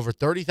 over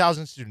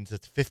 30,000 students,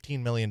 that's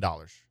 $15 million,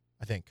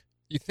 I think.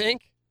 You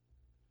think?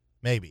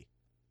 Maybe.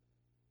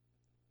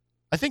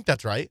 I think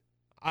that's right.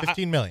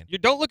 $15 million. You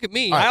don't look at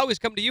me. All right. I always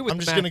come to you with I'm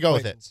the just math going to go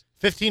with it.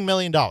 equations. $15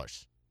 million. That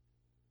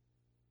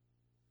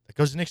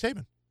goes to Nick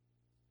Saban.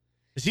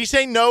 Is he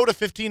saying no to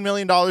 $15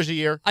 million a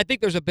year? I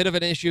think there's a bit of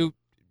an issue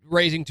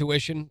raising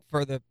tuition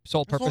for the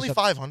sole It's purpose only of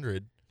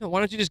 $500. No, why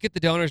don't you just get the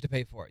donors to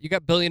pay for it? You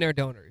got billionaire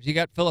donors. You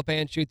got Philip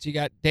Anschutz. You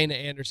got Dana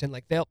Anderson.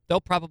 Like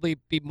they'll probably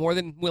be more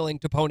than willing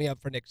to pony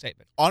up for Nick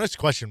Saban. Honest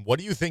question, what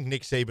do you think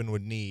Nick Saban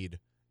would need?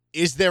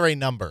 Is there a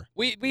number?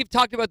 We've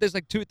talked about this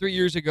like 2-3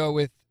 years ago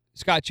with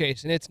Scott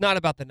Chase, and it's not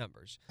about the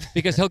numbers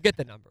because he'll get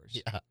the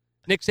numbers. Yeah.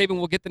 Nick Saban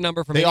will get the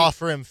number from They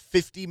offer him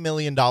 $50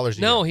 million a year.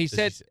 No, he Does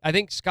said. say? I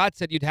think Scott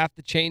said you'd have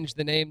to change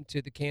the name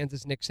to the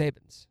Kansas Nick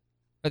Sabans,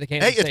 or the Hey,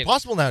 Kansas. it's Sabans.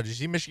 possible now. Did you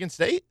see Michigan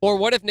State? Or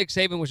what if Nick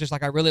Saban was just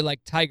like, I really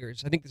like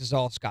Tigers? I think this is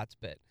all Scott's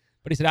bit,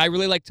 but he said I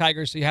really like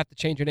Tigers, so you have to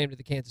change your name to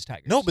the Kansas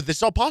Tigers. No, but this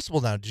is all possible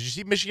now. Did you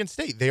see Michigan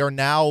State? They are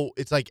now,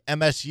 it's like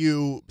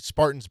MSU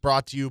Spartans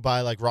brought to you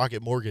by like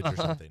Rocket Mortgage or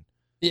something.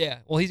 Yeah,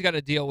 well, he's got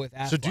to deal with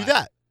Aflac. So do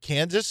that.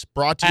 Kansas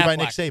brought to you by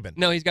Nick Saban.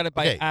 No, he's got it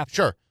by Okay, Aflac.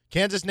 sure.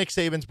 Kansas Nick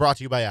Saban's brought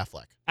to you by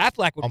Aflac.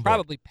 Aflac would On board.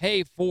 probably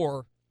pay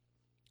for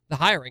the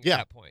hiring Yeah. at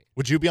that point.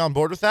 Would you be on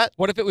board with that?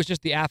 What if it was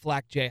just the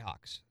Aflac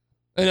Jayhawks?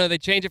 Oh, no, they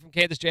change it from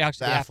Kansas Jayhawks to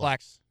the Aflac.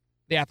 Aflacs.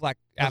 The Aflac.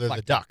 No, they're Aflac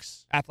the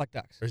Ducks. Aflac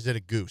Ducks. Or is it a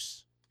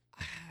goose?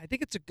 I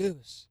think it's a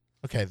goose.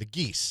 Okay, the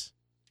Geese.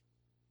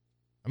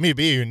 I mean, it'd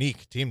be a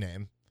unique team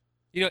name.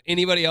 You know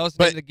anybody else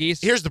But named the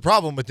Geese? Here's the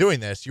problem with doing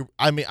this.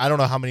 I don't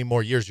know how many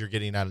more years you're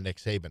getting out of Nick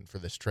Saban for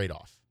this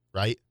trade-off,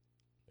 right?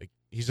 Like,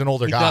 he's an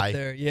older He's guy. up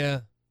there,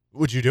 yeah.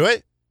 Would you do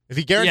it? If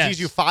he guarantees Yes.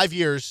 you 5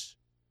 years,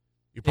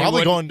 you're He probably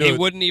wouldn't- going He to.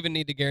 wouldn't even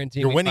need to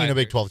guarantee You're me winning 5 a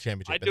Big years. 12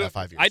 championship I'd in do that it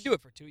 5 years. I'd do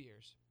it for 2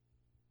 years.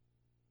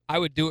 I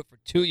would do it for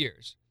 2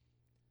 years.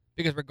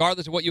 Because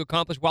regardless of what you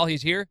accomplish while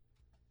he's here,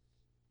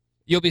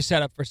 you'll be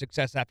set up for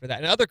success after that.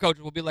 And other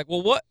coaches will be like,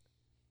 well, what?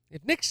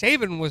 If Nick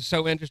Saban was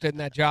so interested in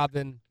that job,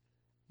 then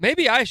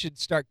maybe I should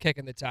start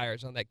kicking the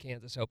tires on that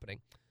Kansas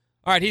opening.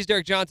 All right, he's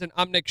Derek Johnson.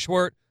 I'm Nick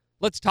Schwert.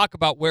 Let's talk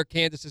about where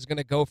Kansas is going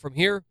to go from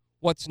here,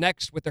 what's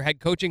next with their head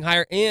coaching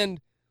hire,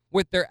 and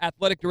with their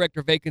athletic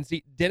director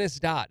vacancy. Dennis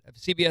Dodd of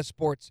CBS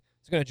Sports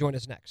is going to join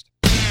us next.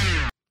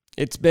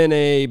 It's been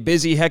a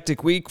busy,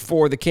 hectic week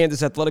for the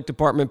Kansas Athletic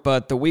Department,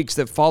 but the weeks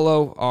that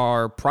follow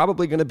are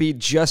probably going to be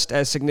just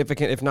as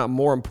significant, if not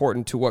more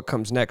important, to what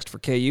comes next for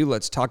KU.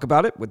 Let's talk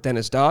about it with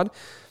Dennis Dodd.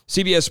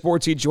 CBS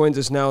Sports, he joins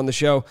us now on the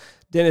show.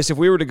 Dennis, if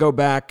we were to go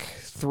back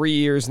 3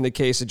 years in the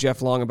case of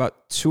Jeff Long,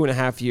 about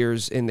 2.5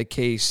 years in the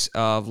case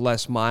of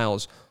Les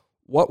Miles,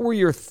 what were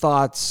your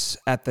thoughts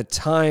at the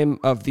time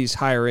of these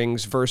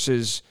hirings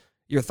versus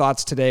your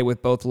thoughts today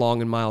with both Long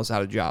and Miles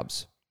out of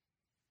jobs?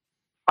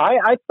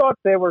 I thought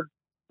they were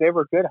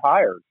good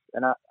hires,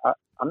 and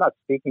I'm not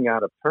speaking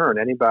out of turn.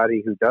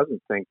 Anybody who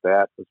doesn't think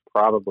that was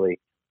probably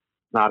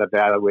not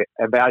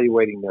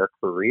evaluating their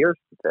careers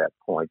at that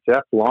point.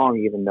 Jeff Long,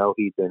 even though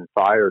he'd been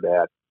fired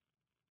at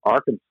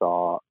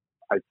Arkansas,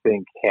 I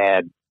think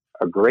had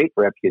a great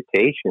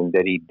reputation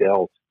that he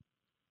built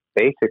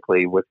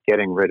basically with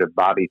getting rid of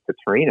Bobby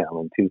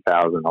Petrino in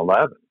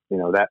 2011. You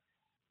know, that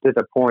to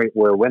the point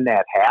where when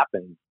that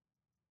happened,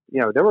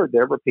 you know, there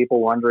were people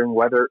wondering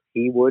whether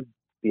he would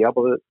be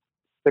able to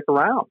stick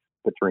around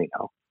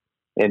Petrino.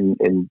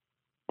 And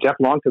Jeff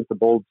Long took the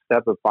bold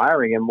step of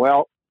firing him.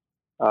 Well,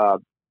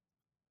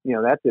 you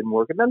know, that didn't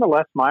work. And then the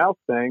Les Miles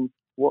thing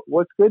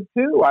was good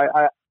too.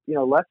 You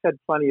know, Les had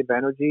plenty of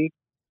energy.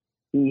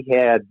 He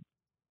had,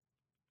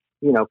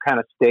 you know, kind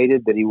of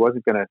stated that he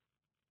wasn't going to,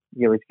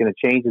 you know, he's going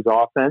to change his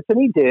offense,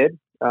 and he did.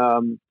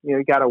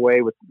 He got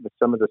away with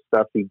some of the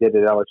stuff he did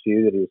at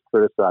LSU that he was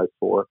criticized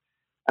for.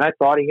 And I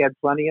thought he had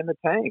plenty in the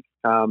tank.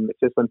 It's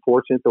just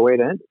unfortunate the way it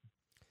ended.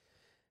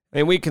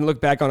 And we can look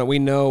back on it. We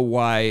know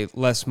why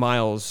Les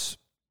Miles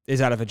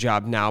is out of a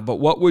job now, but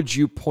what would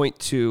you point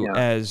to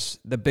as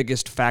the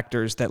biggest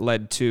factors that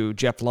led to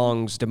Jeff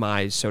Long's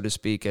demise, so to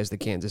speak, as the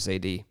Kansas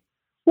AD?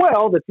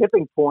 Well, the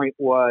tipping point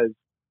was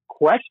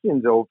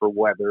questions over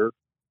whether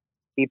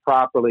he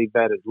properly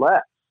vetted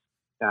Les.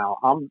 Now,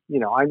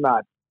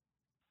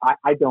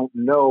 I don't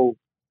know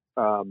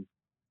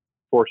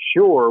for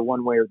sure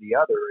one way or the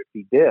other if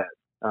he did.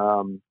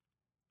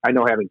 I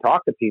know, having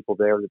talked to people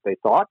there, that they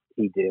thought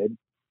he did.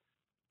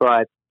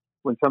 But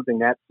when something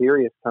that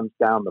serious comes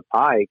down the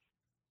pike,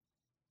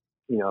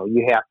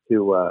 you have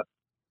to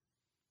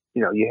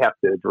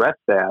address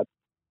that.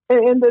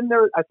 And then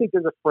I think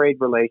there's a frayed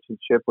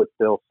relationship with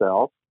Bill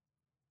Self.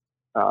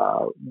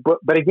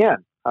 But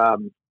again,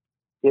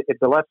 if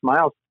the Les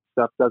Miles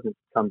stuff doesn't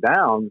come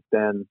down,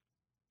 then,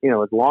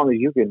 as long as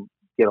you can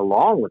get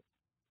along with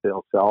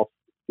Bill Self,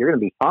 you're going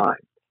to be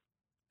fine.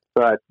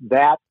 But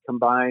that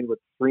combined with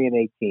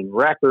 3-18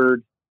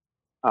 record,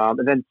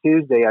 and then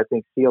Tuesday, I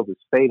think, sealed his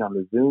fate on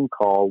the Zoom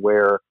call,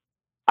 where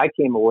I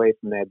came away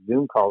from that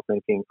Zoom call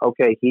thinking,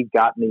 okay, he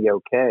got me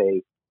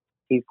okay.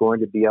 He's going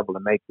to be able to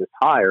make this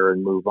hire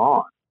and move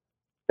on.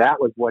 That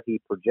was what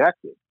he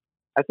projected.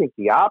 I think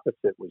the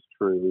opposite was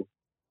true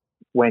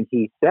when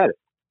he said it.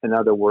 In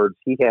other words,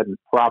 he hadn't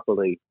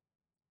properly,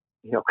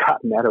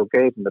 gotten that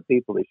okay from the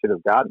people he should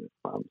have gotten it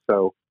from.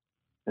 So,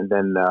 and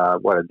then, a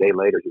day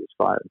later he was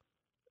fired.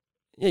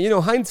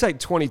 Yeah, hindsight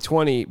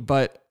 2020,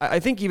 but I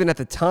think even at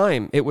the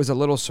time, it was a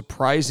little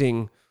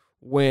surprising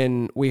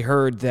when we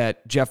heard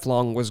that Jeff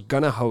Long was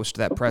going to host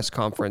that press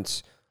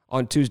conference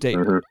on Tuesday.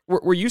 Mm-hmm.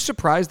 Were you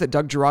surprised that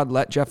Doug Girard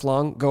let Jeff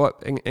Long go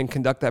up and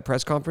conduct that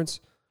press conference?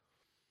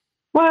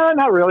 Well,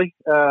 not really.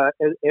 As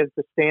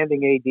the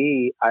standing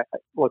AD,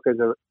 look, as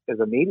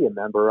a media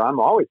member, I'm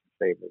always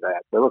in favor of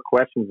that. There were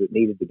questions that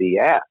needed to be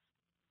asked,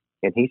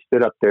 and he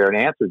stood up there and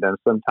answered them,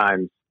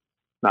 sometimes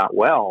not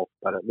well,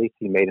 but at least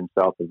he made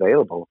himself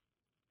available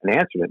and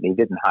answered it, and he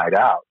didn't hide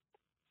out.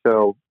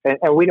 So,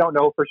 and we don't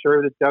know for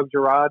sure that Doug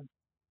Girard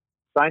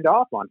signed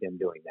off on him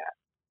doing that.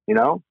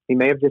 He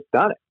may have just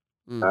done it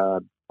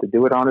to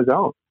do it on his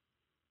own.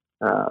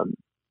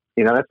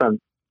 That's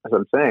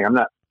what I'm saying.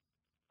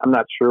 I'm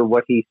not sure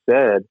what he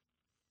said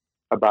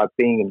about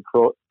being in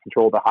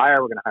control of the hire.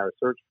 We're going to hire a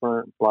search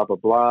firm, blah, blah,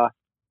 blah.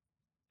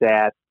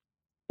 That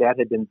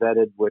had been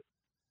vetted with,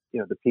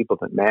 the people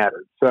that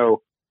mattered.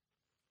 So,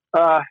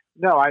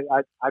 no,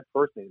 I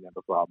personally didn't have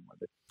a problem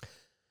with it.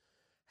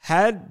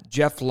 Had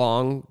Jeff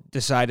Long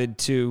decided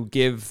to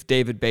give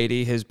David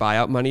Beatty his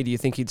buyout money, do you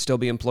think he'd still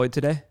be employed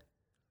today?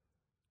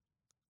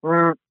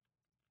 I'm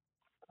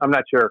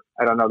not sure.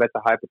 I don't know. That's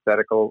a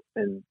hypothetical.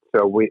 And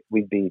so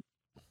we'd be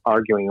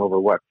arguing over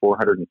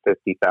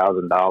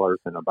 $450,000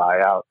 in a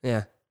buyout.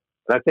 Yeah.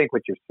 But I think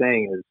what you're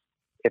saying is,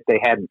 if they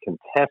hadn't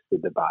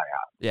contested the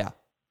buyout, yeah,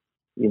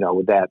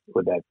 would that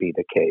be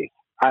the case?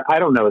 I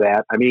don't know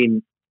that. I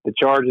mean, the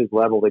charges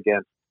leveled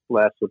against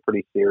Les were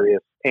pretty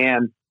serious,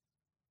 and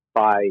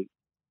by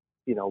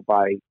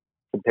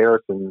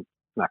comparison,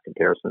 not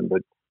comparison,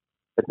 but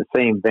at the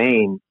same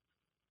vein,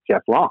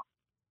 Jeff Long.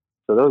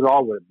 So those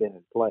all would have been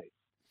in place,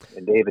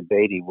 and David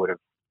Beatty would have,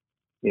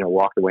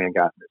 walked away and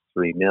gotten this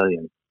 $3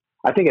 million.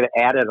 I think it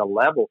added a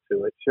level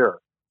to it, sure.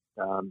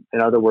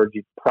 In other words,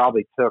 you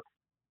probably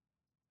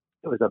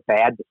it was a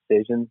bad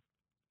decision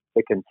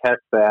to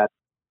contest that,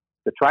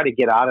 to try to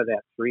get out of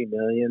that $3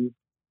 million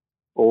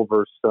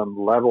over some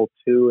level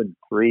 2 and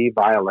 3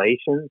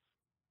 violations.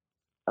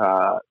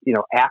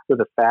 After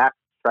the fact,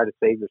 try to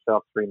save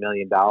yourself $3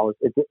 million.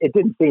 It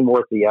didn't seem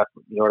worth the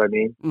effort. You know what I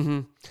mean? Mm-hmm.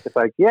 It's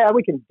like, yeah,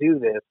 we can do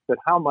this, but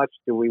how much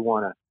do we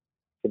want to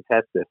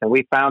contest this? And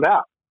we found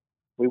out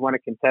we want to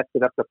contest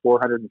it up to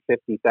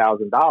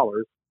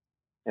 $450,000.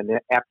 And then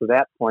after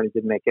that point, it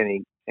didn't make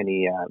any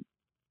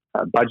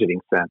budgeting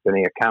sense,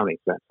 any accounting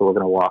sense. So we're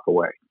going to walk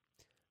away.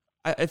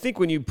 I think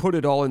when you put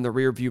it all in the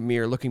rearview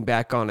mirror, looking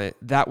back on it,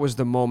 that was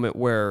the moment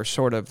where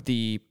sort of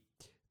the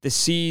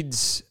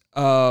seeds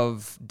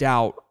of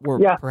doubt were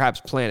perhaps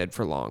planted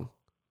for Long.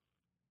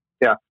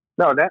 Yeah,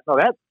 that's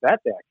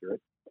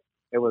accurate.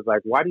 It was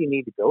like, why do you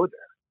need to go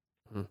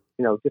there?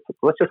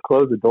 Let's just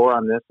close the door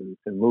on this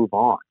and move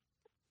on.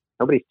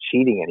 Nobody's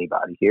cheating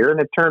anybody here, and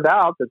it turned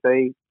out that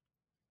they,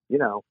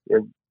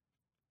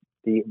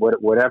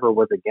 whatever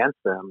was against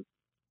them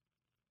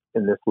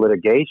in this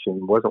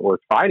litigation wasn't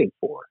worth fighting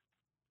for.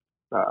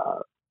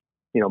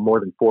 More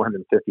than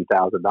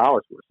 $450,000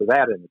 worth. So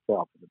that in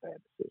itself is a bad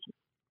decision.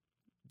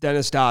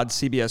 Dennis Dodd,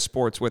 CBS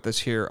Sports, with us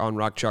here on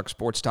Rock Chalk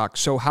Sports Talk.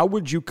 So how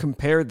would you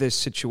compare this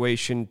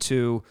situation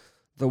to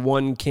the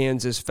one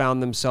Kansas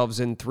found themselves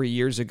in 3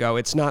 years ago?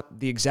 It's not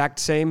the exact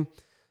same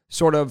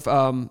sort of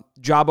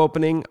job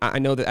opening. I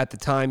know that at the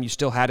time you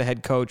still had a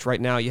head coach. Right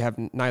now you have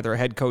neither a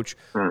head coach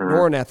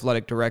nor an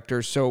athletic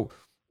director. So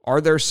are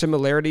there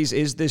similarities?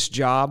 Is this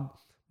job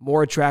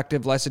more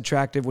attractive, less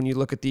attractive when you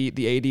look at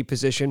the AD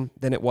position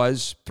than it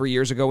was 3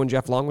 years ago when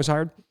Jeff Long was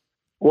hired?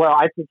 Well,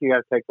 I think you got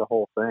to take the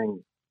whole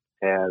thing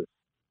as,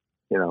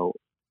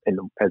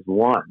 as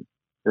one.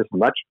 There's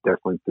much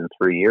different than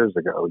 3 years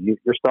ago.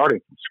 You're starting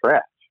from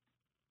scratch,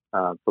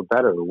 for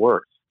better or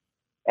worse.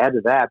 Add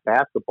to that,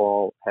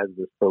 basketball has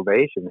this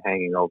probation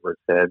hanging over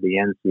its head, the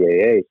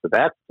NCAA, so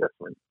that's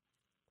different.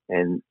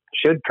 And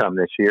should come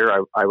this year.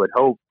 I would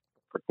hope,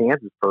 for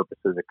Kansas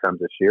purposes, it comes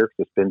this year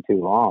because it's been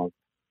too long.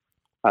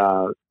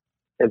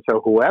 And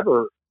so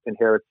whoever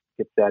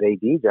gets that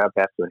AD job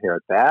has to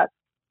inherit that,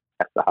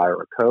 has to hire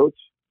a coach.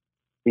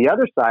 The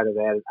other side of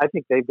that is I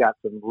think they've got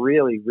some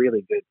really,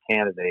 really good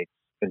candidates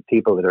and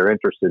people that are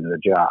interested in the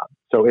job.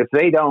 So if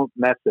they don't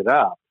mess it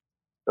up,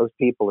 those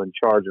people in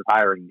charge of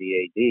hiring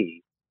the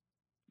AD,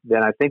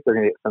 then I think they're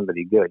going to get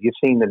somebody good. You've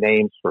seen the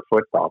names for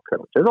football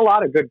coach. There's a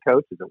lot of good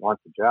coaches that want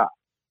the job.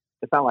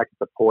 It's not like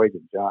it's a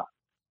poison job.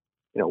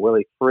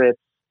 Willie Fritz,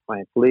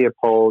 Lance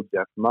Leopold,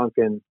 Jeff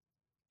Monken,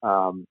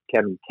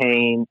 Kevin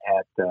Kane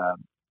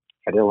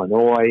at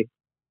Illinois,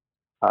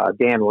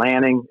 Dan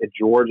Lanning at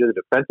Georgia,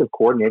 the defensive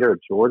coordinator at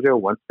Georgia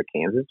wants the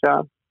Kansas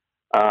job.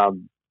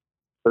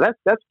 So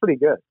that's pretty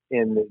good.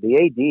 And the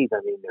ADs,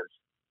 I mean,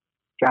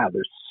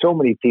 there's so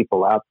many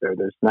people out there.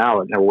 There's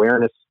now an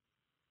awareness,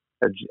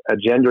 a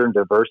gender and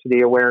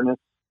diversity awareness,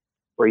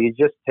 where you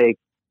just take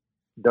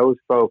those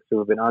folks who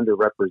have been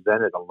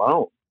underrepresented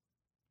alone,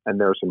 and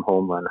there's some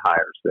home run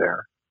hires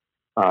there.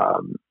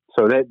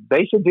 So that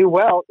they should do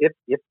well if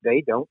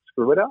they don't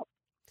screw it up.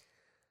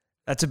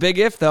 That's a big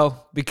if, though,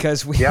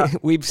 because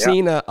we've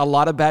seen a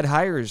lot of bad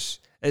hires,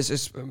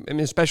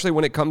 especially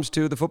when it comes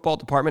to the football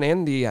department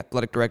and the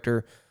athletic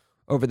director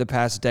over the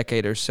past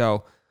decade or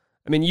so.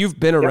 I mean, you've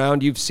been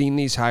around, you've seen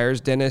these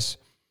hires, Dennis.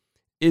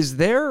 Is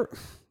there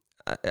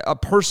a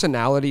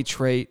personality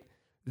trait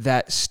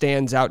that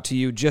stands out to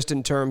you just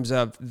in terms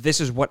of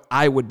this is what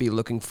I would be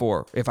looking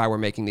for if I were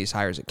making these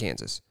hires at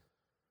Kansas?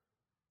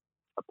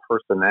 A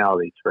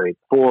personality trait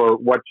for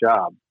what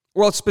job?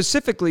 Well,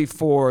 specifically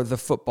for the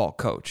football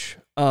coach.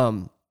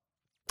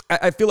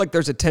 I feel like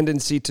there's a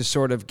tendency to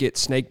sort of get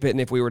snake bitten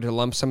if we were to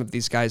lump some of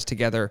these guys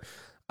together.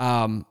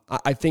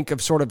 I think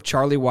of sort of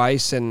Charlie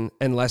Weiss and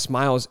Les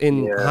Miles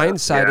in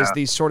hindsight as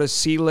these sort of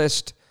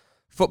C-list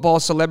football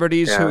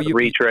celebrities who you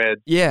retread.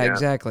 Yeah,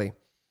 exactly.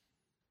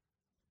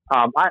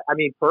 I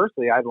mean,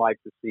 personally, I'd like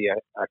to see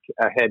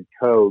a head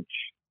coach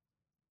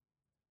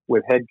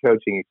with head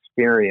coaching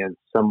experience,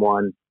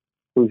 someone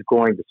who's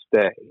going to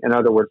stay. In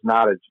other words,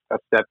 not a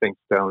stepping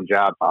stone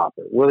job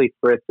hopper. Willie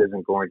Fritz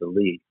isn't going to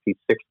leave. He's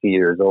 60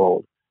 years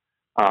old.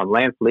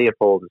 Lance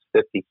Leopold is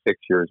 56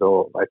 years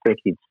old. I think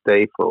he'd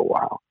stay for a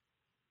while.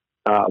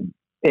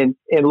 And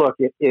look,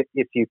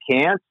 if you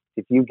can't,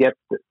 if you get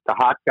the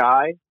hot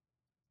guy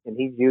and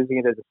he's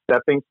using it as a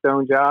stepping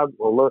stone job,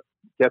 well, look,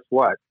 guess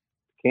what?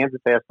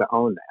 Kansas has to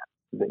own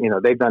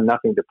that. They've done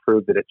nothing to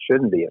prove that it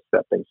shouldn't be a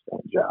stepping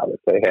stone job if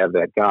they have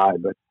that guy.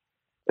 But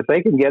if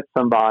they can get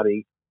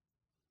somebody,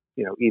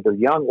 either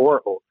young or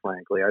old,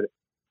 frankly, I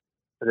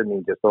didn't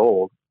mean just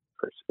old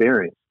or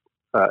experienced,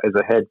 as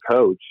a head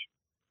coach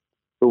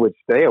who would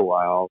stay a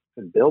while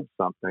and build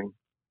something,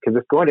 because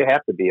it's going to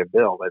have to be a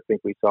build. I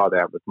think we saw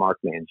that with Mark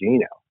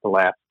Mangino, the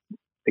last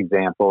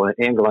example,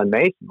 and Glenn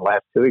Mason, the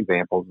last two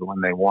examples when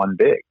they won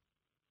big.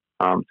 It's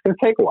going to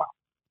take a while.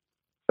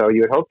 So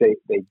you would hope they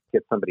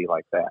get somebody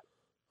like that.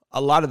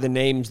 A lot of the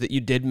names that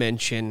you did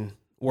mention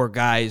were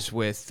guys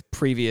with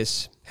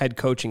previous head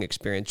coaching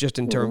experience, just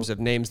in terms of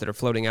names that are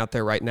floating out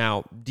there right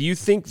now. Do you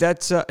think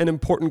that's an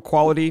important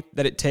quality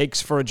that it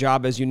takes for a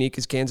job as unique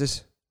as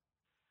Kansas?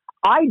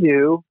 I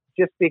do,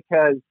 just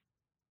because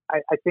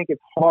I think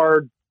it's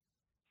hard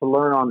to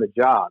learn on the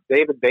job.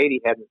 David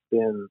Beatty hadn't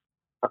been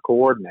a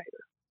coordinator,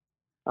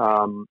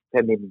 hadn't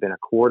even been a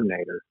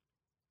coordinator.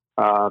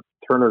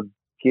 Turner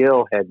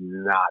Gill had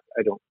not,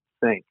 I don't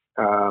think.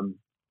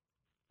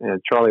 And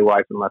Charlie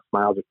Weiss and Les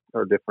Miles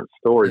are different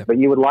stories. But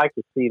you would like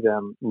to see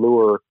them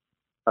lure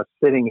a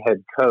sitting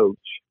head coach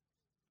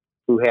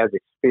who has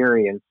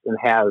experience and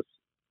has,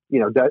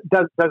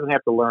 doesn't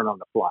have to learn on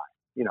the fly,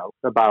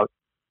 about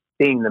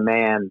being the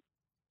man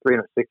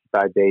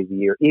 365 days a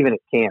year, even at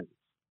Kansas.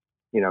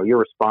 You're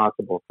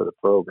responsible for the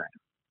program.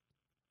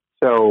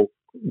 So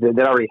that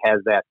already has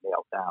that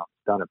nailed down,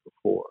 done it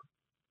before,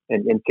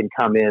 and can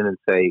come in and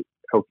say,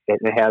 okay, and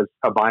it has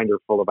a binder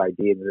full of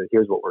ideas and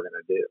here's what we're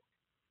going to do.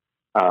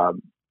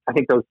 I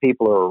think those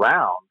people are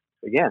around.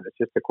 Again, it's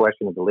just a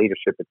question of the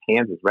leadership at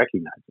Kansas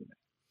recognizing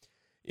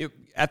it.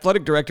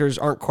 Athletic directors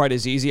aren't quite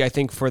as easy, I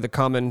think, for the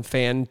common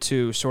fan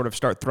to sort of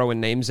start throwing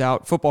names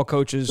out. Football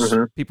coaches,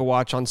 people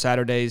watch on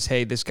Saturdays,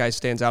 hey, this guy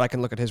stands out. I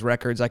can look at his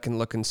records. I can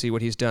look and see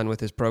what he's done with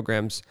his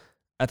programs.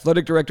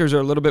 Athletic directors are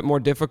a little bit more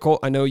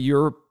difficult. I know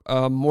you're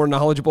more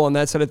knowledgeable on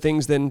that side of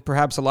things than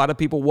perhaps a lot of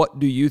people. What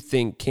do you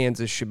think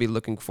Kansas should be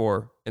looking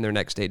for in their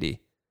next AD?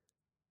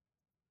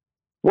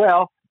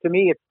 Well, to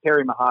me, it's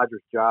Terry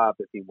Mohajir's job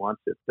if he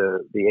wants it,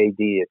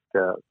 the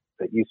AD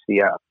at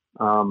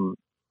UCF.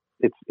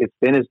 It's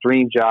been his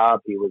dream job.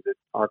 He was at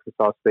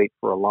Arkansas State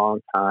for a long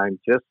time,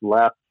 just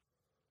left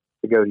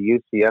to go to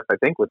UCF, I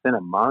think, within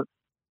a month,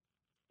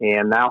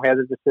 and now has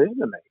a decision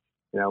to make.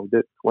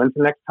 When's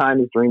the next time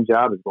his dream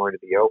job is going to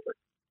be open?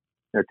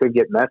 It could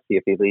get messy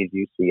if he leaves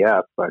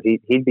UCF, but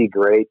he'd be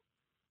great.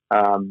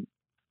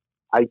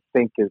 I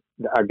think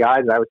a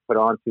guy that I was put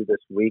on to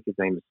this week, his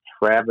name is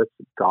Travis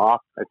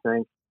Goff, I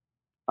think,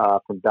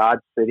 from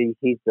Dodge City.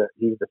 He's the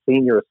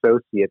senior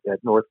associate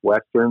at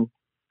Northwestern.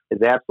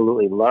 Is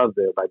absolutely loved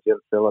there by Jim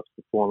Phillips,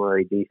 the former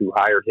AD who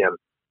hired him,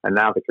 and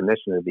now the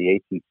commissioner of the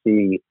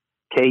ACC.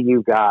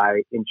 KU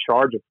guy in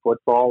charge of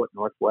football at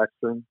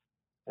Northwestern,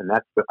 and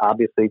that's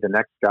obviously the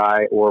next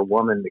guy or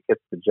woman that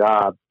gets the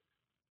job.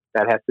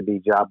 That has to be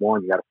job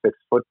one. You got to fix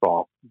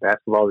football.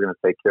 Basketball is going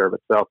to take care of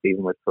itself,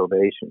 even with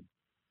probation.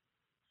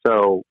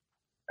 So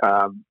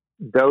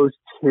those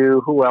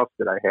two. Who else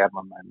did I have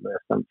on my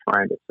list? I'm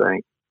trying to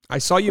think. I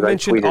saw you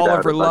mention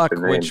Oliver Luck,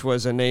 which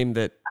was a name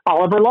that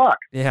Oliver Luck.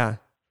 Yeah.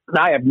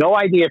 Now, I have no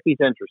idea if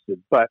he's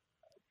interested, but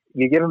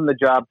you give him the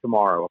job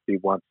tomorrow if he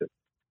wants it,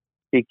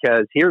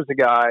 because here's a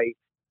guy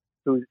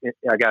who's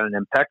got an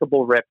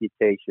impeccable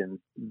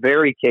reputation,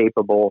 very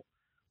capable.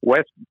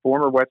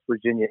 Former West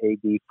Virginia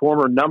AD,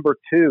 former number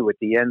 2 at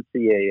the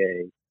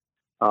NCAA,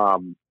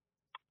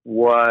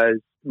 was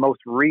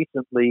most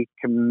recently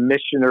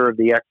commissioner of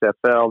the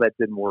XFL. That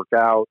didn't work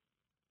out,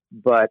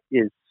 but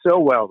is so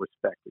well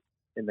respected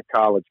in the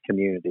college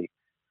community.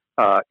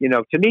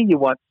 To me, you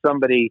want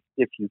somebody,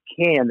 if you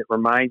can, that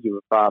reminds you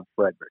of Bob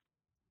Frederick,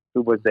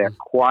 who was that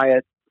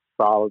quiet,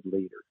 solid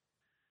leader.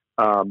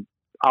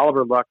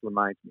 Oliver Luck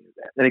reminds me of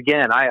that. And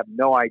again, I have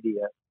no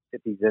idea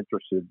if he's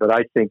interested, but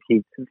I think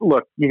you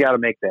got to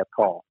make that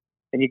call,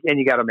 and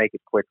you got to make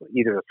it quickly.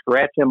 Either to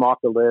scratch him off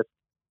the list,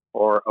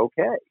 or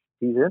okay,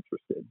 he's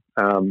interested,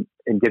 and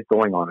get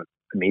going on it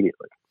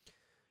immediately.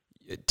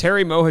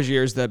 Terry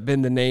Mohagir's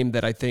been the name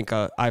that I think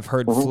I've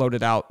heard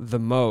floated out the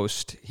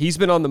most. He's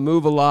been on the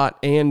move a lot,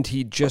 and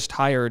he just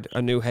hired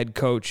a new head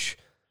coach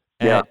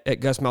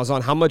at Gus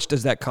Malzahn. How much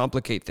does that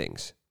complicate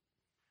things?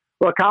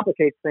 Well, it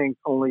complicates things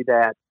only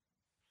that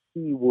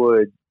he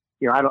would.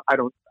 I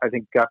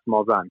think Gus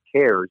Malzahn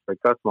cares,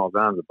 but Gus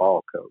Malzahn's a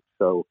ball coach,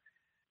 so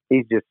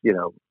he's just,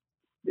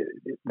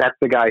 that's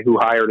the guy who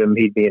hired him.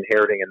 He'd be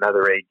inheriting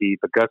another AD,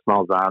 but Gus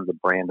Malzahn's a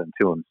brand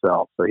unto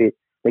himself, so I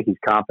think he's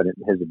confident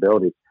in his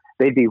abilities.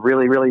 They'd be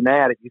really, really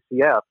mad at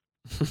UCF,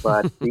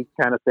 but these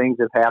kind of things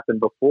have happened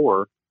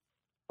before.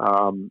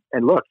 And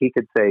look, he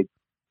could say,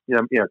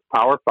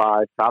 Power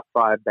 5, top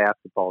 5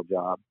 basketball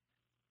job.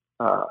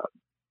 I've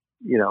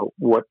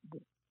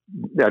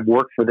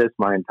worked for this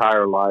my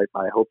entire life.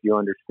 I hope you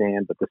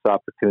understand, but this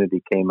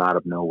opportunity came out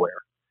of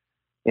nowhere,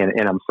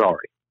 and I'm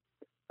sorry.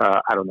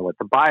 I don't know what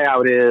the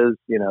buyout is.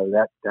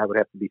 That would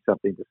have to be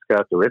something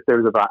discussed, or if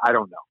there's a buyout, I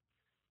don't know.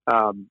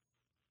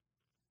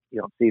 You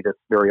don't see this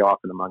very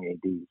often among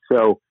ADs.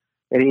 So,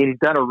 and he's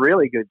done a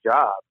really good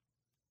job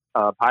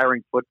of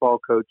hiring football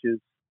coaches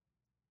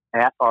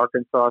at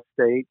Arkansas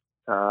State.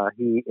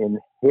 He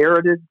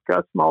inherited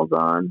Gus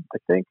Malzahn, I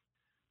think.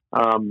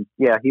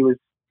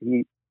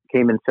 He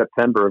came in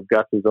September of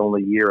Gus's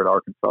only year at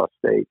Arkansas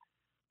State,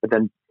 but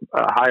then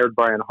hired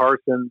Brian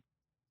Harsin.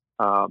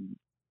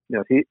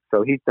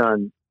 He's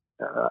done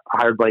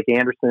hired Blake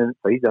Anderson,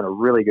 so he's done a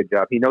really good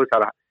job. He knows how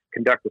to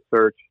conduct a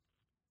search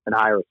and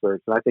hire a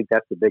search, and I think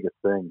that's the biggest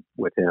thing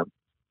with him.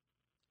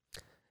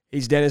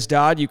 He's Dennis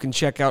Dodd. You can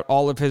check out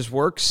all of his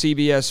work,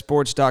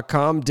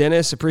 cbssports.com.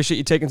 Dennis, appreciate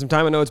you taking some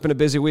time. I know it's been a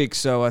busy week,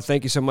 so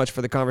thank you so much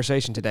for the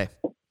conversation today.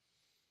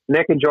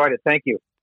 Nick, enjoyed it. Thank you.